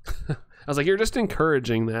them. I was like, you're just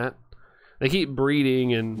encouraging that. They keep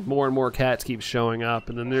breeding and more cats keep showing up,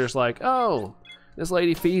 and then they're just like, oh, this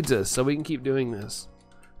lady feeds us so we can keep doing this.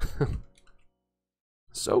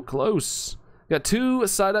 So close. Got 2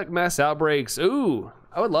 Psyduck mass outbreaks. Ooh,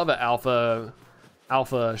 I would love an alpha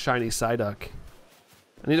shiny Psyduck.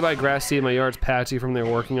 I need to buy grass seed. My yard's patchy from there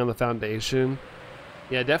working on the foundation.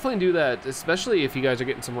 Yeah, definitely do that, especially if you guys are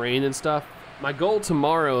getting some rain and stuff. My goal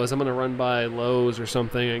tomorrow is I'm gonna run by Lowe's or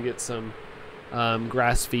something and get some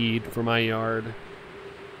grass feed for my yard.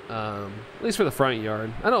 At least for the front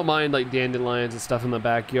yard. I don't mind like dandelions and stuff in the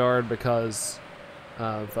backyard because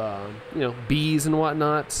of you know, bees and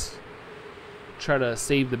whatnot. Try to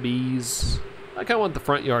save the bees. I kind of want the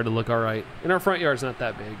front yard to look all right, and our front yard's not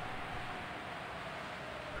that big.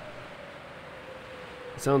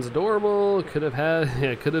 Sounds adorable. Could have had,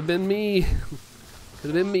 yeah, could have been me. Could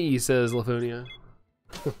have been me, says Lafunia.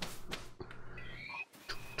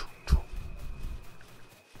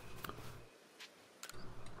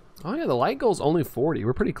 Oh yeah, the light goal's only 40.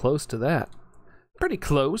 We're pretty close to that. Pretty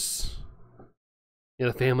close. Yeah,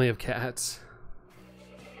 the family of cats.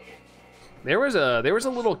 There was a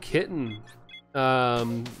little kitten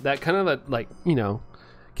that kind of like, you know,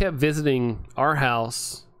 kept visiting our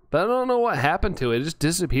house, but I don't know what happened to it. It just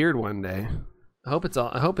disappeared one day. I hope it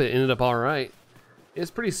ended up all right.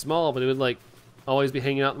 It's pretty small, but it would like always be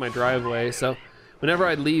hanging out in my driveway. So whenever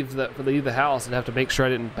I'd leave the house, I'd have to make sure I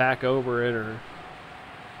didn't back over it or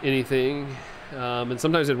anything. And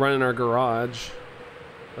sometimes it'd run in our garage.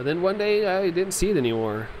 But then one day I didn't see it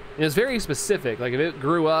anymore. And it's very specific. Like if it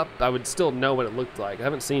grew up, I would still know what it looked like. I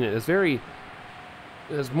haven't seen it.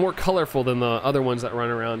 It's more colorful than the other ones that run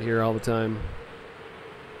around here all the time.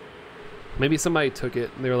 Maybe somebody took it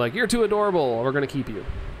and they were like, you're too adorable, we're gonna keep you.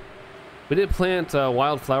 We did plant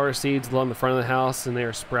wildflower seeds along the front of the house and they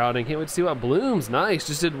are sprouting. Can't wait to see what blooms. Nice,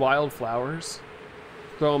 just did wildflowers.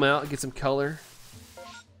 Throw them out, get some color.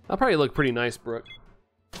 That'll probably look pretty nice, Brooke.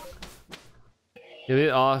 Get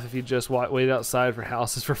it off if you just wait outside for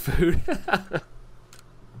houses for food.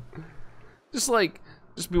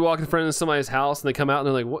 just be walking in front of somebody's house and they come out and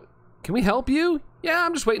they're like, what? Can we help you? Yeah,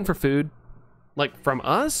 I'm just waiting for food. Like from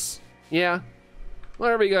us? Yeah.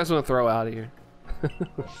 Whatever you guys want to throw out of here.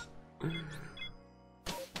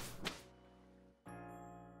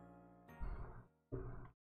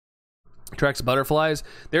 Attracts butterflies.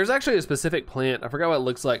 There's actually a specific plant. I forgot what it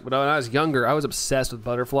looks like, but when I was younger, I was obsessed with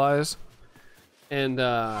butterflies. And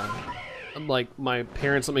like my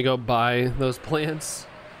parents let me go buy those plants.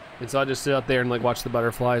 And so I just sit out there and like watch the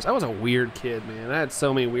butterflies. I was a weird kid, man. I had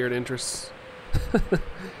so many weird interests.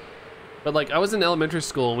 But like I was in elementary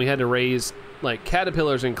school and we had to raise like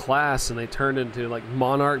caterpillars in class and they turned into like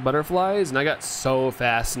monarch butterflies, and I got so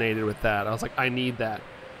fascinated with that. I was like, I need that.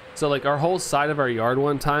 So like our whole side of our yard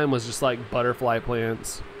one time was just like butterfly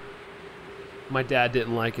plants. My dad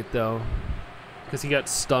didn't like it though, because he got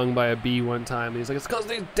stung by a bee one time and he's like, it's because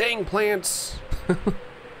these dang plants.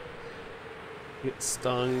 Get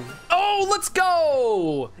stung. Oh, let's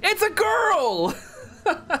go! It's a girl!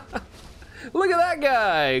 Look at that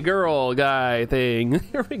guy, girl guy thing.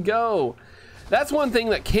 Here we go. That's one thing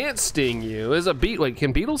that can't sting you is a wait,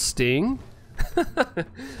 can beetles sting?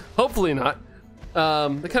 Hopefully not.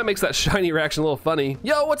 That kind of makes that shiny reaction a little funny.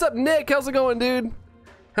 Yo, what's up, Nick? How's it going, dude?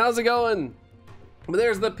 How's it going?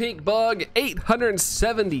 There's the pink bug,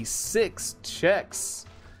 876 checks.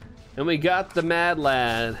 And we got the mad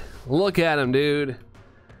lad. Look at him, dude.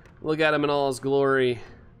 Look at him in all his glory.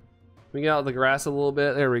 We got out the grass a little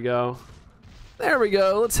bit. There we go. There we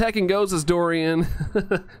go. Let's heckin' go, says Dorian.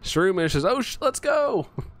 Shroomish says, oh, let's go.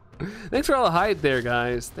 Thanks for all the hype there,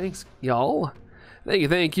 guys. Thanks, y'all. Thank you,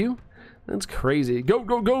 thank you. That's crazy. Goat,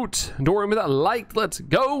 goat, goat. Dorian with that light. Let's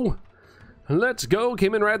go. Let's go.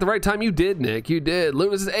 Came in right at the right time. You did, Nick. You did.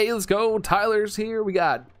 Lewis says, hey, let's go. Tyler's here. We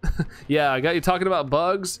got. Yeah, I got you talking about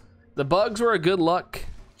bugs. The bugs were a good luck.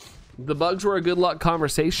 The bugs were a good luck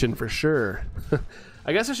conversation for sure.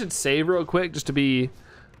 I guess I should save real quick just to be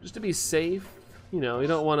safe. You know, we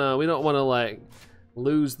don't wanna like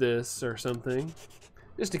lose this or something.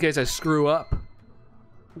 Just in case I screw up.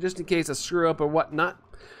 Just in case I screw up or whatnot.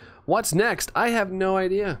 What's next? I have no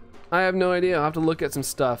idea. I have no idea. I'll have to look at some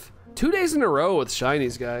stuff. 2 days in a row with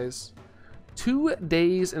shinies, guys. 2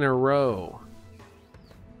 days in a row.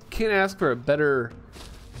 Can't ask for a better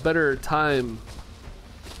time.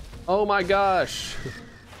 Oh my gosh.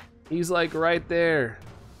 He's like right there.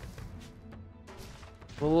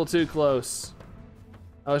 A little too close.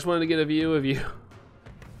 I just wanted to get a view of you.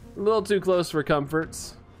 A little too close for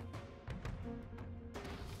comforts.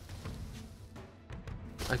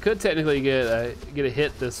 I could technically get a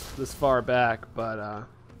hit this far back, but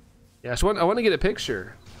yeah, I want to get a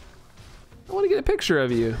picture. I want to get a picture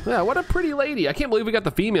of you. Yeah, what a pretty lady. I can't believe we got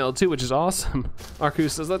the female too, which is awesome.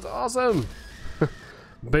 Arceus says that's awesome.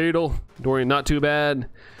 Beetle, Dorian, not too bad.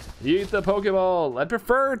 Eat the Pokeball. I'd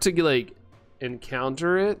prefer to like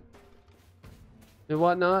encounter it and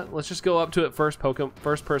whatnot. Let's just go up to it first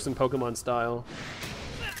person Pokemon style.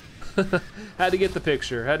 Had to get the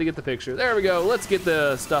picture. Had to get the picture. There we go. Let's get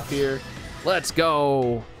the stuff here. Let's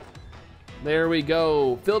go. There we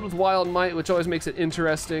go. Filled with wild might, which always makes it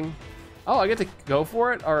interesting. Oh, I get to go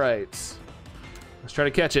for it? All right. Let's try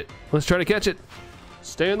to catch it. Let's try to catch it.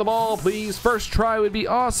 Stay on the ball, please. First try would be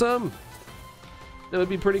awesome. That would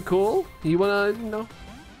be pretty cool. You wanna, no?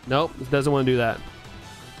 Nope, it doesn't wanna do that.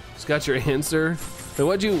 It's got your answer. Wait,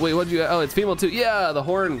 what'd you, oh, it's female too. Yeah, the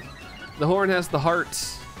horn. The horn has the heart.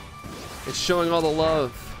 It's showing all the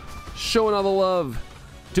love. Showing all the love.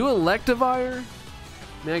 Do Electivire?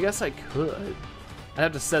 I mean, I guess I could. I'd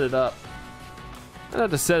have to set it up. I'd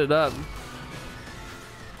have to set it up.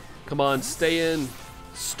 Come on, stay in.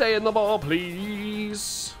 Stay in the ball,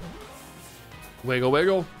 please. Wiggle,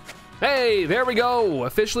 wiggle. Hey, there we go.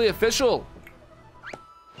 Officially official.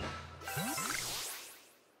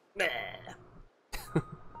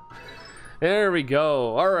 There we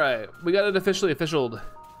go. All right, we got it officially officialed.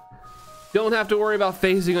 Don't have to worry about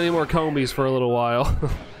phasing any more combies for a little while.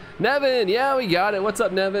 Nevin, yeah, we got it. What's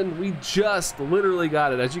up, Nevin? We just literally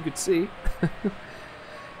got it, as you could see.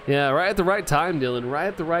 Yeah, right at the right time, Dylan. Right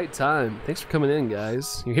at the right time. Thanks for coming in,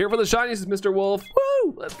 guys. You're here for the shinies, Mr. Wolf.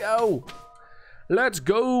 Woo! Let's go. Let's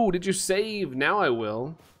go. Did you save? Now I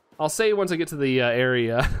will. I'll save once I get to the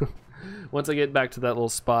area. Once I get back to that little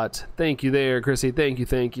spot. Thank you there, Chrissy. Thank you,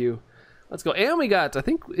 thank you. Let's go. And we got, I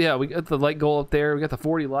think, yeah, we got the like goal up there. We got the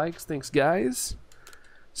 40 likes. Thanks, guys.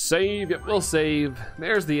 Save. Yep, we'll save.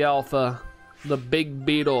 There's the alpha. The big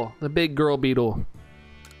beetle. The big girl beetle.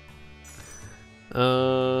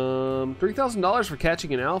 $3,000 for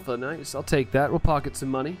catching an alpha. Nice. I'll take that. We'll pocket some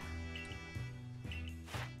money.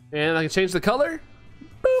 And I can change the color.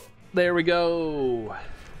 Boop. There we go.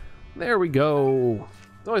 There we go.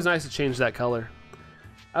 It's always nice to change that color.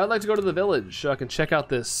 I would like to go to the village so I can check out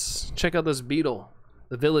this beetle.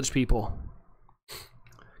 The village people.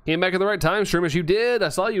 Came back at the right time, Shermish. You did. I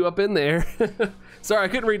saw you up in there. Sorry, I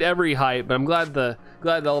couldn't read every hype, but I'm glad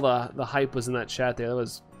all the hype was in that chat there. That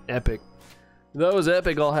was epic. That was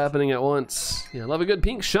epic, all happening at once. Yeah, love a good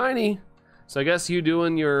pink shiny. So I guess you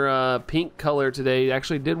doing your pink color today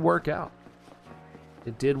actually did work out.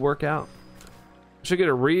 It did work out. Should get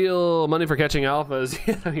a real money for catching alphas.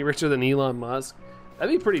 Yeah, be richer than Elon Musk.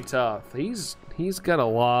 That'd be pretty tough. He's got a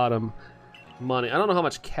lot of money. I don't know how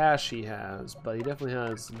much cash he has, but he definitely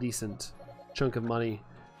has a decent chunk of money.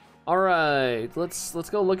 All right, let's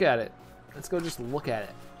go look at it. Let's go just look at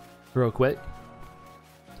it real quick.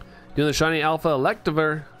 Doing the shiny alpha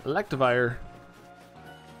Electivire.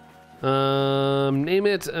 Name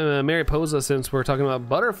it Mariposa since we're talking about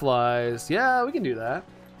butterflies. Yeah, we can do that.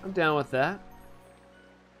 I'm down with that.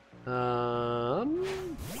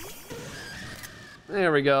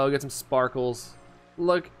 There we go, get some sparkles.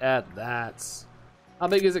 Look at that. How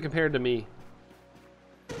big is it compared to me?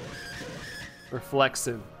 We're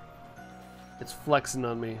flexing. It's flexing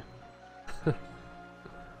on me. I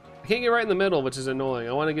can't get right in the middle, which is annoying.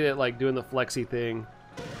 I want to get it like doing the flexy thing.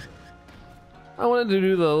 I wanted to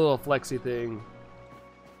do the little flexy thing.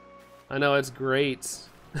 I know, it's great.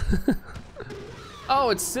 Oh,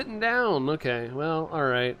 it's sitting down. Okay, well, all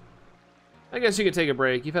right. I guess you could take a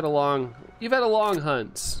break. You've had a long hunt. You've had a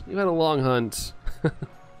long hunt.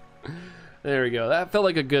 There we go. That felt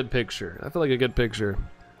like a good picture.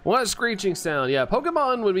 What a screeching sound. Yeah,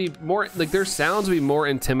 Pokemon would be more, like their sounds would be more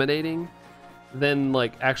intimidating than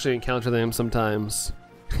like actually encounter them sometimes.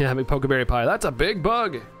 Yeah, big Pokeberry pie. That's a big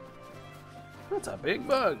bug. That's a big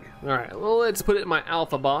bug. All right, well, let's put it in my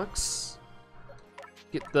alpha box.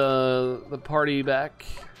 Get the party back.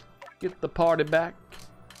 Get the party back.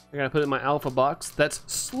 I gotta put it in my alpha box. That's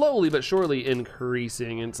slowly but surely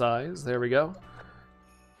increasing in size. There we go.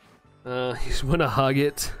 You just wanna hug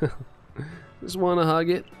it. Just wanna hug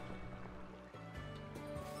it.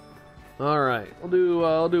 All right,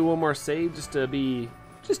 I'll do one more save just to be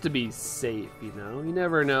safe. You know, you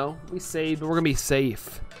never know. We saved, but we're gonna be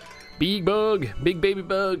safe. Big bug, big baby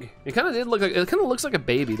bug. It kind of did look like, it kind of looks like a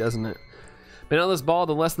baby, doesn't it? Been on this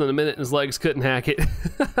ball in less than a minute and his legs couldn't hack it.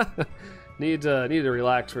 Need to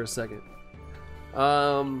relax for a second.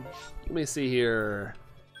 Let me see here.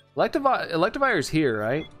 Electivire's here,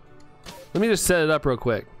 right? Let me just set it up real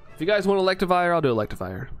quick. If you guys want Electivire, I'll do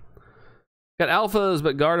Electivire. Got alphas,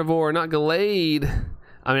 but Gardevoir, not Gallade.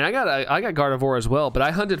 I mean, I got Gardevoir as well, but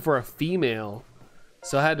I hunted for a female,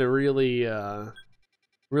 so I had to really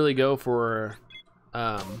go for.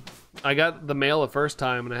 I got the male the first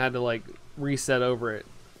time, and I had to like reset over it.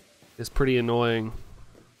 It's pretty annoying.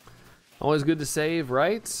 Always good to save,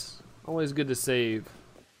 right? Always good to save.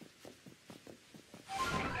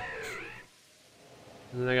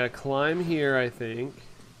 And then I gotta climb here, I think.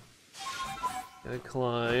 Gotta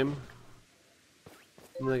climb.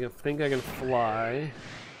 And then I think I can fly.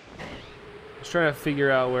 Just trying to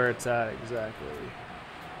figure out where it's at exactly.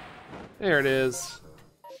 There it is.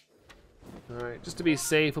 Alright, just to be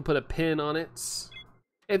safe, we'll put a pin on it.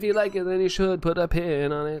 If you like it, then you should put a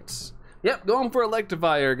pin on it. Yep, going for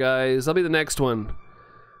Electivire, guys. That'll be the next one.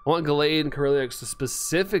 I want Gallade and Corelliax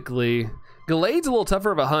specifically. Gallade's a little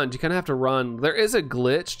tougher of a hunt. You kind of have to run. There is a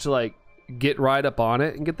glitch to like get right up on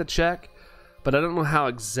it and get the check, but I don't know how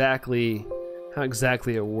exactly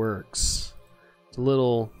it works. It's a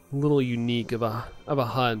little unique of a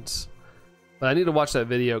hunt. But I need to watch that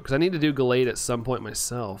video because I need to do Gallade at some point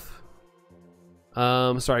myself.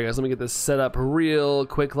 Sorry guys, let me get this set up real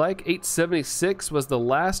quick. Like 876 was the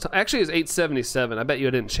last. Actually, it's 877. I bet you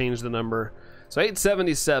I didn't change the number. So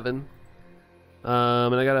 877.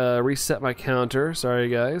 And I gotta reset my counter. Sorry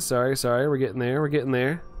guys. Sorry. We're getting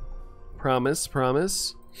there. Promise.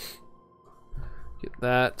 Get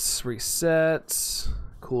that reset.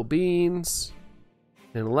 Cool beans.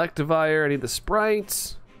 And Electivire. I need the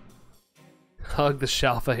sprites. Hug the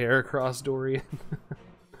Shalfa Heracross Dorian.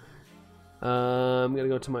 I'm gonna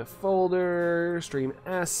go to my folder, stream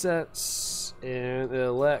assets, and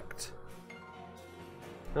not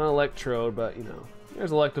Electrode, but you know, there's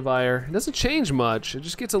Electivire. It doesn't change much. It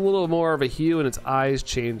just gets a little more of a hue and its eyes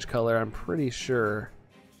change color, I'm pretty sure.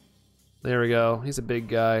 There we go. He's a big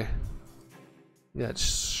guy. Yeah,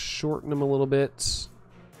 shorten him a little bit.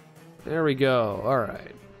 There we go. All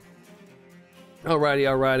right.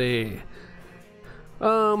 Alrighty.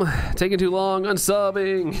 Taking too long,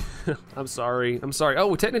 unsubbing. I'm sorry.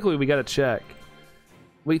 Oh, technically we gotta check.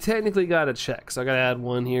 So I gotta add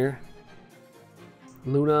one here.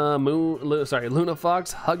 Luna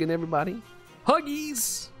Fox hugging everybody.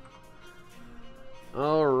 Huggies!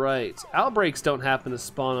 All right. Outbreaks don't happen to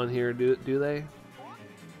spawn on here, do they?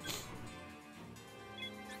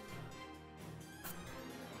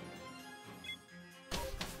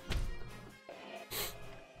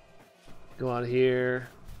 Go out here.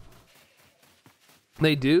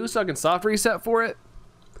 They do, so I can soft reset for it.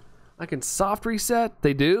 I can soft reset.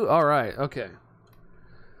 They do. All right. Okay.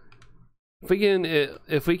 If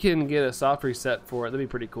we can get a soft reset for it, that'd be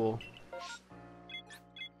pretty cool.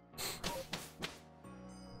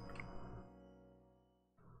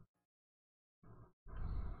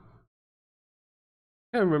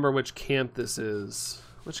 I can't remember which camp this is.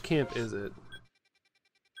 Which camp is it?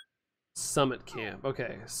 Summit Camp.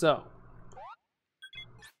 Okay, so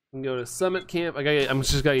we can go to Summit Camp. I'm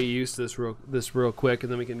just gotta get used to this real quick,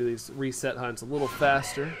 and then we can do these reset hunts a little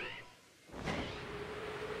faster.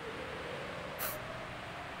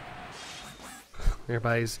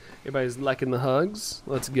 Everybody's liking the hugs.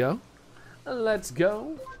 Let's go. Let's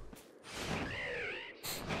go.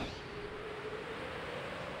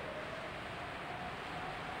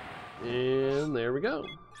 And there we go.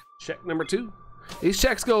 Check number 2. These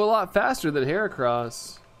checks go a lot faster than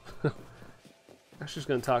Heracross. I'm just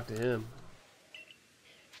gonna talk to him.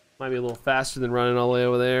 Might be a little faster than running all the way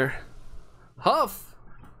over there. Huff!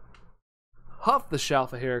 Huff the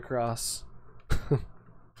Shalfa Heracross.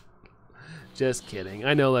 Just kidding.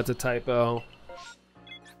 I know that's a typo.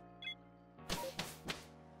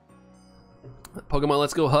 Pokemon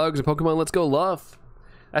Let's Go Hugs or Pokemon Let's Go Love.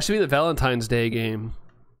 That should be the Valentine's Day game.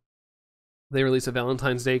 They release a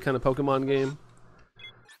Valentine's Day kind of Pokemon game.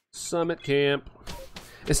 Summit Camp.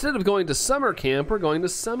 Instead of going to summer camp, we're going to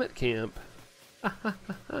Summit Camp. And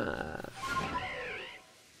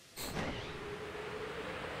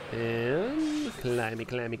climby,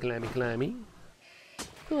 climby, climby, climby.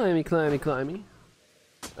 Climby, climby, climby.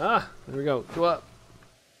 Ah, there we go. Go up.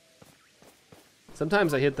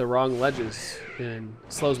 Sometimes I hit the wrong ledges and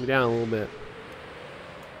it slows me down a little bit.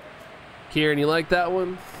 Kieran, you like that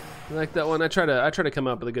one? You like that one? I try to come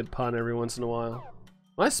up with a good pun every once in a while.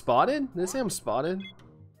 Am I spotted? Did it say I'm spotted?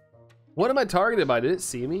 What am I targeted by? Did it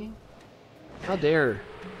see me? How dare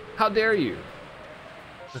you?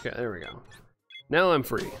 Okay, there we go. Now I'm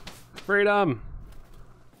free. Freedom!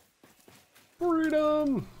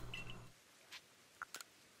 Freedom!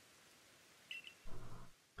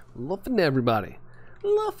 Loving everybody.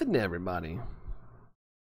 Loving everybody.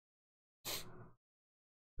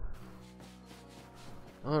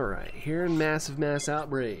 Alright, here in massive mass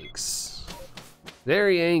outbreaks.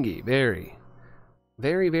 Very angry, very.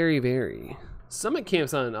 Very, very, very. Summit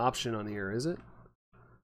camp's not an option on here, is it?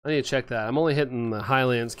 I need to check that. I'm only hitting the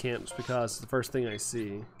Highlands camps because it's the first thing I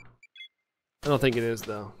see. I don't think it is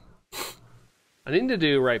though. I need to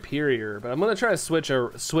do Rhyperior, but I'm gonna try to switch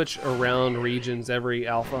around regions every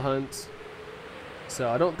alpha hunt. So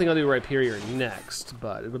I don't think I'll do Rhyperior next,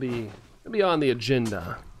 but it'll be on the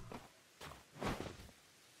agenda.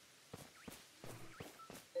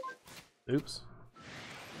 Oops.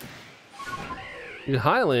 In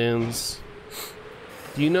Highlands,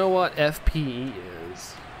 do you know what FPE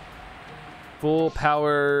is? Full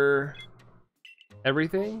power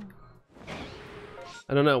everything?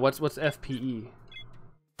 I don't know. What's FPE?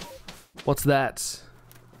 What's that?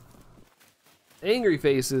 Angry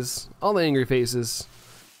faces. All the angry faces.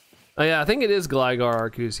 Oh yeah, I think it is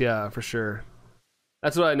Gligar Arceus. Yeah, for sure.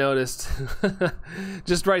 That's what I noticed.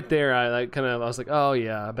 Just right there, I was like, oh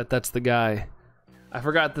yeah, I bet that's the guy. I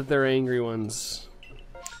forgot that they're angry ones.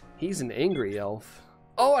 He's an angry elf.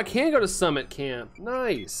 Oh, I can go to Summit Camp.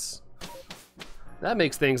 Nice. That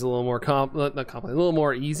makes things a little more a little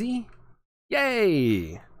more easy.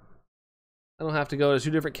 Yay! I don't have to go to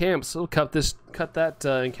 2 different camps. We'll cut that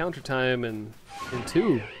encounter time in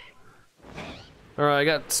 2. All right, I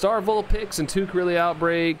got Star Vulpix and 2 Corellia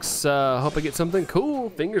outbreaks. Hope I get something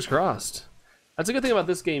cool. Fingers crossed. That's a good thing about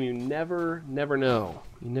this game. You never know.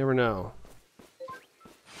 You never know.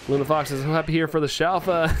 Luna Fox says, I'm happy here for the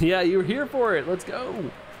Shalfa. Yeah, you were here for it. Let's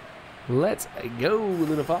go. Let's go,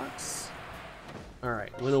 Luna Fox. All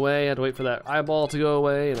right, went away. I had to wait for that eyeball to go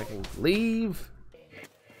away, and I can leave.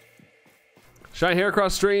 Shine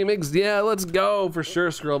Heracross stream. Yeah, let's go for sure,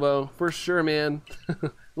 Scrubbo. For sure, man.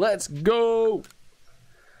 Let's go.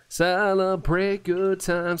 Celebrate good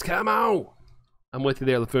times. Come on. I'm with you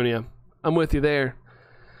there, Lafunia. I'm with you there.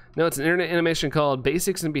 No, it's an internet animation called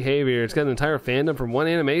Basics in Behavior. It's got an entire fandom from one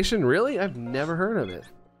animation. Really? I've never heard of it.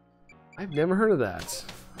 I've never heard of that.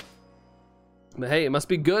 But hey, it must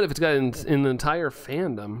be good if it's got an entire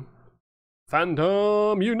fandom.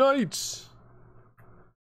 Fandom unite!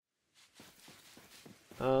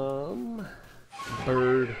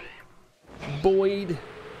 Bird. Boyd.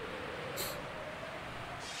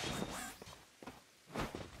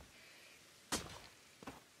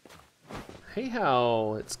 Hey,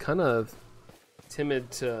 how it's kind of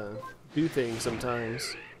timid to do things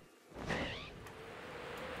sometimes.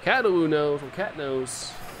 Catauno from Cat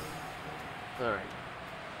Nose. Alright.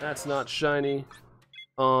 That's not shiny.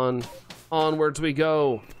 Onwards we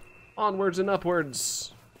go. Onwards and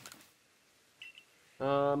upwards.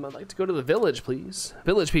 I'd like to go to the village, please.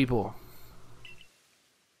 Village people.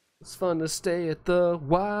 It's fun to stay at the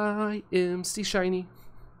YMC Shiny.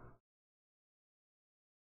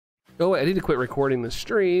 Oh wait, I need to quit recording the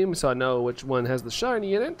stream so I know which one has the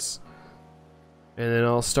shiny in it. And then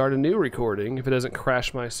I'll start a new recording if it doesn't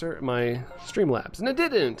crash my Streamlabs. And it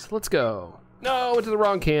didn't. Let's go. No, went to the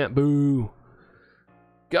wrong camp. Boo.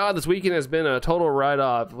 God, this weekend has been a total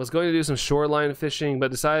write-off. Was going to do some shoreline fishing,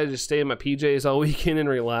 but decided to stay in my PJs all weekend and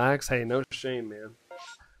relax. Hey, no shame, man.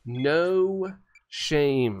 No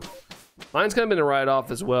shame. Mine's kind of been a write-off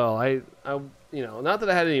as well. I, you know, not that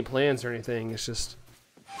I had any plans or anything. It's just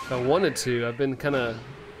if I wanted to. I've been kind of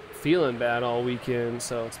feeling bad all weekend,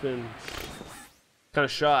 so it's been kind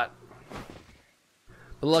of shot.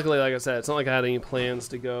 But luckily, like I said, it's not like I had any plans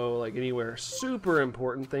to go like anywhere super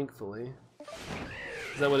important, thankfully.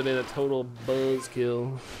 That would have been a total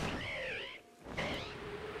buzzkill.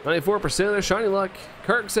 94% of their shiny luck.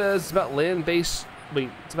 Kirk says it's about land-based. Wait,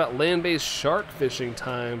 it's about land-based shark fishing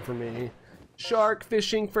time for me. Shark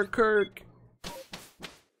fishing for Kirk.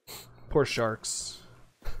 Poor sharks.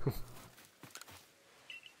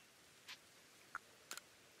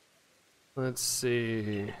 Let's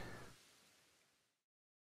see.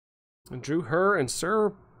 Drew her and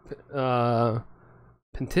Sir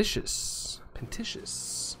Pentitious.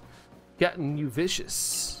 Gotten you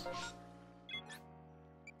vicious.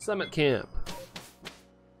 Summit Camp.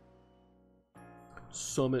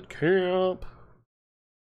 Summit Camp.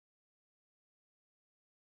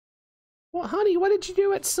 Well, honey, what did you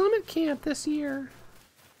do at Summit Camp this year?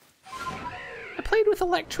 I played with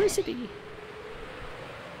electricity.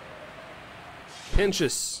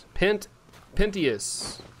 Pentious.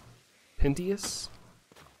 Pentious. Pentious?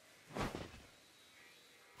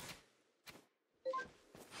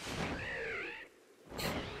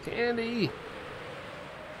 Candy.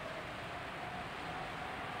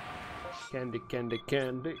 Candy, candy,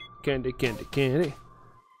 candy, candy, candy, candy.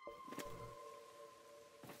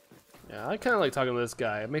 Yeah, I kind of like talking to this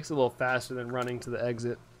guy. It makes it a little faster than running to the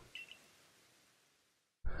exit.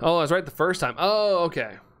 Oh, I was right the first time. Oh,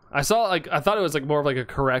 okay. I saw like I thought it was like more of like a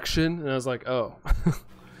correction, and I was like, oh,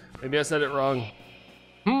 maybe I said it wrong.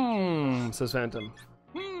 Says Phantom.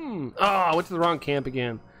 Oh, I went to the wrong camp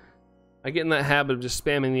again. I get in that habit of just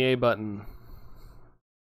spamming the A button.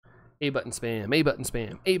 A button spam, A button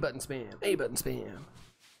spam, A button spam, A button spam.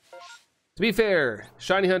 To be fair,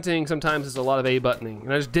 shiny hunting sometimes is a lot of A buttoning,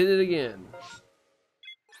 and I just did it again.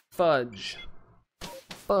 Fudge.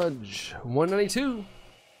 Fudge. 192.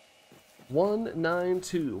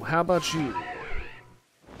 192. How about you?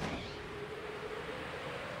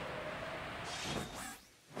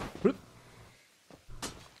 Whoop.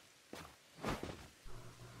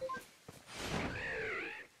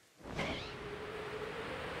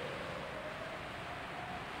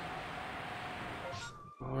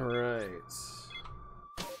 All right.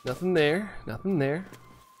 Nothing there. Nothing there.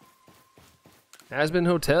 Has Been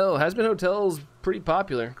Hotel. Has Been Hotel's pretty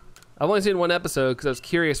popular. I've only seen one episode because I was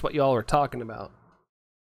curious what y'all were talking about.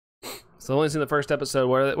 So I've only seen the first episode.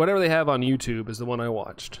 Whatever they have on YouTube is the one I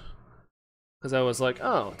watched. Because I was like,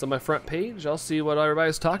 oh, it's on my front page. I'll see what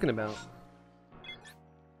everybody's talking about.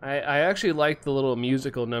 I actually liked the little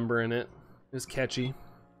musical number in it. It was catchy.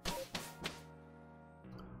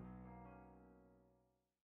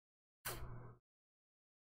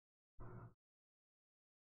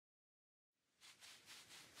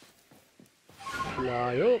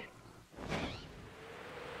 Fly up.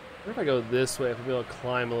 I wonder if I go this way, if I'll be able to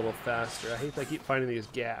climb a little faster. I hate that I keep finding these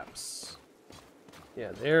gaps.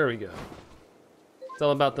 Yeah, there we go. It's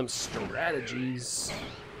all about them strategies.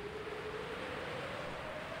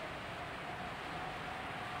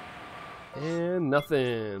 And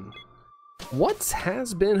nothing. What's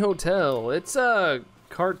Has Been Hotel? It's a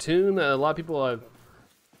cartoon that a lot of people have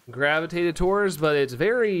gravitated towards, but it's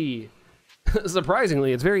very,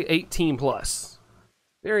 surprisingly, it's very 18 plus.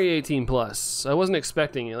 Very 18 plus. I wasn't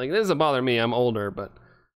expecting it. Like, it doesn't bother me. I'm older, but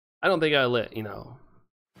I don't think I let, you know,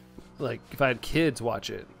 like if I had kids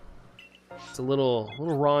watch it. It's a little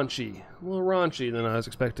raunchy. A little raunchy than I was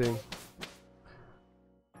expecting.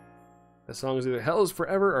 The song is either Hell is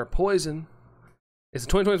Forever or Poison. It's a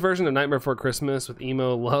 2020s version of Nightmare Before Christmas with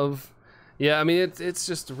emo love. Yeah, I mean it's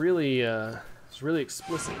just really it's really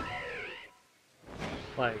explicit.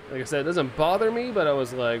 Like I said, it doesn't bother me, but I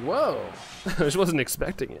was like, whoa. I just wasn't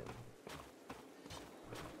expecting it.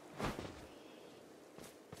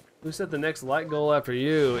 Who set the next light goal after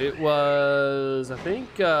you? It was, I think,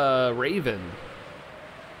 Raven.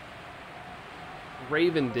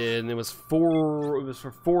 Raven did, and it was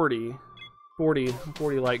for 40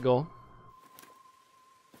 light goal.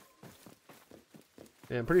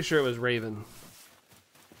 Yeah, I'm pretty sure it was Raven.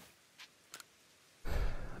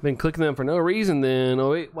 I've been clicking them for no reason then. Oh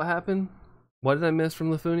wait, what happened? What did I miss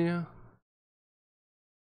from Lifunia?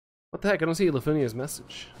 What the heck? I don't see Lifunia's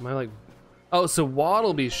message. Am I like... Oh, so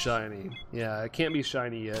Waddle be shiny. Yeah, it can't be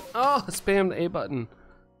shiny yet. Oh, I spammed the A button.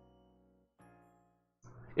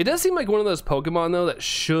 It does seem like one of those Pokemon though that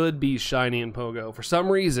should be shiny in Pogo. For some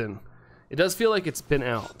reason, it does feel like it's been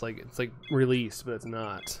out. Like it's like released, but it's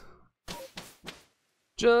not.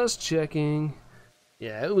 Just checking.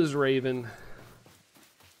 Yeah, it was Raven.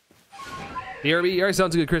 BRB, alright,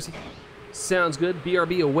 sounds good, Chrissy. Sounds good.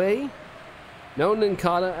 BRB away. No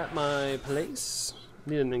Ninkata at my place.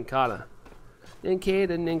 Need a Ninkata.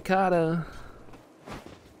 Ninkata.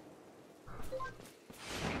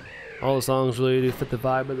 All the songs really do fit the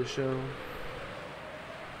vibe of the show.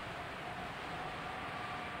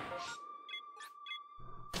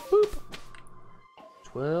 Boop.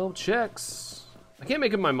 12 checks. I can't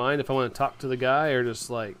make up my mind if I want to talk to the guy or just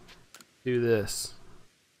like do this.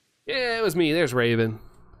 Yeah, it was me. There's Raven.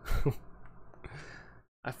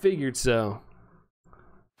 I figured so.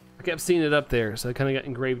 I kept seeing it up there, so it kind of got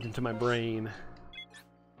engraved into my brain.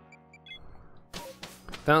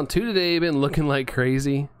 Found 2 today, been looking like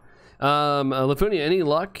crazy. Lafunia, any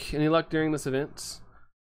luck? Any luck during this event?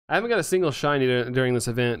 I haven't got a single shiny during this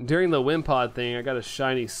event. During the Wimpod thing, I got a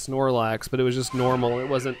shiny Snorlax, but it was just normal. It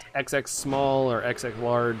wasn't XX small or XX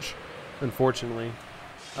large, unfortunately.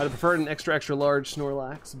 I'd have preferred an extra large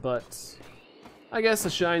Snorlax, but I guess a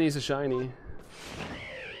shiny's a shiny.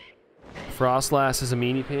 Frostlass is a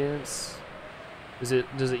meanie pants. Does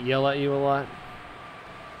it yell at you a lot?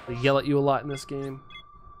 They yell at you a lot in this game.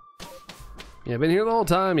 Yeah, been here the whole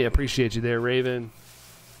time. Yeah, appreciate you there, Raven.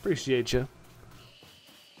 Appreciate you.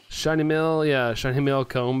 Shiny Mill, yeah, Shiny Mill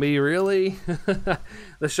Combi, really?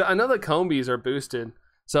 I know the Combis are boosted.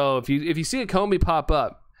 So if you see a Combi pop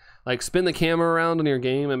up, like spin the camera around on your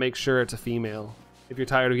game and make sure it's a female. If you're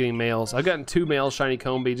tired of getting males. I've gotten 2 male Shiny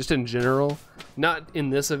Combi just in general. Not in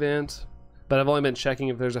this event, but I've only been checking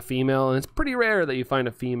if there's a female, and it's pretty rare that you find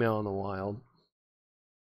a female in the wild.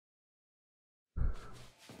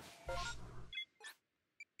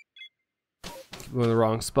 Keep going in the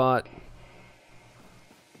wrong spot.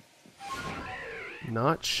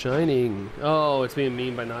 Not shining. Oh, it's being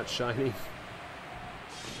mean by not shining.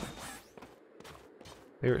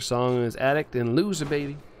 Favorite song is Addict and Loser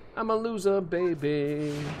Baby. I'm a loser,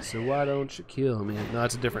 baby, so why don't you kill me? No,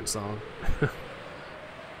 that's a different song.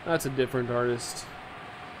 That's a different artist.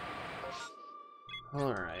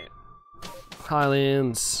 Alright.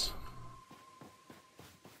 Highlands.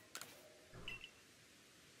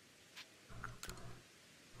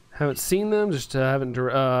 Haven't seen them, just haven't.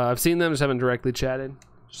 I've seen them, just haven't directly chatted.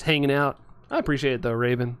 Just hanging out. I appreciate it though,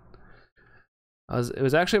 Raven. It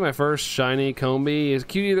was actually my first shiny Combi. It's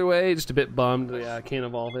cute either way. Just a bit bummed. Yeah, I can't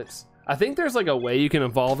evolve it. I think there's like a way you can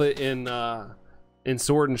evolve it in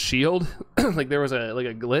Sword and Shield. Like there was a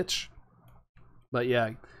glitch. But yeah,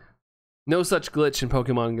 no such glitch in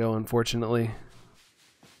Pokemon Go, unfortunately.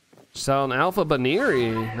 Saw an Alpha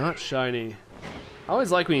Baneri, not shiny. I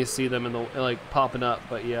always like when you see them in the like popping up,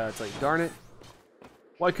 but yeah, it's like darn it.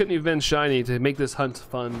 Why couldn't you have been shiny to make this hunt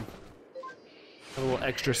fun? A little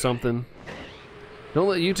extra something. Don't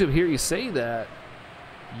let YouTube hear you say that.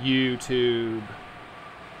 YouTube.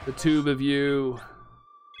 The tube of you.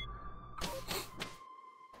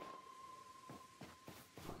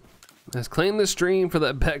 Let's claim the stream for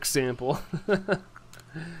that Beck sample.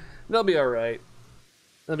 They'll be alright.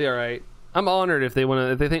 They'll be alright. I'm honored if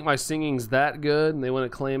they think my singing's that good and they want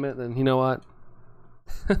to claim it, then you know what?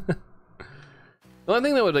 The only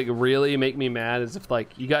thing that would like really make me mad is if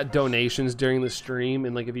like you got donations during the stream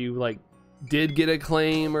and like if you like did get a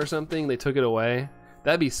claim or something, they took it away.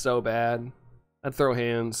 That'd be so bad. I'd throw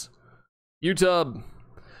hands. YouTube.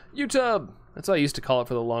 YouTube. That's what I used to call it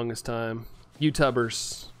for the longest time.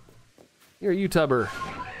 YouTubers. You're a YouTuber.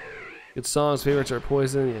 Good songs, favorites are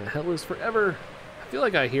Poison. Yeah, Hell is Forever. I feel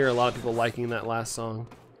like I hear a lot of people liking that last song.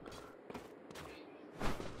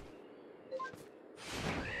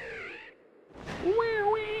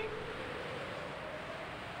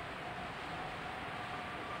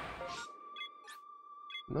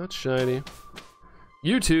 Not shiny.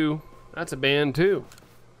 U2, that's a band too.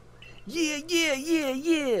 Yeah, yeah, yeah,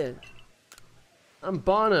 yeah. I'm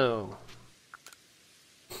Bono.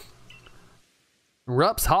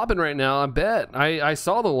 Rup's hopping right now, I bet. I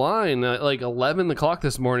saw the line at like 11 o'clock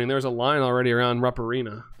this morning. There was a line already around Rupp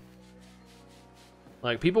Arena.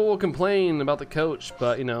 Like, people will complain about the coach,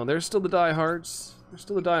 but you know, there's still the diehards. There's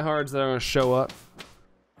still the diehards that are gonna show up.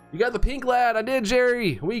 You got the pink lad, I did,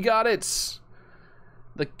 Jerry. We got it.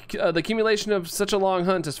 The accumulation of such a long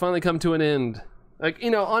hunt has finally come to an end. Like,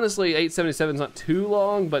 you know, honestly, 877 is not too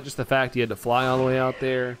long, but just the fact you had to fly all the way out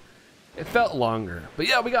there, it felt longer. But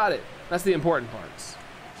yeah, we got it. That's the important parts.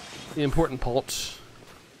 The important parts.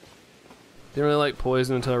 Didn't really like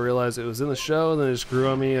Poison until I realized it was in the show, and then it just grew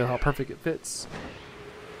on me how perfect it fits.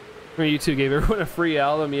 You two gave everyone a free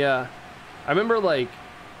album, yeah. I remember like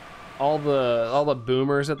all the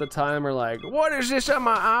boomers at the time are like, "What is this on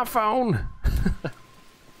my iPhone?"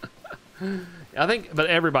 I think, but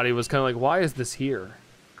everybody was kind of like, "Why is this here?"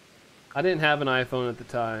 I didn't have an iPhone at the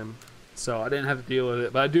time, so I didn't have to deal with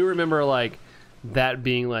it. But I do remember like that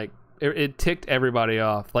being like it ticked everybody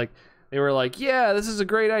off. Like they were like, "Yeah, this is a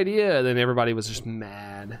great idea," and then everybody was just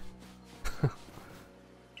mad.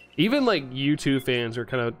 Even like U2 fans were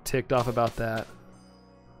kind of ticked off about that.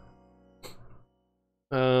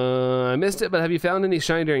 I missed it, but have you found any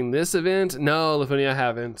shiny during this event? No, Lafunia, I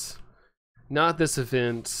haven't. Not this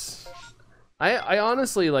event. I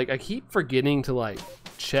honestly, like, I keep forgetting to, like,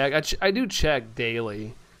 check. I do check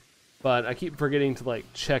daily, but I keep forgetting to, like,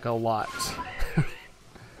 check a lot.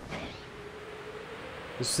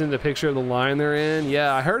 Just send a picture of the line they're in.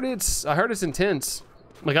 Yeah, I heard it's intense.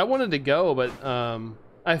 Like, I wanted to go, but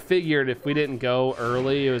I figured if we didn't go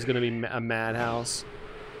early, it was gonna be a madhouse.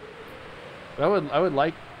 But I would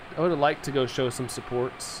like to go show some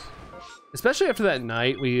supports, especially after that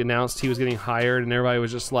night we announced he was getting hired and everybody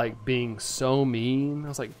was just like being so mean. I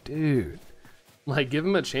was like, dude, like give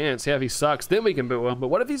him a chance. Yeah, if he sucks, then we can boo him. But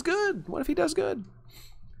what if he's good? What if he does good?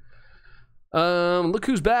 Look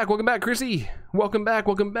who's back. Welcome back, Chrissy. Welcome back.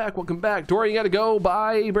 Welcome back. Welcome back. Dorian, you gotta go.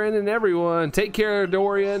 Bye, Brandon and everyone. Take care,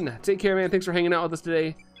 Dorian. Take care, man. Thanks for hanging out with us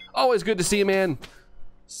today. Always good to see you, man.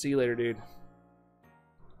 See you later, dude.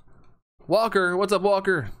 Walker, what's up,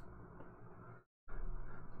 Walker?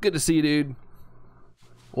 Good to see you, dude.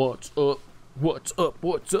 What's up? What's up?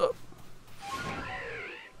 What's up?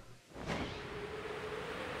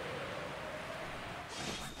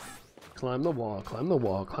 Climb the wall, climb the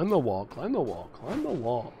wall, climb the wall, climb the wall, climb the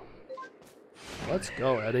wall. Let's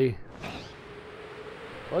go, Eddie.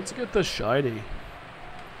 Let's get the shiny.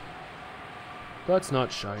 That's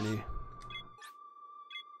not shiny.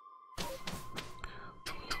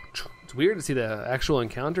 It's weird to see the actual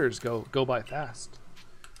encounters go by fast.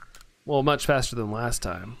 Well, much faster than last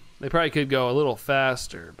time. They probably could go a little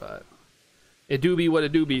faster, but it do be what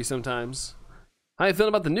it do be sometimes. How you feeling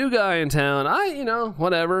about the new guy in town? You know,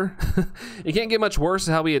 whatever. It can't get much worse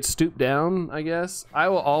than how we had stooped down, I guess. I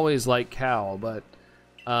will always like Cal, but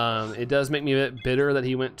it does make me a bit bitter that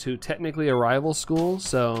he went to technically a rival school,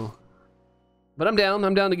 so. But I'm down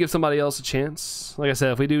to give somebody else a chance. Like I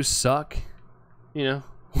said, if we do suck, you know,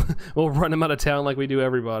 we'll run him out of town like we do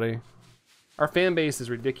everybody. Our fan base is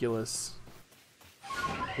ridiculous.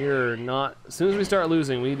 We're not, as soon as we start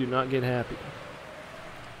losing, we do not get happy.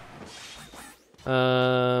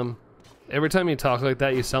 Every time you talk like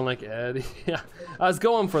that, you sound like Ed. Yeah, I was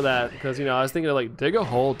going for that because, you know, I was thinking of like dig a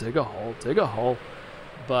hole, dig a hole, dig a hole.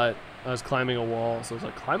 But I was climbing a wall, so I was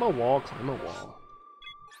like, climb a wall, climb a wall.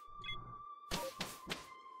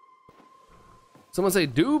 Someone say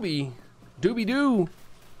doobie, doobie doo.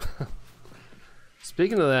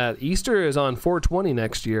 Speaking of that, Easter is on 4/20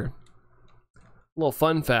 next year. Little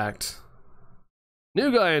fun fact.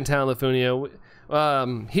 New guy in town, Lafunia.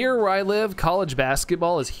 Here where I live, college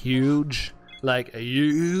basketball is huge, like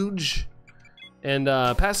huge. And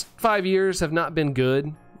past 5 years have not been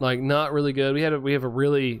good, like not really good. We had a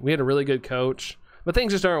really good coach, but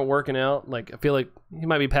things just aren't working out. Like I feel like he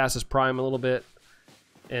might be past his prime a little bit.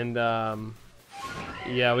 And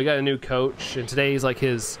yeah, we got a new coach, and today's like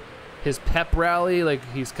his pep rally. Like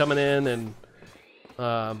he's coming in and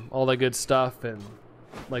all that good stuff, and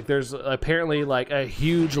like there's apparently like a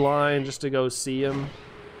huge line just to go see him.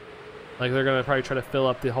 Like they're gonna probably try to fill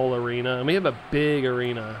up the whole arena, and we have a big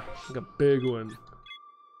arena, like a big one.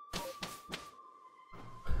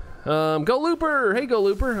 Go Looper! Hey, Go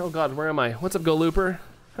Looper! Oh God, where am I? What's up, Go Looper?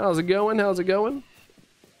 How's it going? How's it going?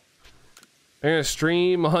 I'm gonna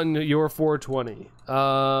stream on your 4/20.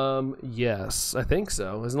 Yes, I think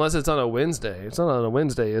so. Unless it's on a Wednesday. It's not on a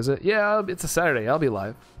Wednesday, is it? Yeah, it's a Saturday. I'll be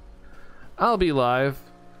live. I'll be live.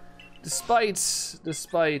 Despite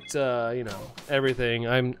you know, everything.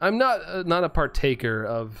 I'm not a partaker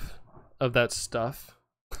of that stuff.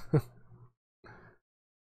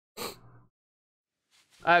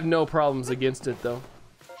 I have no problems against it though.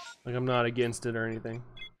 Like I'm not against it or anything.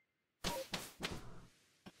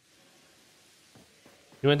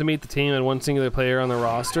 You went to meet the team and one singular player on the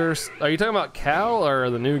roster. Are you talking about Cal or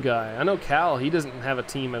the new guy? I know Cal, he doesn't have a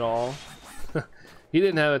team at all. He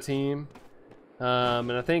didn't have a team.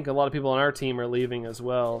 And I think a lot of people on our team are leaving as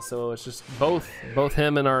well. So it's just both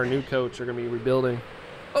him and our new coach are gonna be rebuilding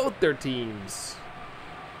both their teams.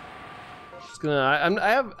 It's gonna,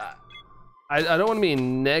 I don't want to be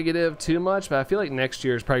negative too much, but I feel like next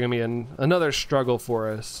year is probably gonna be another struggle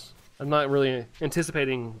for us. I'm not really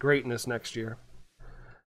anticipating greatness next year.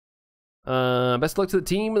 Best of luck to the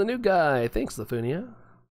team and the new guy. Thanks, Lafunia.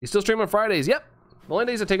 You still stream on Fridays? Yep. The only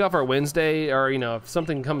days I take off are Wednesday, or you know, if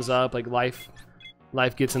something comes up like life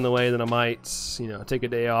gets in the way, then I might, you know, take a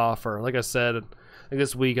day off. Or like I said, like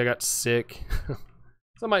this week I got sick, so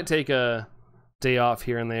I might take a day off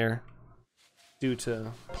here and there. due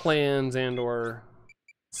to plans and or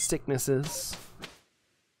sicknesses.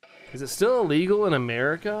 Is it still illegal in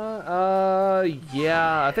America?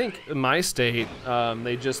 Yeah, I think in my state,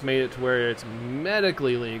 they just made it to where it's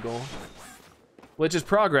medically legal, which is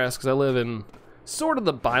progress because I live in sort of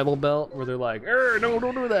the Bible Belt where they're like, no,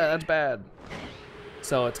 don't do that, that's bad.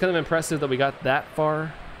 So it's kind of impressive that we got that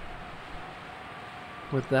far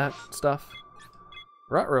with that stuff.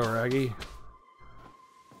 Ruh-roh, Raggy.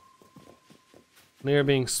 They're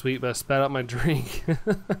being sweet, but I spat out my drink.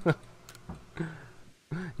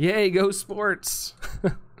 Yay, go sports.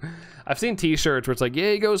 I've seen t-shirts where it's like,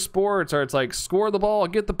 yay, go sports, or it's like, score the ball,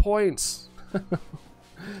 get the points.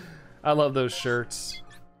 I love those shirts.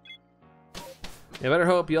 Yeah, better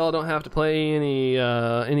hope y'all don't have to play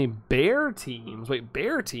any bear teams. Wait,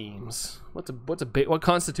 bear teams? What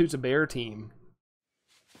constitutes a bear team?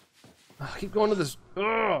 Oh, keep going to this.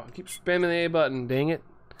 Oh, keep spamming the A button. Dang it.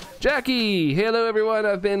 Jackie, hello everyone.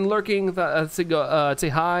 I've been lurking. Say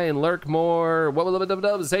hi and lurk more.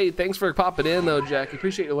 Hey, thanks for popping in though, Jackie.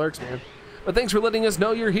 Appreciate your lurks, man. But thanks for letting us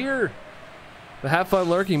know you're here. But have fun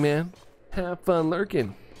lurking, man. Have fun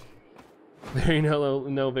lurking. Very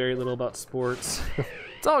know very little about sports.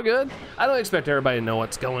 It's all good. I don't expect everybody to know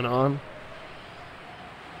what's going on.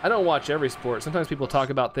 I don't watch every sport. Sometimes people talk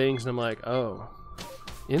about things and I'm like, oh,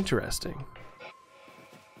 interesting.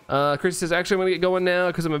 Chris says, actually, I'm gonna get going now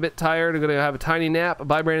because I'm a bit tired. I'm gonna have a tiny nap.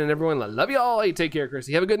 Bye, Brandon, everyone. I love you all. Hey, take care,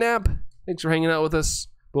 Chrissy. Have a good nap. Thanks for hanging out with us.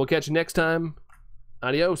 We'll catch you next time.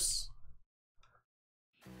 Adios.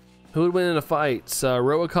 Who would win in a fight?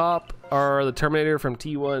 Robocop or the Terminator from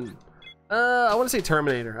T1? I want to say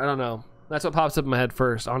Terminator. I don't know. That's what pops up in my head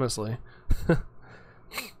first, honestly.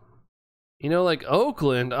 You know, like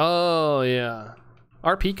Oakland. Oh, yeah.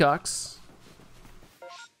 Our Peacocks.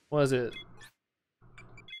 What is it?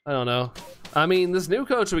 I don't know. I mean, this new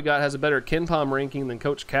coach we got has a better KenPom ranking than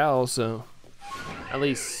Coach Cal, so at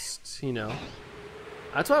least, you know.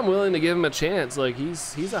 That's why I'm willing to give him a chance. Like,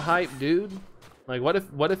 he's a hype dude. Like,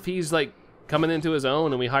 what if he's like coming into his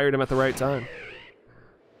own and we hired him at the right time?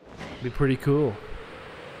 Be pretty cool.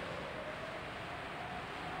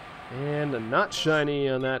 And a not shiny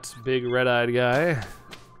on that big red-eyed guy.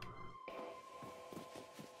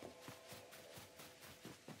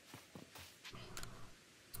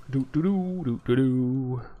 Do do do do do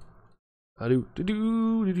do. Do do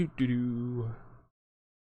do do do do.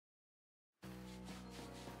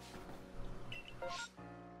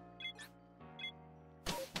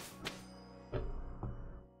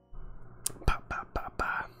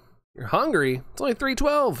 You're hungry? It's only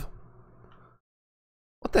 3:12.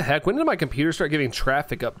 What the heck? When did my computer start giving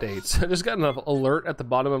traffic updates? I just got an alert at the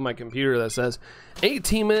bottom of my computer that says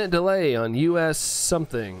 18-minute delay on US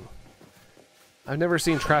something. I've never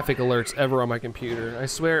seen traffic alerts ever on my computer. I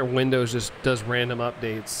swear Windows just does random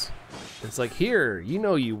updates. It's like, here, you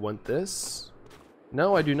know you want this.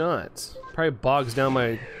 No, I do not. Probably bogs down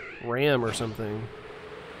my RAM or something.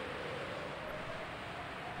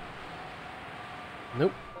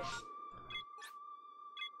 Nope.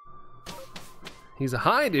 He's a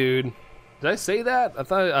high dude. Did I say that? I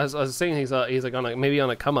thought I was saying he's like on maybe on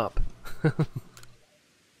a come up. What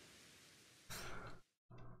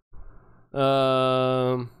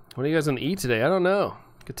are you guys gonna eat today? I don't know.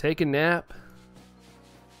 Could take a nap.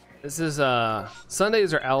 This is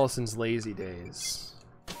Sundays are Allison's lazy days.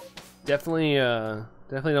 Definitely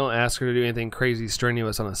don't ask her to do anything crazy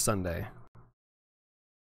strenuous on a Sunday.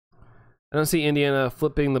 I don't see Indiana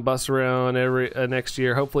flipping the bus around every next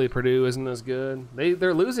year. Hopefully Purdue isn't as good.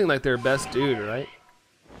 They're losing like their best dude, right?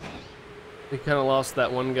 They kind of lost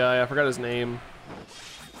that one guy. I forgot his name.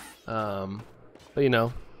 But you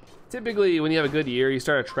know, typically when you have a good year, you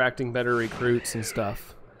start attracting better recruits and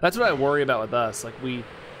stuff. That's what I worry about with us. Like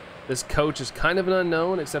this coach is kind of an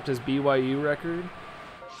unknown, except his BYU record.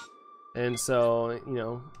 And so, you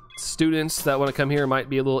know, students that want to come here might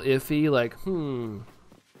be a little iffy. Like,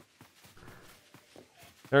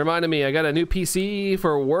 It reminded me, I got a new PC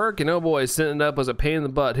for work, and oh boy, setting it up was a pain in the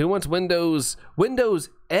butt. Who wants Windows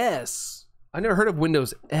S? I never heard of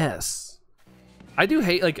Windows S. I do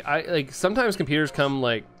hate, like sometimes computers come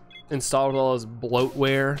like installed with all this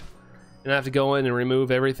bloatware, and I have to go in and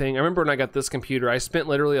remove everything. I remember when I got this computer, I spent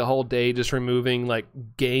literally a whole day just removing like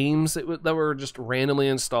games that were just randomly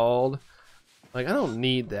installed. Like, I don't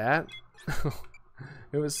need that.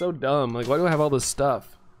 It was so dumb. Like, why do I have all this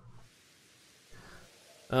stuff?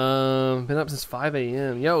 Been up since 5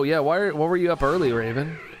 a.m. Yo, yeah, what were you up early,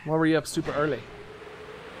 Raven? Why were you up super early?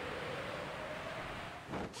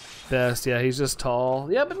 Best, yeah, he's just tall.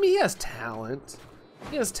 Yeah, but he has talent.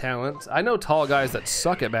 He has talent. I know tall guys that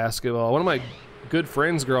suck at basketball. One of my good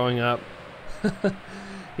friends growing up,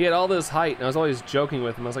 He had all this height, and I was always joking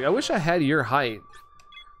with him. I was like, I wish I had your height.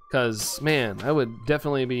 Because, man, I would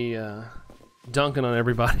definitely be dunking on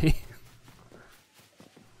everybody.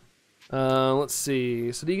 Let's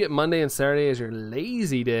see. So do you get Monday and Saturday as your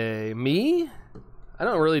lazy day? Me? I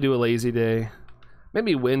don't really do a lazy day.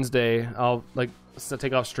 Maybe Wednesday. I'll, like,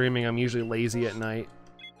 take off streaming. I'm usually lazy at night.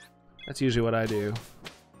 That's usually what I do.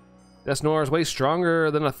 Desnor is way stronger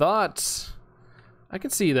than I thought. I can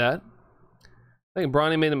see that. I think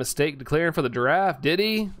Bronny made a mistake declaring for the draft. Did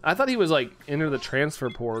he? I thought he was like enter the transfer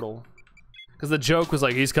portal. Because the joke was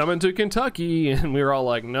like, he's coming to Kentucky. And we were all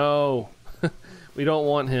like, no, we don't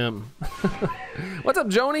want him. What's up,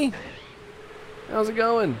 Joni? How's it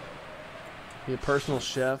going? Be a personal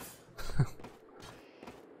chef.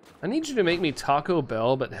 I need you to make me Taco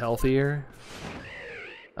Bell, but healthier.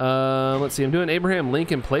 Let's see, I'm doing Abraham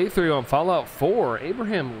Lincoln playthrough on Fallout 4.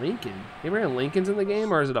 Abraham Lincoln? Abraham Lincoln's in the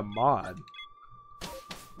game, or is it a mod?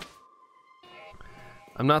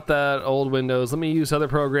 I'm not that old, Windows. Let me use other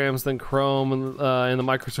programs than Chrome in the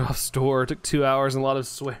Microsoft Store. It took 2 hours and a lot of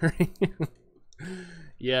swearing.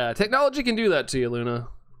 Yeah, technology can do that to you, Luna.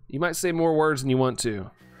 You might say more words than you want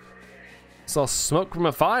to. Saw smoke from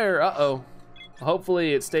a fire. Uh-oh.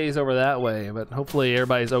 Hopefully it stays over that way, but hopefully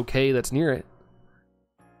everybody's okay that's near it.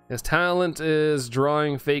 His talent is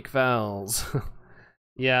drawing fake fouls.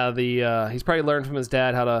 Yeah, he's probably learned from his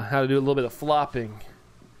dad how to do a little bit of flopping.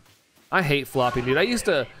 I hate flopping, dude. I used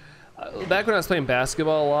to, back when I was playing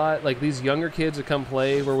basketball a lot, like these younger kids would come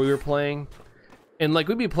play where we were playing, and like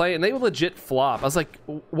we'd be playing, and they would legit flop. I was like,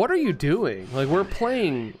 what are you doing? Like we're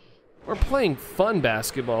playing fun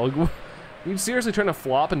basketball. Like, you seriously trying to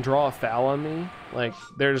flop and draw a foul on me? Like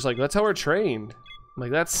they're just like, that's how we're trained. I'm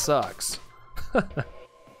like, that sucks.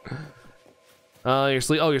 Your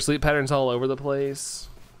sleep pattern's all over the place.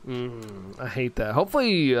 I hate that.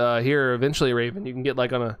 Hopefully here eventually, Raven, you can get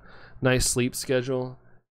like on a nice sleep schedule.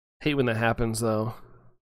 Hate when that happens though.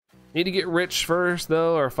 Need to get rich first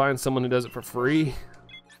though, or find someone who does it for free.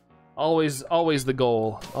 Always the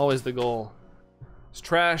goal. Always the goal. It's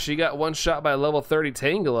trash. You got one shot by a level 30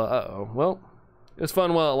 Tangela. Uh-oh. Well, it was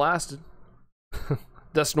fun while it lasted.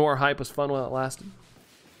 Desnor hype was fun while it lasted.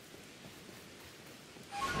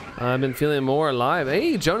 I've been feeling more alive.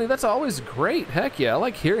 Hey, Joni, that's always great. Heck yeah, I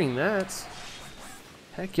like hearing that.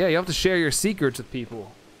 Heck yeah, you have to share your secrets with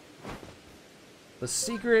people. The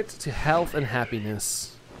secret to health and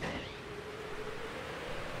happiness.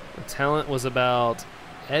 The talent was about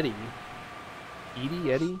Eddie.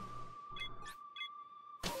 Eddie?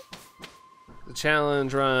 The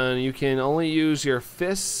challenge run, you can only use your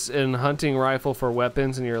fists and hunting rifle for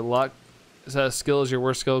weapons, and your luck skill is your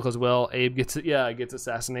worst skill because, well, Abe gets it. Yeah, gets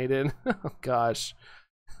assassinated. Oh gosh.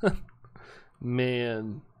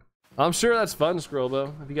 Man, I'm sure that's fun,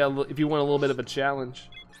 Scrobo. If you want a little bit of a challenge.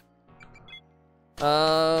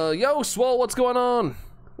 Yo, Swole, what's going on?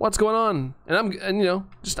 What's going on? And you know,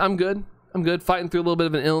 I'm good. I'm good. Fighting through a little bit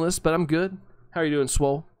of an illness, but I'm good. How are you doing,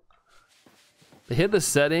 Swole? They hid the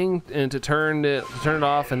setting and to turn it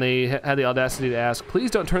off, and they had the audacity to ask,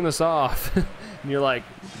 "Please don't turn this off." And you're like,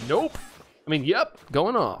 "Nope." I mean, yep,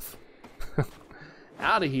 going off.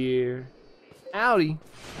 Out of here. Outie.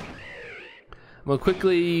 I'm gonna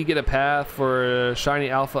quickly get a path for Shiny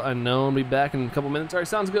Alpha Unknown. Be back in a couple minutes. All right,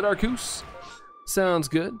 sounds good, Arceus. Sounds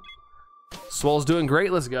good. Swole's doing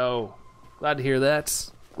great. Let's go. Glad to hear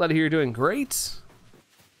that. Glad to hear you're doing great.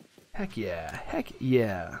 Heck yeah. Heck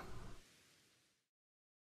yeah.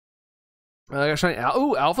 I got Shiny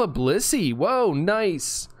Ooh, Alpha Blissey. Whoa,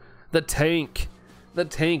 nice. The tank. The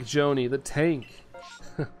tank, Joni. The tank.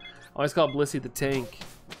 Always call Blissey the tank.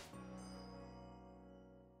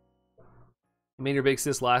 You made your big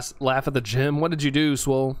sis laugh at the gym. What did you do,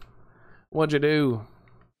 Swole? What'd you do?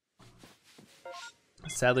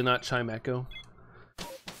 Sadly not Chimecho.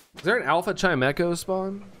 Is there an Alpha Chimecho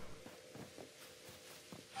spawn?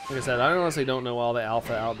 Like I said, I honestly don't know all the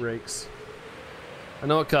Alpha outbreaks. I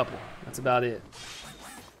know a couple. That's about it.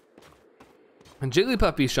 And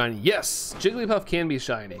Jigglypuff be shiny? Yes! Jigglypuff can be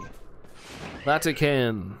shiny. That it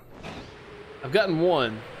can. I've gotten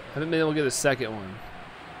one. I haven't been able to get a second one.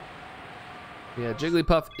 Yeah,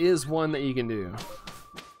 Jigglypuff is one that you can do.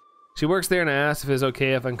 She works there and I asked if it's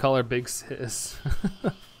okay if I can call her Big Sis.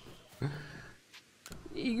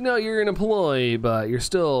 You know you're an employee, but you're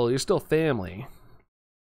still family.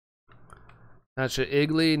 That's your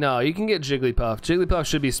Iggly? No, you can get Jigglypuff. Jigglypuff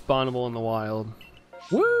should be spawnable in the wild.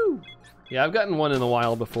 Woo! Yeah, I've gotten one in the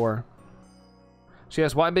wild before. She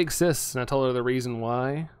asked, why Big Sis? And I told her the reason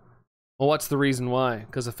why. Well, what's the reason why?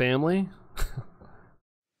 Because of family?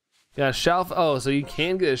 Yeah, Shalfa. Oh, so you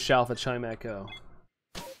can get a Shalfa Chimecho.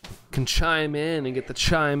 can chime in and get the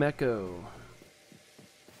chime echo.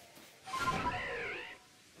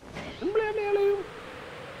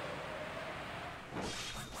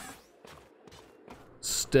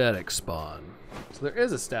 Static spawn. So there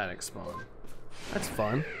is a static spawn. That's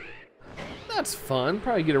fun. That's fun.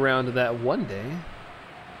 Probably get around to that one day.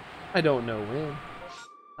 I don't know when.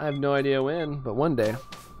 I have no idea when, but one day.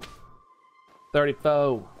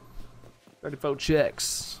 34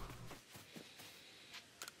 chicks.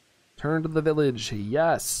 Turn to the village.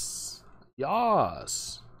 Yes.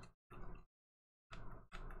 Yes.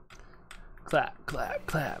 Clap, clap,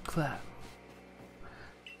 clap, clap.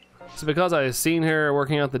 So because I seen her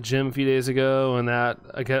working out the gym a few days ago, and that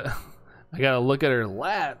I gotta look at her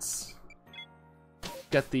lats.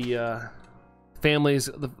 Got the families,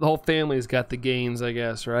 the whole family's got the gains, I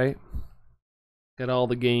guess, right? Got all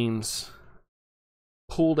the gains.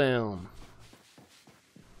 Pull down.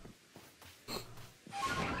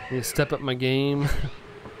 Need to step up my game.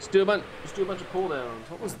 Let's do a bunch of pull downs.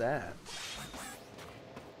 What was that? I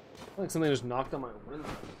feel like something just knocked on my window.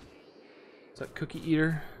 Is that Cookie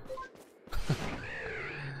Eater?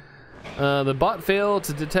 The bot failed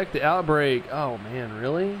to detect the outbreak. Oh man,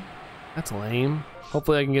 really? That's lame.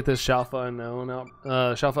 Hopefully I can get this Shalfa Unknown out.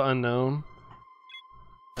 Shalfa Unknown.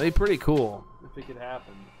 That'd be pretty cool if it could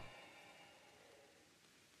happen.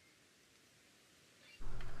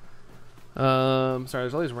 Sorry,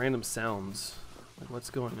 there's all these random sounds. Like, what's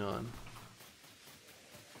going on?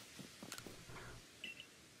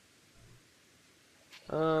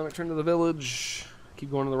 Return to the village.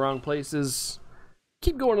 Keep going to the wrong places.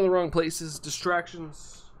 Keep going to the wrong places.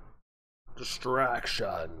 Distractions.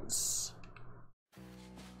 Distractions.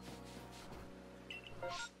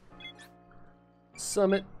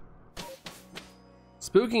 Summit.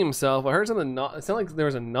 Spooking himself. I heard something knock. It sounded like there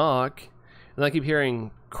was a knock. And I keep hearing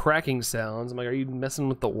cracking sounds. I'm like, are you messing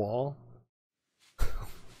with the wall?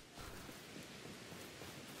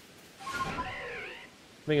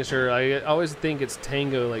 Making sure. I always think it's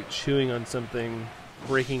Tango like chewing on something,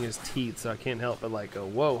 breaking his teeth, so I can't help but like go,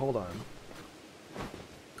 whoa, hold on.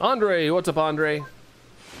 Andre, what's up, Andre?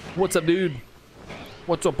 What's up, dude?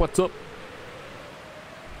 What's up, what's up?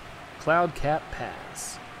 Cloud Cap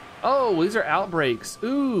Pass. Oh, these are outbreaks.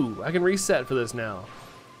 Ooh, I can reset for this now.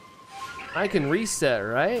 I can reset,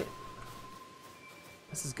 right?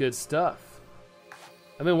 This is good stuff.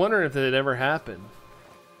 I've been wondering if it ever happened.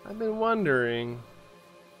 I've been wondering.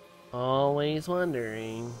 Always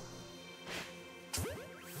wondering.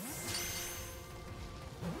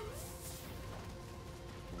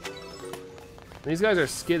 These guys are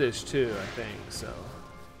skittish too, I think, so.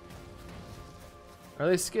 Are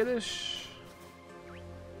they skittish?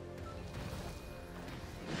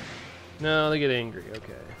 No, they get angry,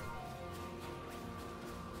 okay.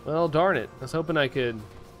 Well, darn it. I was hoping I could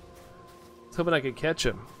catch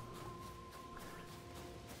him.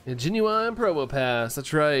 A genuine promo pass,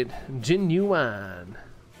 that's right. Genuine.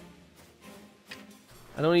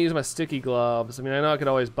 I don't want to use my sticky gloves. I mean, I know I could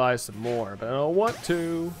always buy some more, but I don't want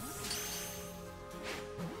to.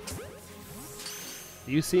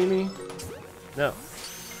 Do you see me? No.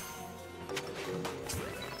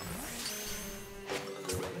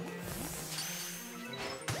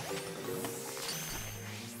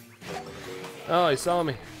 Oh, he saw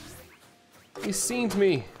me. He seen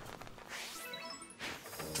me.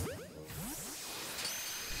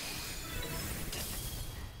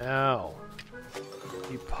 Ow.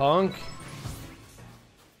 You punk.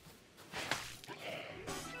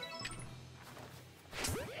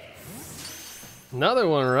 Another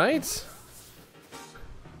one, right?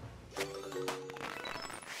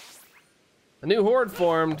 A new horde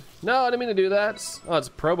formed. No, I didn't mean to do that. Oh, it's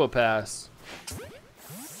Probo Pass.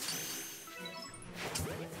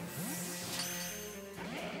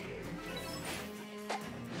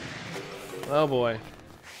 Oh boy.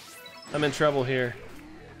 I'm in trouble here.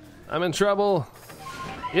 I'm in trouble.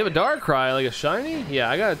 You have a Darkrai, like a shiny? Yeah,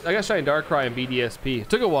 I got shiny Darkrai and BDSP. It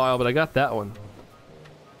took a while, but I got that one.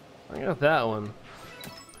 I got that one.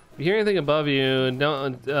 If you hear anything above you,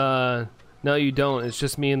 don't no you don't. It's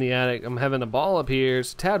just me in the attic. I'm having a ball up here.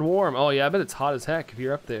 It's a tad warm. Oh yeah, I bet it's hot as heck if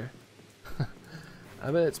you're up there.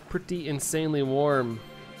 I bet it's pretty insanely warm.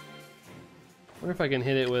 I wonder if I can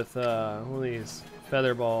hit it with one of these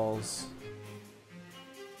feather balls.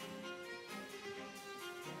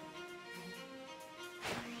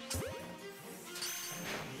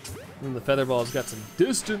 And the feather ball's got some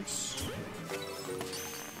distance.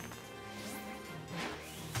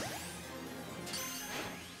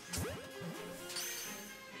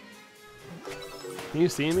 Can you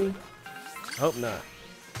see me? Hope not.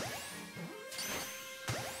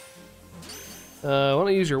 Why don't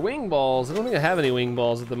you use your wing balls? I don't think I have any wing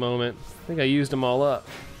balls at the moment. I think I used them all up.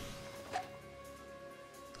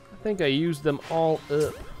 I think I used them all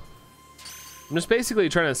up. I'm just basically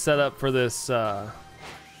trying to set up for this,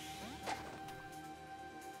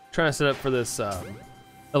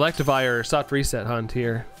 Electivire soft reset hunt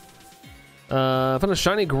here. I found a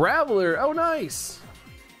shiny Graveler. Oh, nice.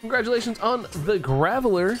 Congratulations on the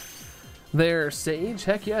Graveler there, Sage.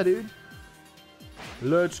 Heck yeah, dude.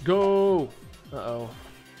 Let's go. Uh-oh.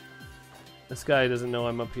 This guy doesn't know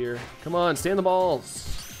I'm up here. Come on, stay in the balls.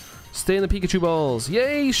 Stay in the Pikachu balls.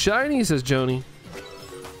 Yay, shiny, says Joni.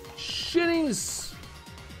 Shinies.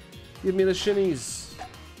 Give me the shinies.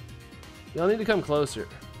 Y'all need to come closer.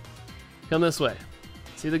 Come this way.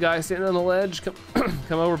 See the guy standing on the ledge? Come,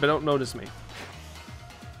 come over, but don't notice me.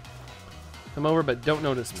 Come over, but don't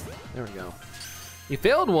notice me. There we go. You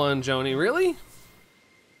failed one, Joni. Really?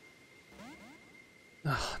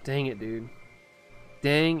 Oh, dang it, dude.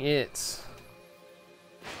 Dang it.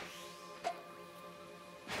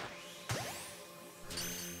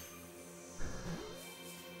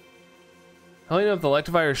 How do you know if the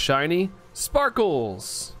Electivire is shiny?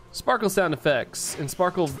 Sparkles! Sparkle sound effects and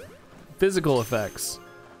sparkle physical effects.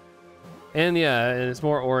 And yeah, and it's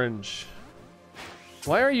more orange.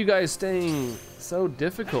 Why are you guys staying so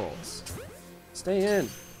difficult? Stay in.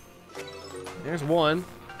 There's one.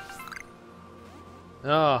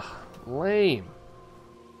 Oh, lame.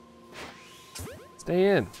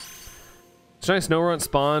 Stay in. Shiny Snorunt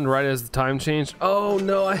spawned right as the time changed. Oh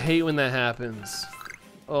no, I hate when that happens.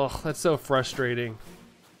 Oh, that's so frustrating.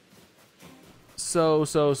 So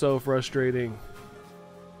frustrating.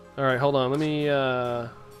 All right, hold on. Let me, I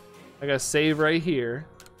gotta save right here.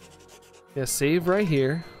 Yeah, save right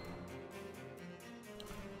here.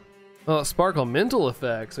 Oh, sparkle mental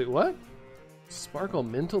effects. Wait, what? Sparkle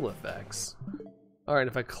mental effects. All right,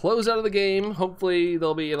 if I close out of the game, hopefully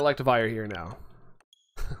there'll be an Electivire here now.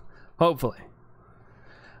 Hopefully.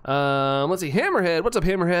 Let's see, Hammerhead. What's up,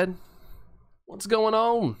 Hammerhead? What's going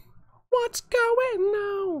on? What's going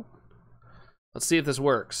on? Let's see if this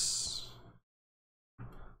works.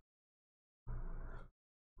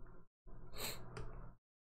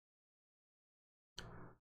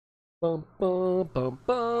 Bum bum bum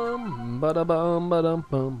bum ba bum ba dum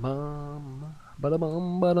bum bum ba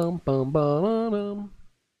bum ba dum bum ba dum.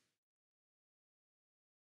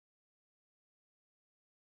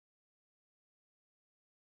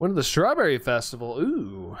 When to the Strawberry Festival?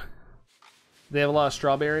 Ooh. They have a lot of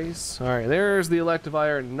strawberries. All right, there's the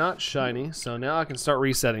Electivire, not shiny. So now I can start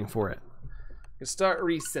resetting for it. I can start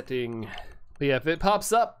resetting. But yeah, if it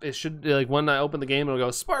pops up, it should, like when I open the game, it'll go,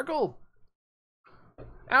 Sparkle!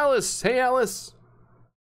 Alice, hey Alice.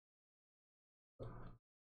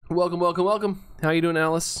 Welcome, welcome, welcome. How you doing,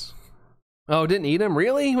 Alice? Oh, didn't eat them?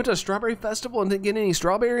 Really? Went to a strawberry festival and didn't get any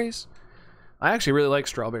strawberries? I actually really like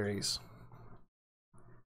strawberries.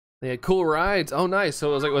 They had cool rides. Oh, nice.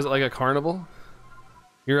 So was it like a carnival?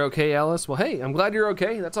 You're okay, Alice? Well, hey, I'm glad you're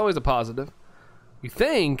okay. That's always a positive. You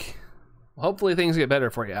think? Well, hopefully things get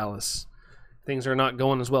better for you, Alice. Things are not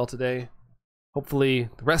going as well today. Hopefully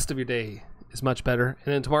the rest of your day is much better,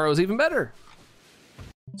 and then tomorrow is even better.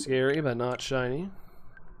 Scary, but not shiny.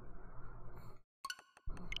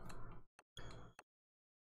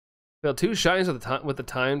 Failed 2 shinies with the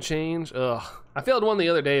time change. Ugh. I failed one the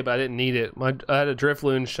other day, but I didn't need it. I had a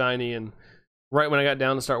Drifloon shiny, and right when I got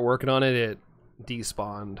down to start working on it, it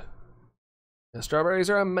despawned. The strawberries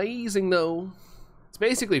are amazing, though. It's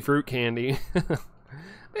basically fruit candy.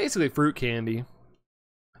 Basically fruit candy.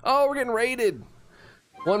 Oh, we're getting raided.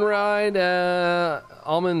 One ride,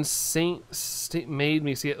 Almond Saint made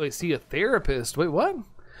me see a therapist. Wait, what?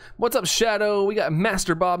 What's up, Shadow? We got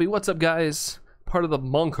Master Bobby. What's up, guys? Part of the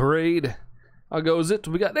Monk raid. How goes it?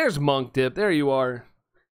 There's Monk Dip. There you are.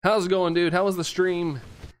 How's it going, dude? How was the stream?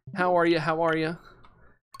 How are you? How are you?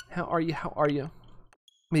 How are you? How are you?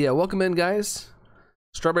 But yeah, welcome in, guys.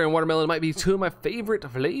 Strawberry and watermelon might be 2 of my favorite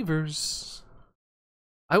flavors.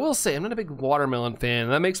 I will say, I'm not a big watermelon fan.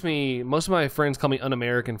 That makes me, most of my friends call me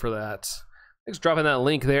un-American for that. Thanks for dropping that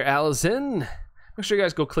link there, Allison. Make sure you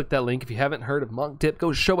guys go click that link if you haven't heard of Monk Dip.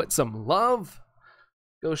 Go show it some love.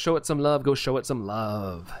 Go show it some love. Go show it some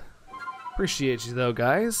love. Appreciate you, though,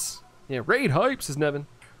 guys. Yeah, raid hype, says Nevin.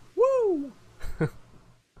 Woo!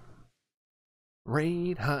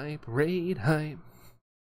 Raid hype, raid hype.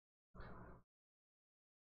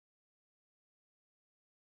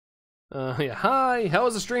 Yeah, hi. How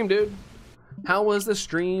was the stream, dude? How was the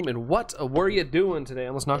stream, and what were you doing today? I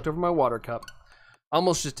almost knocked over my water cup.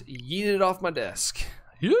 Almost just yeeted it off my desk.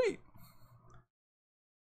 Yeet!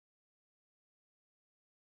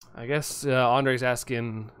 I guess Andre's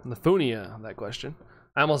asking Lifunia that question.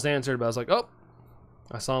 I almost answered, but I was like, oh,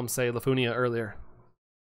 I saw him say Lifunia earlier.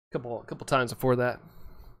 Couple times before that.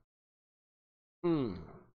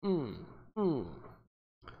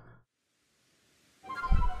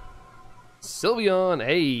 Sylveon,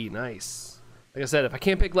 hey, nice. Like I said, if I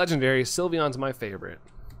can't pick legendary, Sylveon's my favorite.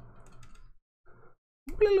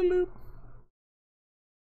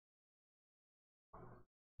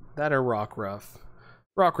 That or Rockruff.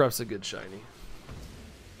 Rockruff's a good shiny.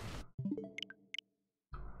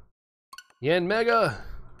 Yanmega.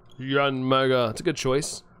 Yanmega. It's a good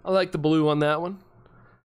choice. I like the blue on that one.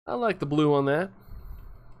 I like the blue on that.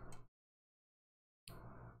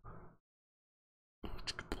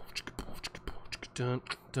 Dun,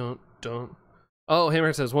 dun, dun. Oh,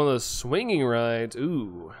 Hammerhead says one of those swinging rides.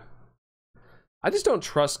 Ooh. I just don't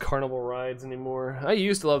trust carnival rides anymore. I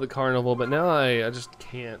used to love the carnival, but now I just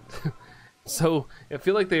can't. So I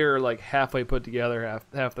feel like they're like halfway put together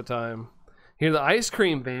half the time. Here, the ice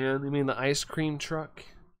cream van. You mean the ice cream truck?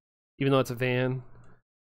 Even though it's a van.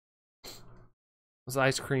 It's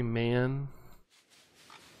ice cream man.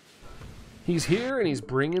 He's here and he's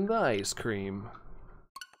bringing the ice cream.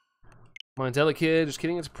 Mine's Elekid. Just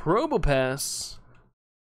kidding. It's Probopass.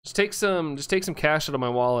 Just take some cash out of my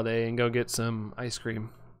wallet, and go get some ice cream.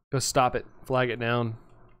 Go stop it. Flag it down.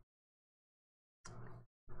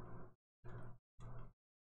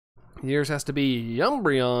 Yours has to be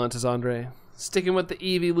Umbreon, says Andre. Sticking with the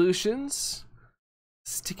evolutions.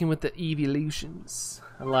 Sticking with the evolutions.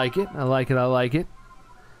 I like it. I like it. I like it.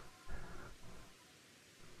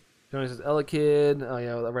 Johnny says Elekid. Oh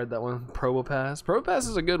yeah, I read that one. Probopass. Probopass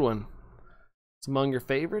is a good one. It's among your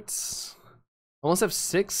favorites. Almost have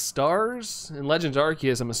 6 stars in Legends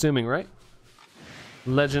Arceus, I'm assuming, right?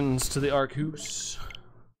 Legends to the Arceus.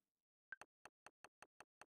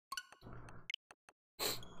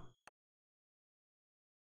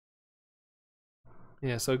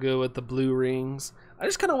 Yeah, so good with the blue rings. I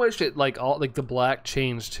just kind of wish it like the black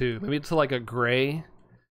changed too. Maybe to like a gray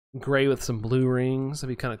with some blue rings.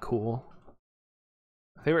 That'd be kind of cool.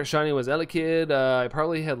 My favorite shiny was Elekid. I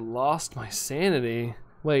probably had lost my sanity.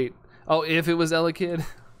 Wait. Oh, if it was Elekid?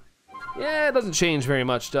 Yeah, it doesn't change very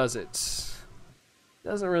much, does it?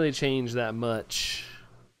 Doesn't really change that much.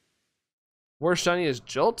 Worst shiny is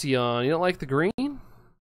Jolteon. You don't like the green?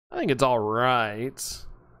 I think it's alright.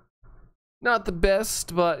 Not the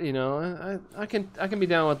best, but you know, I can be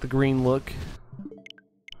down with the green look.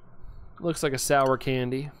 Looks like a sour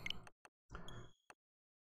candy.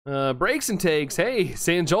 Breaks and takes. Hey,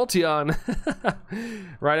 saying Jolteon.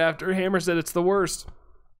 Right after Hammer said it's the worst.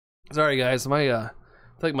 Sorry guys, I feel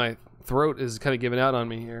like my throat is kind of giving out on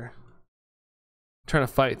me here. I'm trying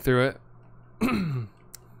to fight through it.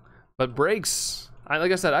 But breaks.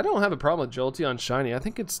 Like I said, I don't have a problem with Jolteon shiny. I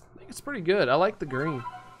think it's pretty good. I like the green.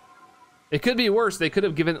 It could be worse. They could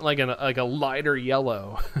have given it like a lighter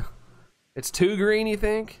yellow. It's too green, you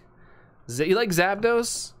think? You like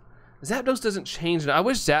Zapdos? Zapdos doesn't change it. I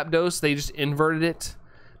wish Zapdos, they just inverted it.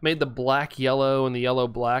 Made the black yellow and the yellow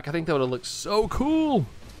black. I think that would have looked so cool.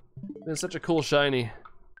 It's such a cool shiny.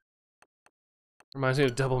 Reminds me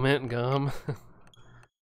of double mint gum.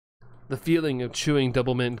 The feeling of chewing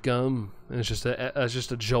double mint gum. And it's just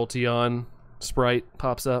a Jolteon sprite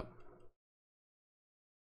pops up.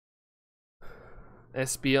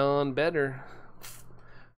 Espeon better.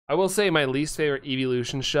 I will say my least favorite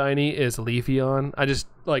evolution shiny is Leafeon.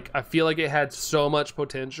 I feel like it had so much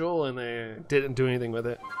potential and they didn't do anything with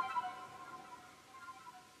it.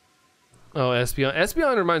 Oh, Espeon.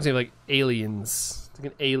 Espeon reminds me of like aliens. It's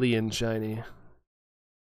like an alien shiny.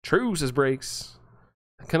 True, says Breaks.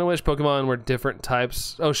 I kind of wish Pokemon were different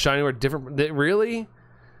types. Oh, shiny were different. Really?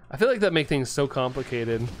 I feel like that makes things so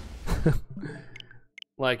complicated.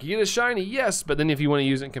 Like, you get a shiny, yes, but then if you want to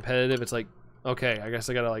use it in competitive, it's like, okay, I guess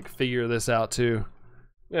I gotta like figure this out too.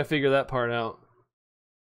 I gotta figure that part out.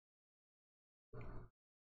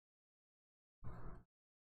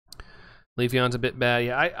 Leafeon's a bit bad.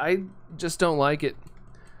 Yeah, I just don't like it.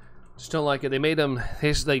 Just don't like it. They made him,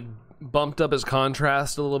 they just like bumped up his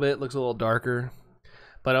contrast a little bit. Looks a little darker.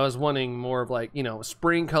 But I was wanting more of like, you know,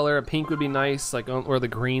 spring color. A pink would be nice, like where the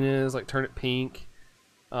green is, like turn it pink.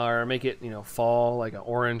 Or make it, you know, fall, like an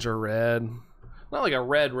orange or red. Not like a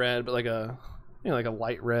red, but like a, you know, like a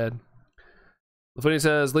light red. Funny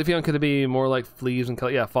says, Leafeon could be more like leaves and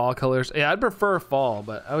color. Yeah, fall colors. Yeah, I'd prefer fall,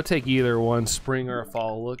 but I would take either one, spring or a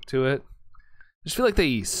fall look to it. I just feel like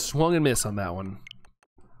they swung and missed on that one.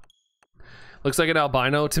 Looks like an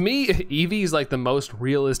albino. To me, Eevee's like the most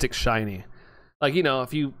realistic shiny. Like, you know,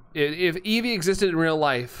 if Eevee existed in real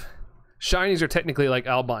life, shinies are technically like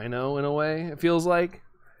albino in a way, it feels like.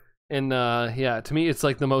 And yeah, to me, it's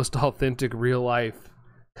like the most authentic, real life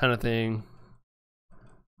kind of thing.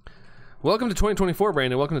 Welcome to 2024,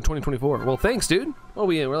 Brandon. Welcome to 2024. Well, thanks, dude. What are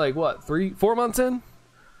we in? We're like, what, 4 months in?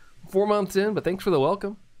 4 months in, but thanks for the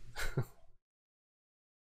welcome.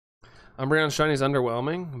 Umbreon Shiny is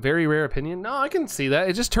underwhelming. Very rare opinion. No, I can see that.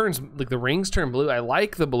 It just turns, like, the rings turn blue. I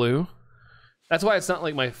like the blue. That's why it's not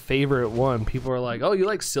like my favorite one. People are like, oh, you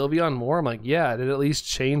like Sylveon more? I'm like, yeah, it at least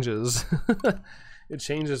changes. It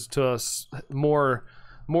changes to a more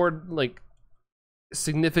like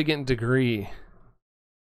significant degree.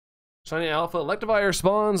 Shiny Alpha Electivire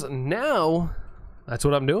spawns now. That's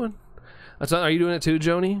what I'm doing. That's not, are you doing it too,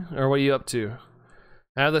 Joni? Or what are you up to?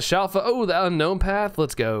 The Shalfa. Oh, the unknown path.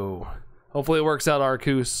 Let's go. Hopefully it works out,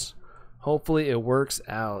 Arceus. Hopefully it works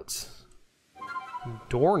out.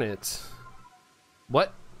 Darn it.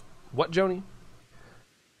 What? What, Joni?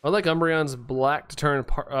 I like Umbreon's black to turn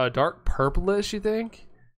dark purplish, you think?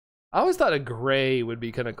 I always thought a gray would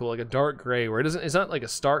be kind of cool, like a dark gray, where it's not like a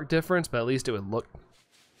stark difference, but at least it would look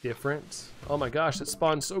different. Oh my gosh, it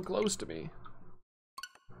spawned so close to me.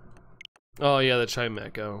 Oh yeah, the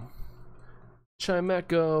Chimecho.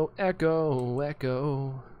 Chimecho, echo,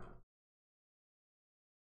 echo.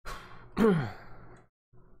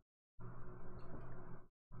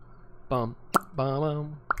 Bum, bum,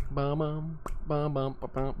 bum, bum, bum, bum,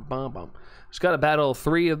 bum, bum, bum. Just got to battle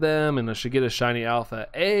 3 of them, and I should get a shiny alpha.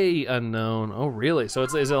 A unknown. Oh, really? So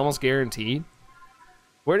is it almost guaranteed?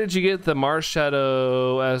 Where did you get the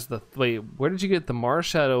Marshadow as the... Wait, where did you get the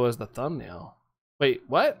Marshadow as the thumbnail? Wait,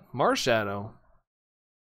 what? Marshadow?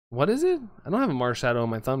 What is it? I don't have a Marshadow on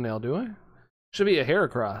my thumbnail, do I? Should be a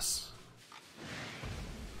Heracross.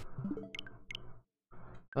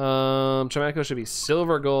 Chimecho should be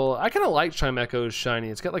silver gold. I kind of like Chimecho's shiny.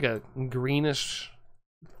 It's got like a greenish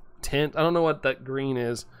tint. I don't know what that green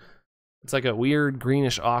is. It's like a weird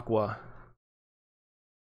greenish aqua.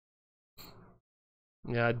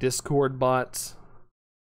 Yeah, Discord bots.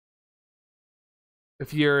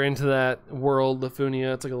 If you're into that world,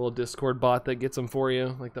 Lifunia, it's like a little Discord bot that gets them for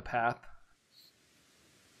you, like the path.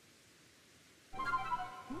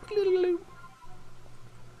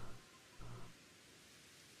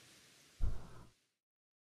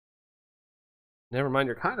 Never mind,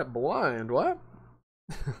 you're kind of blind. What?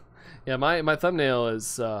 Yeah, my thumbnail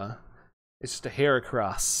is it's just a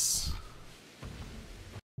Heracross.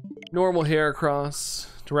 Normal Heracross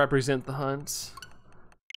to represent the hunt.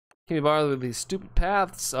 Can you bother with these stupid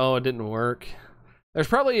paths? Oh, it didn't work. There's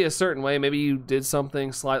probably a certain way. Maybe you did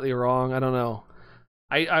something slightly wrong. I don't know.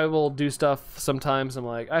 I will do stuff sometimes. I'm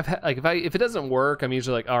like, if it doesn't work, I'm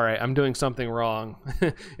usually like, all right, I'm doing something wrong.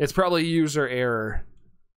 It's probably user error.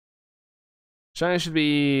 Shiny should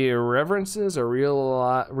be references or real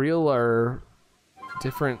or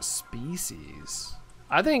different species.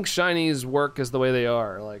 I think shinies work as the way they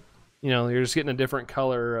are. Like, you know, you're just getting a different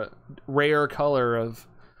color, rare color of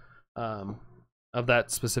that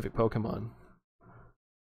specific Pokemon.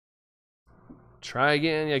 Try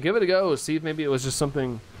again. Yeah, give it a go. See if maybe it was just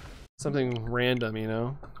something random, you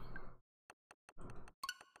know.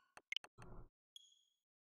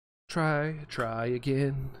 Try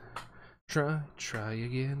again. Try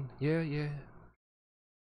again. Yeah.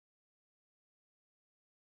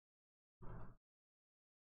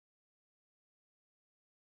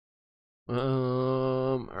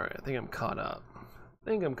 All right, I think I'm caught up.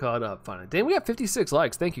 Finally. Damn, we got 56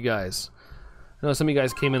 likes. Thank you guys. I know some of you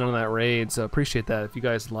guys came in on that raid, so appreciate that. If you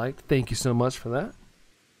guys liked, thank you so much for that.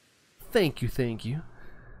 Thank you.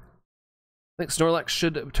 I think Snorlax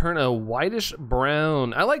should turn a whitish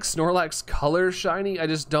brown. I like Snorlax color shiny. I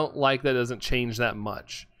just don't like that it doesn't change that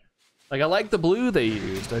much. Like, I like the blue they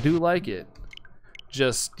used. I do like it.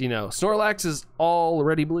 Just, you know, Snorlax is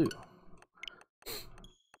already blue.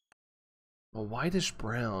 A whitish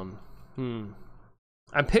brown.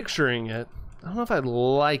 I'm picturing it. I don't know if I'd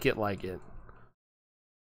like it.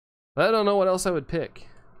 But I don't know what else I would pick.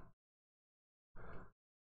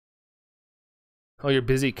 Oh, you're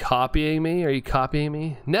busy copying me? Are you copying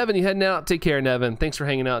me? Nevin, you heading out? Take care, Nevin. Thanks for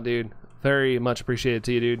hanging out, dude. Very much appreciated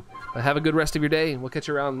to you, dude. Have a good rest of your day. We'll catch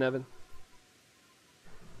you around, Nevin.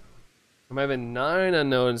 I'm having 9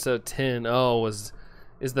 unknown instead of 10. Oh, is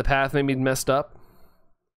the path maybe messed up?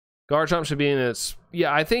 Garchomp should be in its...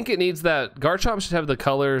 Yeah, I think it needs that... Garchomp should have the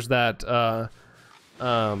colors that,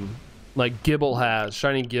 like Gibble has.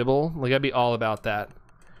 Shiny Gibble. Like, I'd be all about that.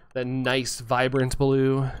 That nice, vibrant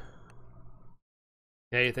blue.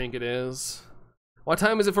 Yeah, you think it is? What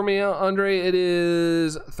time is it for me, Andre? It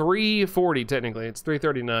is 3:40 technically. It's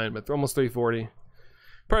 3:39, but almost 3:40.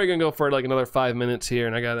 Probably gonna go for like another 5 minutes here,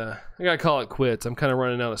 and I gotta call it quits. I'm kind of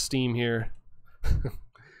running out of steam here.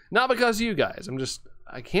 Not because of you guys.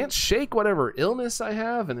 I can't shake whatever illness I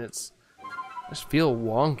have, and I just feel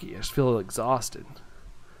wonky. I just feel exhausted.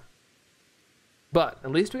 But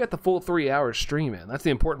at least we got the full 3 hours stream in. That's the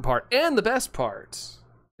important part. And the best part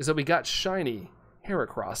is that we got shiny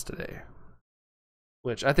Heracross today,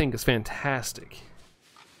 which I think is fantastic.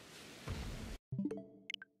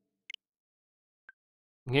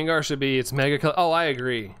 Gengar should be its mega color. Oh, I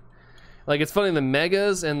agree. Like, it's funny, the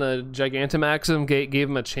Megas and the Gigantamaxim gave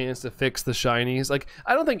him a chance to fix the shinies. Like,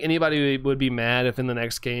 I don't think anybody would be mad if in the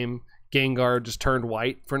next game Gengar just turned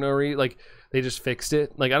white for no reason. Like, they just fixed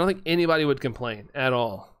it. Like, I don't think anybody would complain at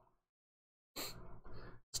all.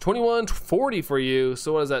 It's 21:40 for you.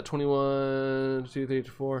 So what is that? 21, 2, 3,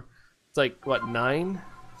 4. It's like, what, 9?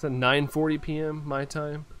 It's at 9:40 p.m. my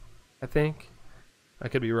time, I think. I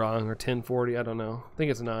could be wrong, or 10:40, I don't know. I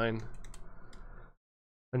think it's 9.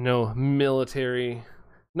 I know military.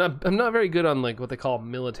 I'm not very good on like what they call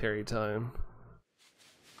military time.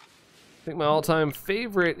 I think my all-time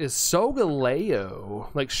favorite is Solgaleo.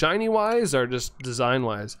 Like shiny wise or just design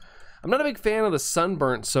wise. I'm not a big fan of the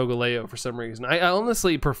sunburnt Solgaleo for some reason. I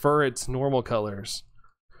honestly prefer its normal colors.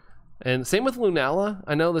 And same with Lunala.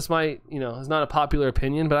 I know this might, is not a popular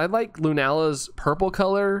opinion, but I like Lunala's purple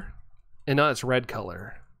color and not its red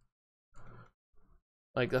color.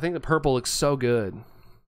 Like, I think the purple looks so good.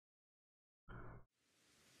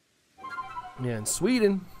 Yeah, in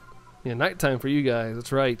Sweden. Yeah, nighttime for you guys.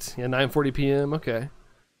 That's right. Yeah, 9:40 p.m. Okay.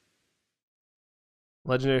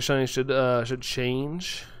 Legendary shiny should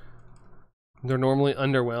change. They're normally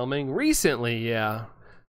underwhelming. Recently, yeah.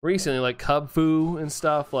 Recently, like Cubfu and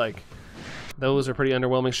stuff, like those are pretty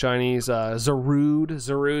underwhelming shinies.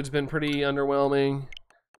 Zarude's been pretty underwhelming.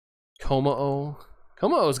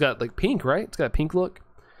 Komao-O's got like pink, right? It's got a pink look.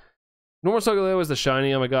 Normal Solgaleo is the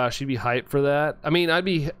shiny. Oh my gosh, you'd be hyped for that. I mean, I'd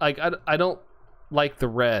be like, I don't like the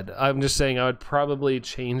red. I'm just saying I would probably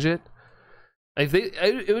change it.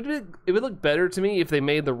 It would look better to me if they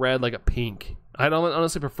made the red like a pink. I'd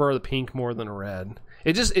honestly prefer the pink more than a red.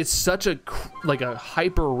 It's such a like a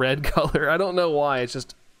hyper red color. I don't know why. It's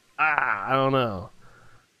just I don't know.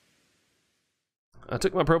 I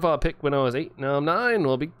took my profile pic when I was 8. Now I'm 9.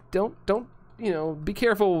 Well, don't be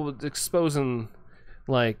careful with exposing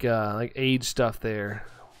like age stuff there.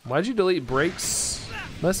 Why'd you delete Break's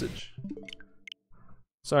message?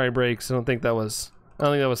 Sorry, Breaks. I don't think that was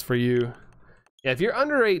for you. Yeah, if you're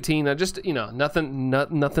under 18, I just nothing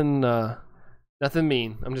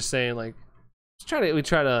mean. I'm just saying, like, we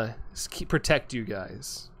try to protect you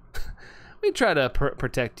guys. We try to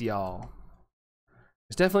protect y'all.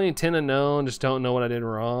 There's definitely 10 unknown. Just don't know what I did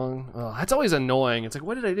wrong. Oh, that's always annoying. It's like,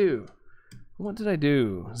 what did I do? What did I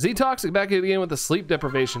do? Z Toxic back again with the sleep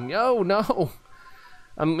deprivation. Yo, no.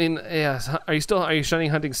 I mean, yeah. Are you shiny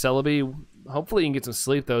hunting Celebi? Hopefully you can get some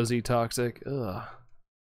sleep though, Z Toxic. Ugh.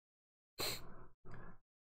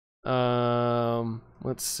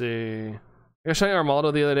 Let's see. I got shiny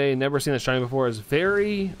Armaldo the other day. Never seen a shiny before. Is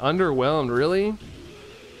very underwhelmed. Really?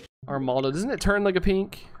 Armaldo, doesn't it turn like a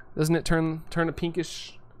pink? Doesn't it turn a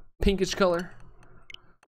pinkish color?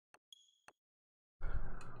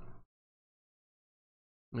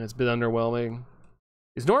 It's a bit underwhelming.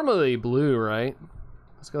 It's normally blue, right?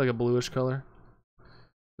 It's got like a bluish color.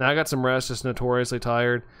 Now I got some rest, just notoriously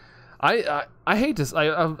tired. I hate this.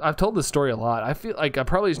 I've told this story a lot. I feel like I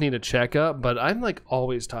probably just need a checkup, but I'm like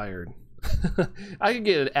always tired. I can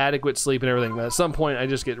get adequate sleep and everything, but at some point I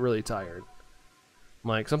just get really tired. I'm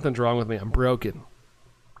like, something's wrong with me. I'm broken.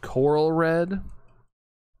 Coral red.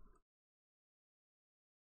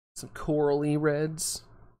 Some corally reds.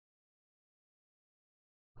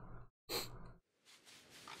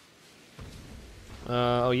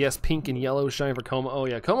 Oh yes, pink and yellow shiny for Como. Oh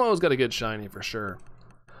yeah, Como-O's got a good shiny for sure.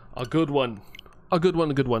 A good one. A good one,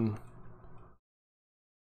 a good one.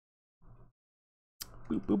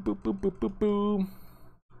 Boop, boop, boop, boop, boop, boop, boop.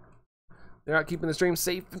 They're not keeping the stream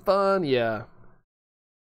safe and fun, yeah.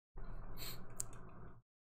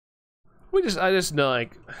 I just know,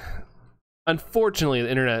 like, unfortunately the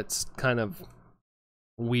internet's kind of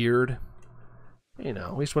weird. We just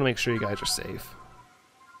want to make sure you guys are safe.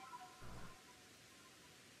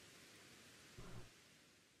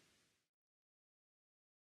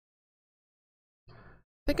 I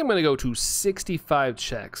think I'm gonna go to 65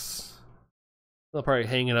 checks. I'll probably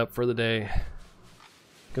hang it up for the day.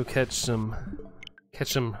 Go catch some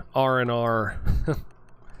R&R.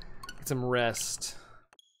 Get some rest.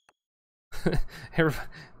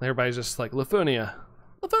 Everybody's just like, Lifunia.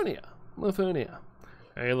 Hey,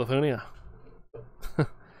 Lifunia.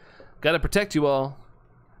 Gotta protect you all.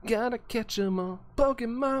 Gotta catch 'em all.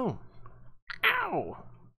 Pokemon. Ow!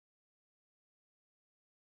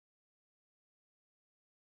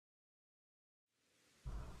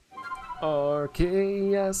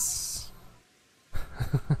 Arceus.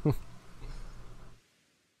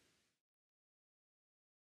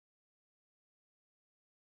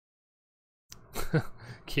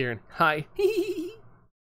 Kieran, hi.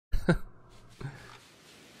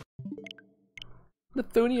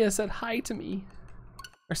 Lithuania said hi to me.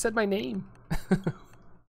 Or said my name.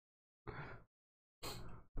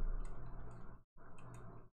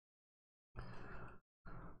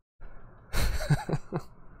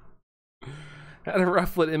 Had a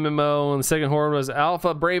rufflet MMO, and the second horde was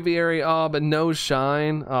Alpha Braviary. Oh, but no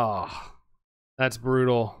shine. Oh, that's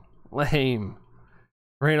brutal. Lame.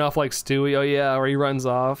 Ran off like Stewie. Oh yeah, where he runs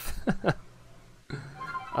off.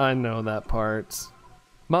 I know that part.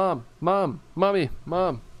 Mom, mom, mommy,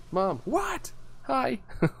 mom, mom. What? Hi.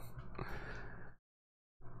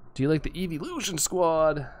 Do you like the Evolution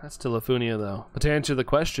Squad? That's to Lithuania though. But to answer the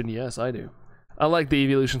question, yes, I do. I like the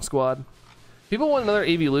Evolution Squad. People want another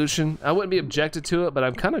Evolution. I wouldn't be objected to it, but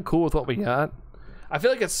I'm kind of cool with what we got. I feel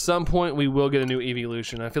like at some point we will get a new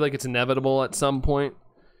Evolution. I feel like it's inevitable at some point.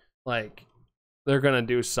 Like, they're gonna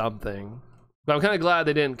do something. But I'm kind of glad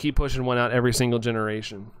they didn't keep pushing one out every single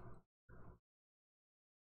generation.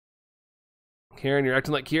 Kieran, you're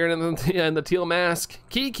acting like Kieran in the teal mask.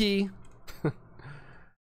 Kiki.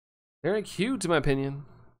 Very cute, in my opinion.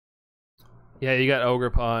 Yeah, you got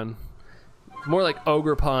Ogrepon. More like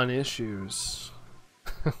Ogrepon issues.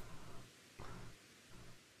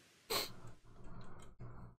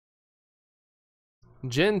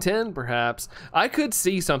 Gen 10, perhaps. I could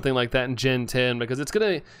see something like that in Gen 10 because it's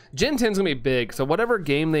gonna. Gen 10's gonna be big. So whatever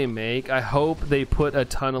game they make, I hope they put a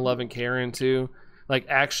ton of love and care into. Like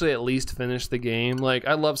actually at least finish the game. Like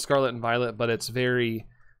I love Scarlet and Violet, but it's very,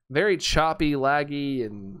 very choppy, laggy,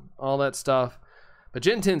 and all that stuff. But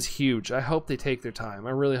Gen 10's huge. I hope they take their time.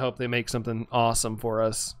 I really hope they make something awesome for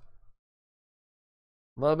us.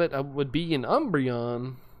 Love it. I would be an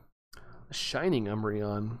Umbreon. A shining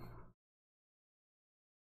Umbreon.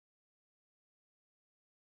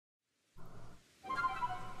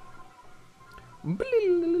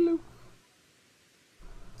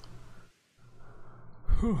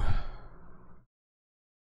 Whew.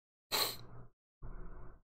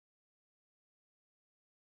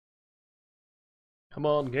 Come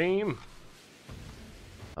on, game.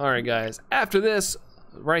 All right, guys. After this,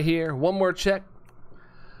 right here, one more check.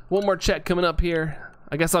 One more check coming up here.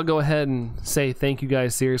 I guess I'll go ahead and say thank you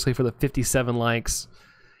guys seriously for the 57 likes.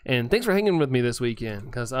 And thanks for hanging with me this weekend,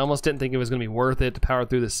 because I almost didn't think it was going to be worth it to power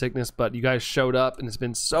through this sickness, but you guys showed up, and it's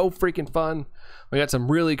been so freaking fun. We got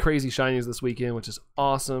some really crazy shinies this weekend, which is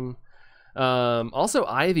awesome. Also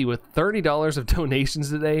Ivy with $30 of donations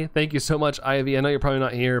today. Thank you so much, Ivy. I know you're probably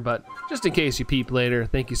not here, but just in case you peep later,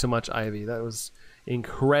 thank you so much, Ivy. That was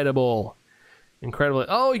incredible. Incredible.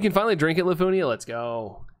 Oh, you can finally drink it, Lithuania. Let's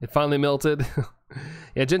go. It finally melted.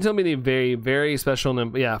 Yeah, Gen 10 will be very, very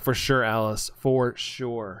special. Yeah, for sure, Alice. For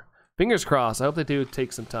sure. Fingers crossed. I hope they do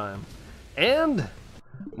take some time. And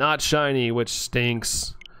not shiny, which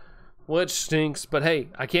stinks. Which stinks, but hey,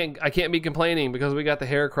 I can't be complaining because we got the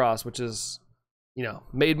Heracross, which is, you know,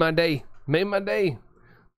 made my day. Made my day.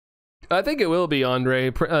 I think it will be,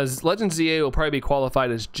 Andre. Legends ZA will probably be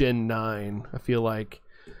qualified as Gen 9, I feel like.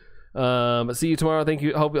 But see you tomorrow. Thank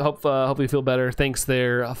you. Hope you feel better. Thanks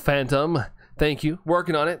there, Phantom. Thank you.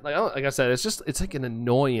 Working on it. Like I said, it's like an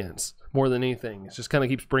annoyance more than anything. It just kind of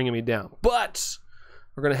keeps bringing me down. But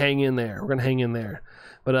we're gonna hang in there. We're gonna hang in there.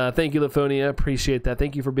 But thank you, Lithuania. Appreciate that.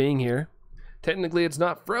 Thank you for being here. Technically, it's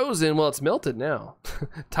not frozen. Well, it's melted now.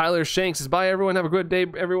 Tyler Shanks says, bye, everyone. Have a good day,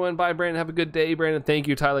 everyone. Bye, Brandon. Have a good day, Brandon. Thank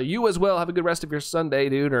you, Tyler. You as well. Have a good rest of your Sunday,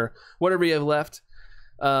 dude, or whatever you have left.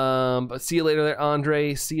 But see you later there,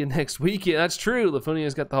 Andre. See you next weekend. That's true.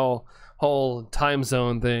 Lithunia's got the whole time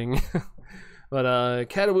zone thing. But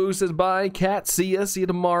Catawoo says bye. Cat, see ya. See you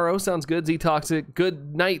tomorrow. Sounds good. Z Toxic.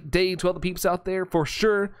 Good night, day to all the peeps out there for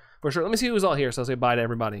sure. For sure. Let me see who's all here, so I'll say bye to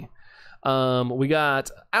everybody. We got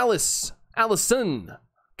Alice, Allison,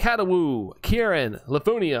 Catawoo, Kieran,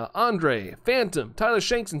 Lithuania, Andre, Phantom, Tyler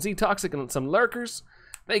Shanks, and Z Toxic, and some lurkers.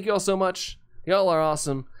 Thank you all so much. Y'all are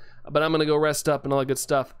awesome. But I'm gonna go rest up and all that good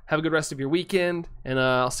stuff. Have a good rest of your weekend, and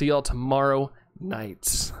I'll see y'all tomorrow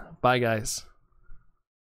night. Bye, guys.